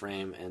left of the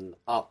frame and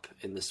up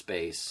in the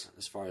space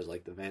as far as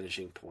the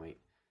vanishing point,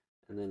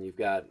 and then you've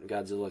got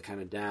Godzilla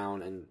kind of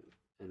down and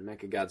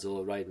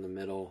Mechagodzilla right in the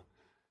middle.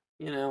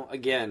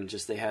 Again,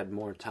 just they had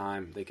more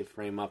time. They could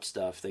frame up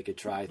stuff. They could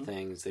try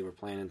things. They were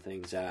planning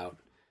things out.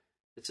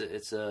 It's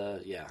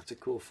a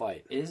cool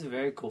fight. It is a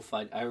very cool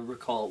fight. I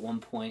recall at one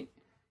point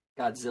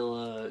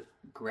Godzilla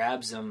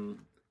grabs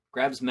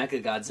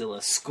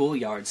Mechagodzilla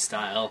schoolyard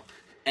style.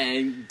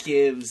 and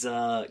gives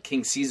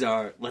King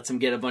Caesar, lets him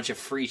get a bunch of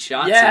free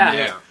shots. Yeah, in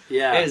there.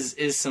 yeah. It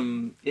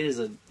is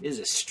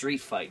a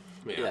street fight.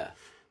 Yeah.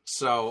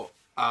 So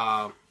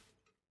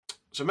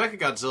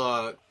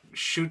Mechagodzilla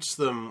shoots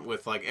them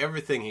with like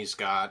everything he's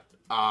got.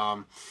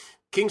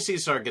 King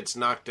Caesar gets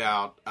knocked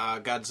out.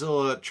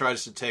 Godzilla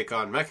tries to take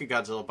on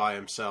Mechagodzilla by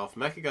himself.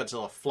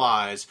 Mechagodzilla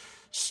flies,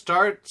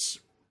 shoots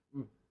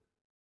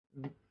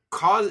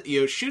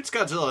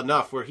Godzilla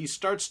enough where he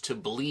starts to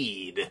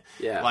bleed,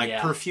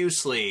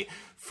 profusely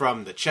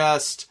from the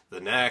chest,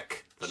 the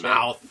neck, the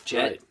mouth,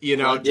 Jet.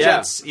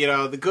 Jets.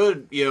 The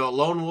good,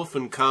 Lone Wolf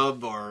and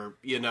Cub or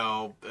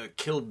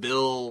Kill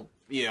Bill,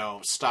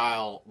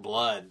 style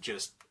blood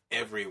just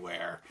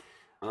everywhere.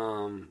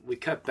 We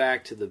cut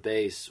back to the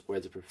base where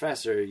the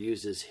professor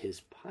uses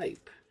his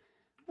pipe,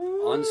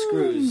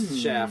 unscrews the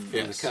shaft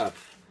from the cup,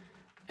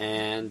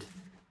 and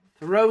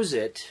throws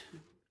it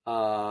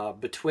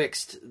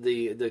betwixt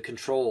the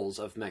controls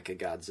of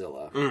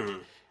Mechagodzilla. Mm.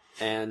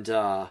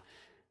 And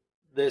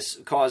this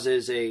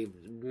causes a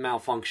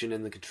malfunction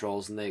in the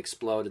controls, and they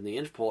explode, and the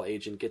Interpol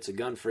agent gets a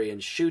gun free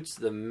and shoots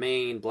the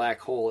main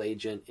black hole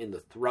agent in the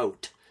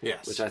throat.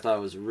 Yes. Which I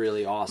thought was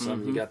really awesome.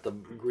 Mm-hmm. You got the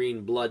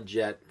green blood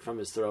jet from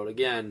his throat.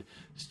 Again,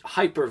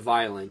 hyper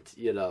violent,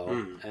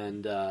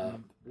 and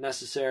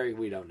necessary,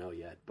 we don't know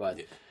yet. But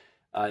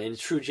in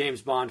true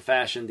James Bond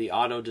fashion, the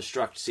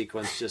auto-destruct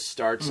sequence just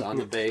starts on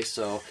the base.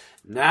 So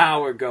now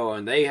we're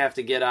going. They have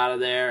to get out of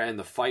there, and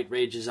the fight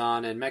rages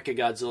on. And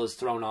Mechagodzilla's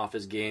thrown off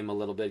his game a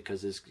little bit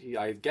because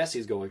I guess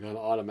he's going on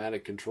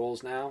automatic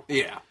controls now.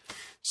 Yeah.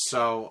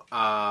 So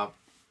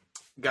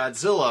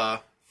Godzilla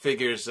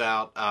figures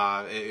out,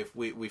 if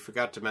we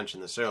forgot to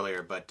mention this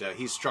earlier, but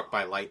he's struck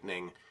by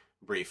lightning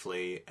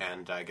briefly,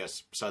 and I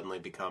guess suddenly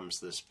becomes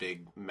this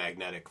big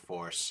magnetic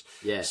force.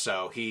 Yeah.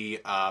 So he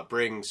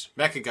brings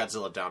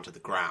Mechagodzilla down to the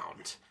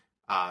ground.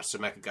 So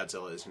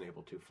Mechagodzilla isn't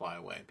able to fly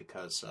away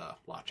because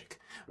logic.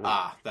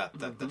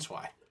 That's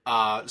why.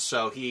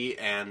 So he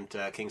and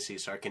King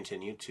Caesar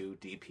continue to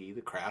DP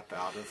the crap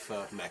out of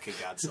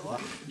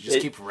Mechagodzilla.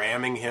 Just keep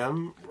ramming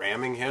him,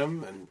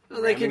 and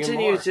they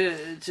continue him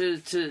more.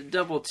 to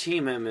double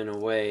team him in a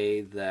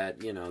way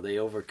that they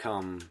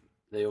overcome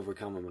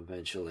him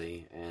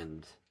eventually,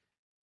 and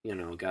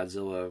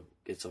Godzilla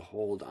gets a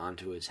hold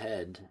onto his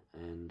head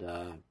and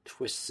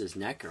twists his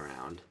neck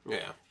around,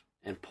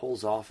 and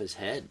pulls off his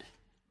head,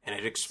 and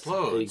it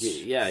explodes.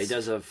 He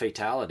does a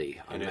fatality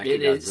on And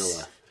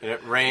Mechagodzilla. And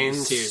it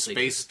rains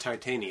space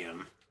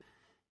titanium.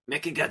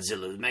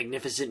 Mechagodzilla, the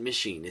magnificent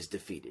machine, is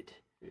defeated.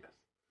 Yes.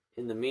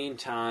 In the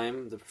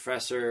meantime, the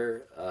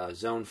Professor,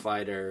 Zone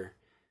Fighter,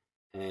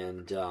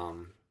 and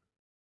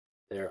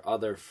their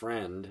other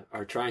friend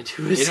are trying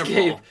to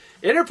escape.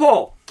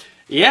 Interpol!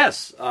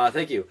 Yes,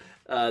 thank you.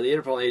 The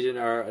Interpol agent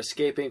are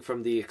escaping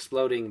from the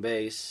exploding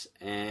base,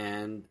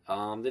 and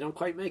they don't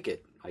quite make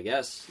it, I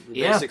guess.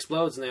 The base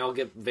explodes, and they all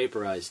get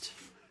vaporized.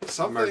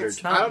 Murdered.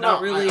 I don't know.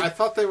 Not really. I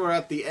thought they were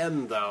at the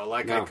end, though.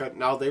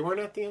 No, they weren't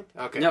at the end?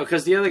 Okay. No,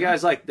 because the other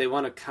guy's they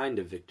won a kind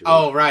of victory.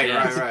 Oh, right,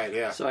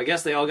 yeah. So I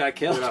guess they all got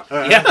killed.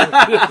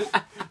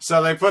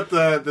 So they put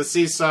the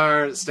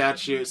Caesar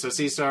statue. So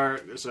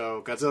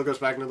Godzilla goes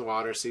back into the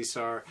water.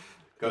 Caesar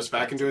goes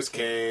back into his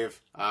cave.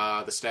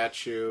 The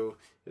statue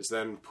is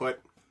then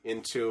put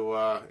into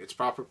its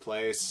proper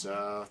place.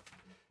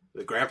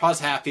 The grandpa's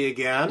happy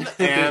again,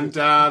 and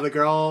the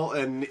girl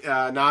and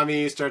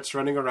Nami starts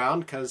running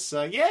around because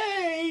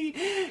yay,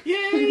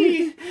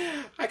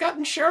 I got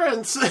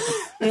insurance.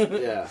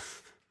 Yeah,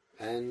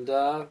 and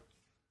I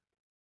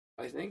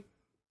think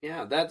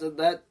that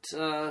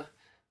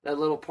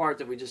little part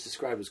that we just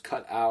described was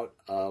cut out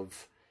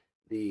of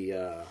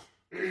the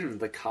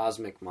the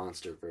cosmic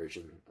monster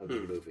version of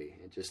the movie.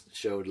 It just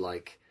showed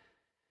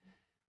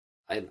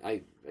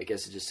I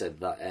guess it just said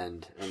the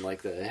end, and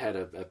it had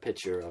a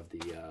picture of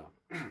the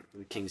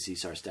King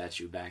Caesar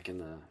statue back in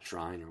the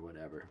shrine or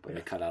whatever, but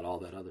it cut out all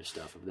that other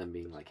stuff of them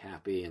being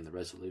happy and the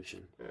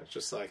resolution. Yeah, it's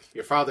just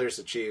your father's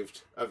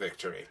achieved a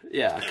victory.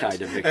 Yeah, a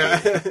kind of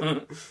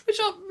victory, which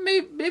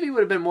maybe would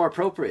have been more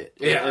appropriate.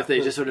 If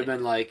they just would have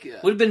been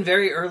would have been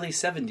very early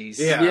 70s.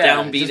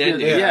 Downbeat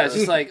ending. It's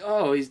just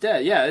oh, he's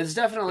dead. Yeah, it's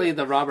definitely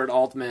the Robert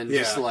Altman.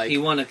 Just he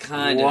won a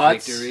kind of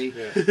victory.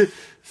 Yeah.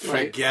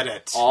 Forget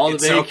it. All the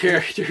main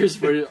characters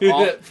were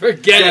all...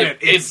 Forget it.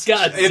 It's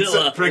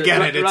Godzilla.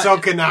 Forget it. It's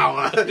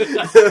Okinawa.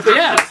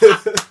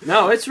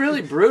 No, it's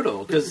really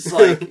brutal because it's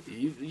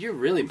you're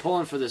really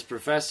pulling for this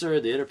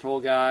professor, the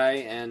Interpol guy,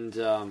 and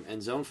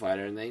Zone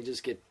Fighter, and they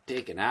just get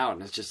taken out,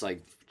 and it's just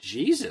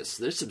Jesus,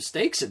 there's some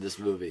stakes in this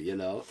movie,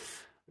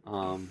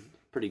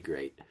 pretty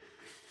great.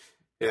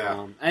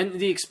 Yeah. And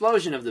the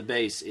explosion of the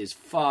base is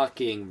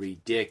fucking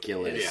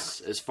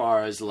ridiculous as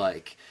far as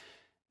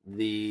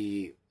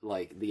the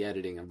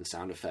editing of the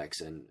sound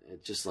effects, and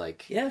it's just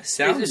it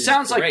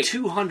sounds great. like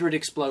 200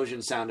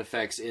 explosion sound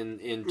effects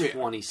in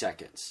 20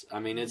 seconds. I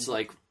mean, it's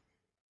it's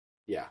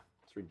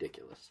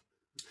ridiculous.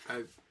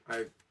 I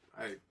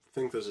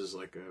think this is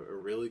a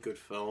really good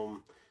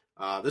film.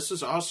 This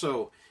is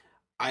also,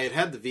 I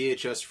had the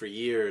VHS for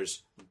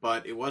years,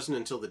 but it wasn't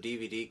until the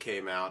DVD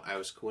came out. I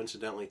was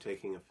coincidentally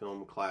taking a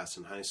film class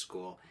in high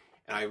school,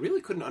 and I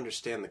really couldn't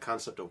understand the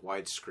concept of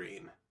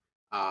widescreen.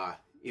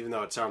 Even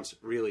though it sounds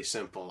really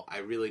simple, I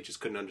really just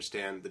couldn't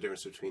understand the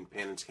difference between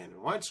pan and scan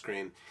and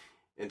widescreen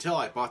until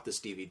I bought this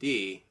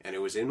DVD, and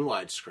it was in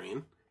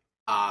widescreen.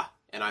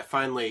 And I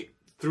finally,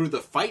 through the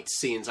fight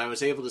scenes, I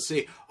was able to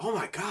see, oh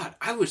my god,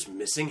 I was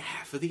missing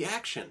half of the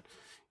action.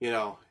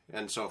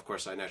 And so, of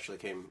course, I naturally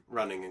came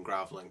running and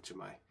groveling to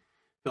my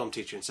film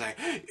teacher and saying,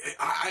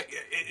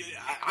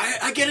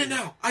 I get it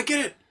now. I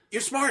get it.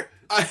 You're smart.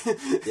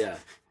 Yeah.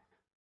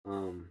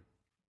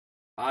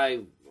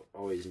 I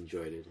always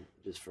enjoyed it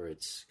just for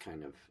its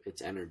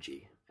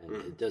energy. And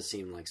it does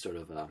seem like sort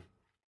of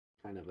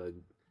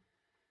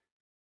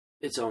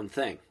its own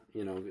thing.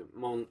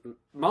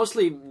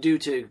 Mostly due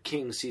to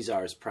King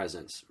Caesar's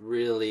presence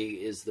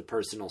really is the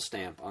personal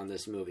stamp on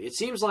this movie. It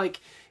seems like,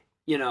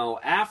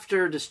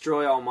 after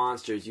Destroy All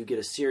Monsters, you get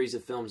a series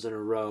of films in a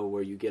row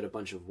where you get a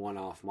bunch of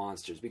one-off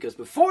monsters. Because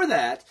before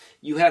that,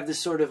 you have this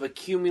sort of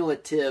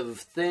accumulative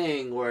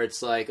thing where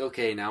it's like,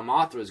 okay, now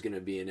Mothra's going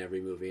to be in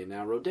every movie, and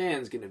now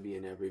Rodan's going to be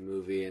in every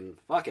movie, and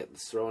fuck it,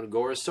 let's throw in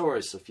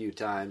Gorosaurus a few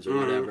times or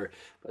whatever.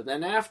 But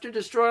then after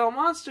Destroy All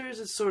Monsters,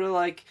 it's sort of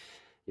like,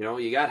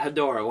 you got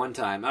Hedorah one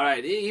time. All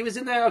right, he was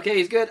in there. Okay,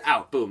 he's good.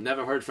 Out. Boom.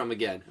 Never heard from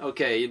again.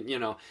 Okay,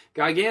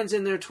 Gigan's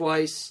in there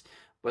twice.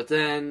 But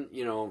then,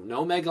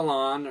 no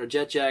Megalon or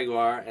Jet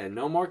Jaguar and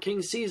no more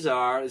King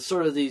Caesar. It's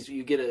sort of these,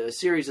 you get a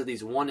series of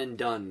these one and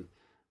done,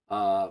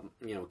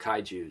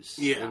 kaijus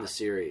in the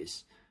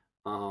series.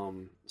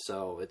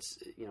 So it's,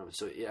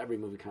 so every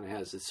movie kind of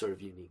has its sort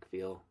of unique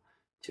feel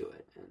to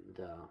it. And,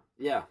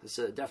 it's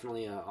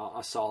definitely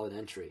a solid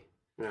entry.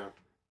 Yeah.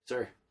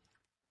 Sir?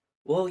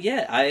 Well,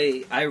 yeah,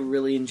 I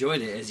really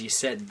enjoyed it, as you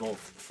said, both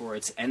for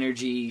its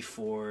energy,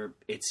 for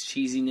its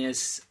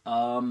cheesiness.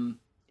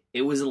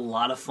 It was a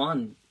lot of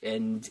fun,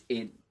 and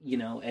it,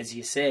 as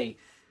you say,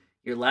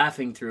 you're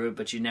laughing through it,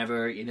 but you're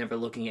never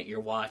looking at your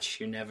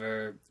watch. You're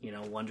never,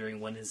 wondering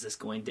when is this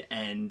going to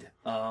end.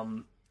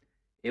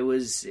 It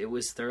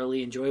was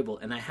thoroughly enjoyable,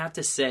 and I have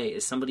to say,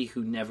 as somebody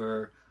who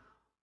never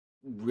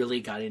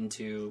really got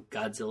into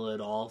Godzilla at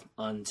all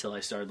until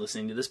I started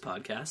listening to this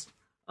podcast,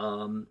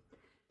 I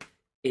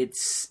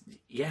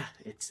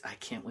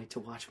can't wait to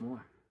watch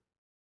more.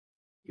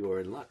 You are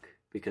in luck,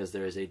 because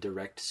there is a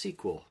direct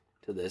sequel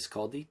to this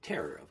called The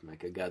Terror of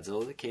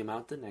Mechagodzilla that came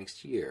out the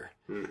next year,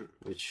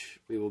 which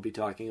we will be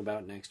talking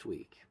about next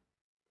week.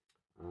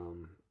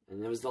 And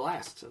it was the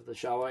last of the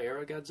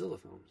Showa-era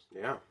Godzilla films.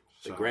 Yeah.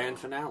 The grand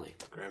finale.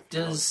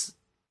 Does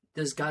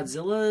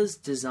Godzilla's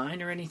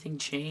design or anything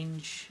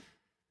change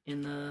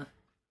in the...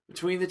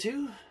 Between the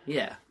two?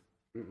 Yeah.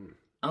 Mm-mm.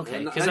 Okay.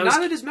 And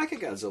neither does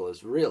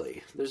Mechagodzilla's,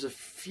 really. There's a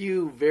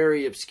few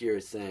very obscure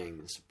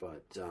things,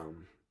 but...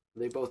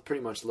 they both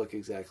pretty much look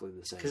exactly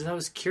the same. Because I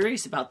was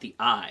curious about the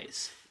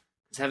eyes.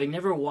 Because having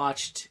never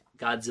watched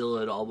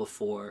Godzilla at all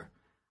before,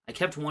 I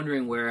kept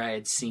wondering where I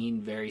had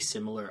seen very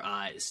similar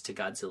eyes to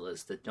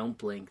Godzilla's that don't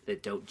blink,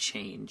 that don't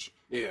change,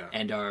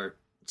 and are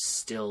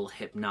still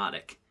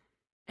hypnotic.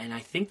 And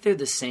I think they're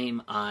the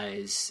same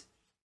eyes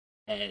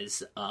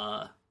as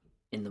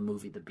in the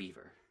movie The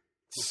Beaver.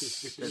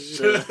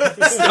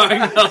 Starring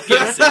Mel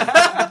Gibson.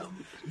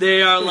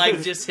 They are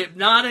like just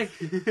hypnotic,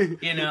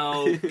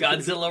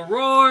 Godzilla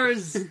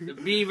roars, the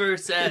beaver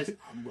says,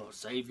 I'm gonna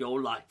save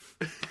your life.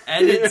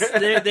 And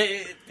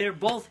they're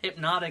both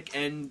hypnotic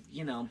and,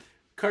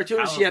 cartoonish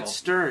powerful. yet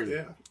stern.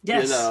 Yeah.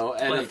 Yes.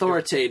 And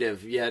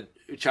authoritative yet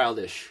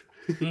childish.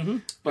 Mm-hmm.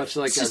 Much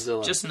like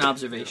Godzilla. Just an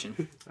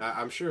observation.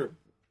 I'm sure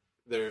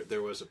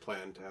there was a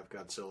plan to have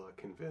Godzilla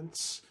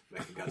convince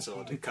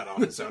Mechagodzilla to cut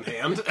off his own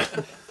hand.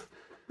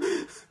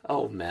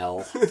 Oh,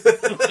 Mel.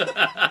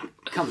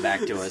 Come back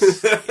to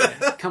us.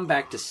 Come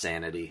back to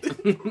sanity.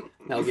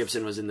 Mel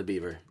Gibson was in The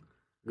Beaver.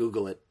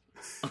 Google it.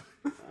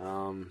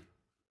 All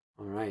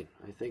right.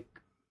 I think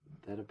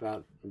that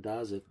about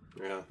does it.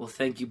 Yeah. Well,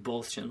 thank you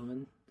both,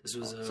 gentlemen. This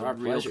was It's a our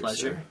real pleasure.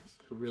 pleasure.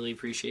 I really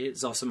appreciate it.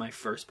 It's also my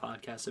first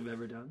podcast I've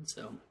ever done,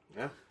 so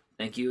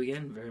thank you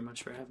again very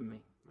much for having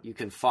me. You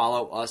can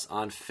follow us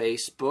on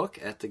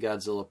Facebook at the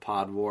Godzilla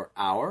Pod War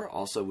Hour.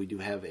 Also, we do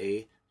have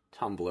a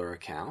Tumblr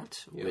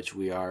account, which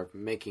we are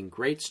making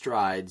great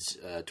strides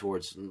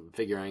towards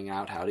figuring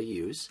out how to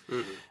use.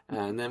 Mm-hmm.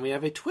 And then we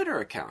have a Twitter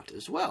account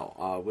as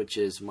well, which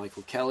is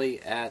Michael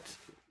Kelly at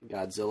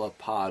Godzilla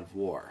Pod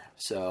War.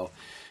 So,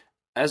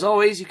 as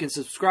always, you can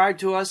subscribe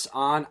to us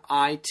on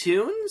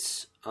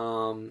iTunes.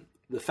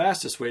 The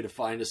fastest way to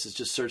find us is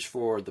just search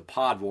for the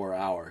Pod War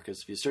Hour,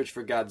 because if you search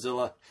for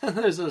Godzilla,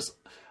 there's a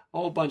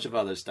whole bunch of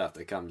other stuff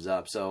that comes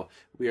up. So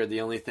we are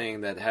the only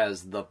thing that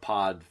has the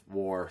Pod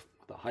War,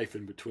 the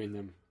hyphen between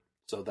them,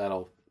 so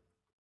that'll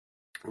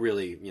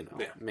really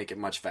make it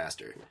much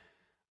faster.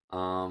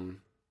 I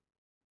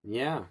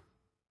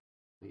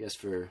guess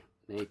for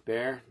Nate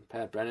Bear,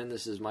 Pat Brennan,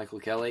 this is Michael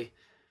Kelly.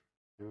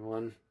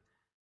 Everyone,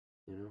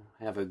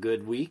 have a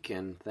good week,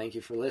 and thank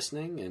you for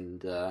listening,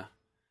 and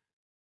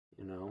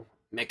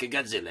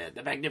Mechagodzilla,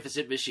 the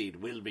magnificent machine,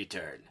 will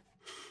return.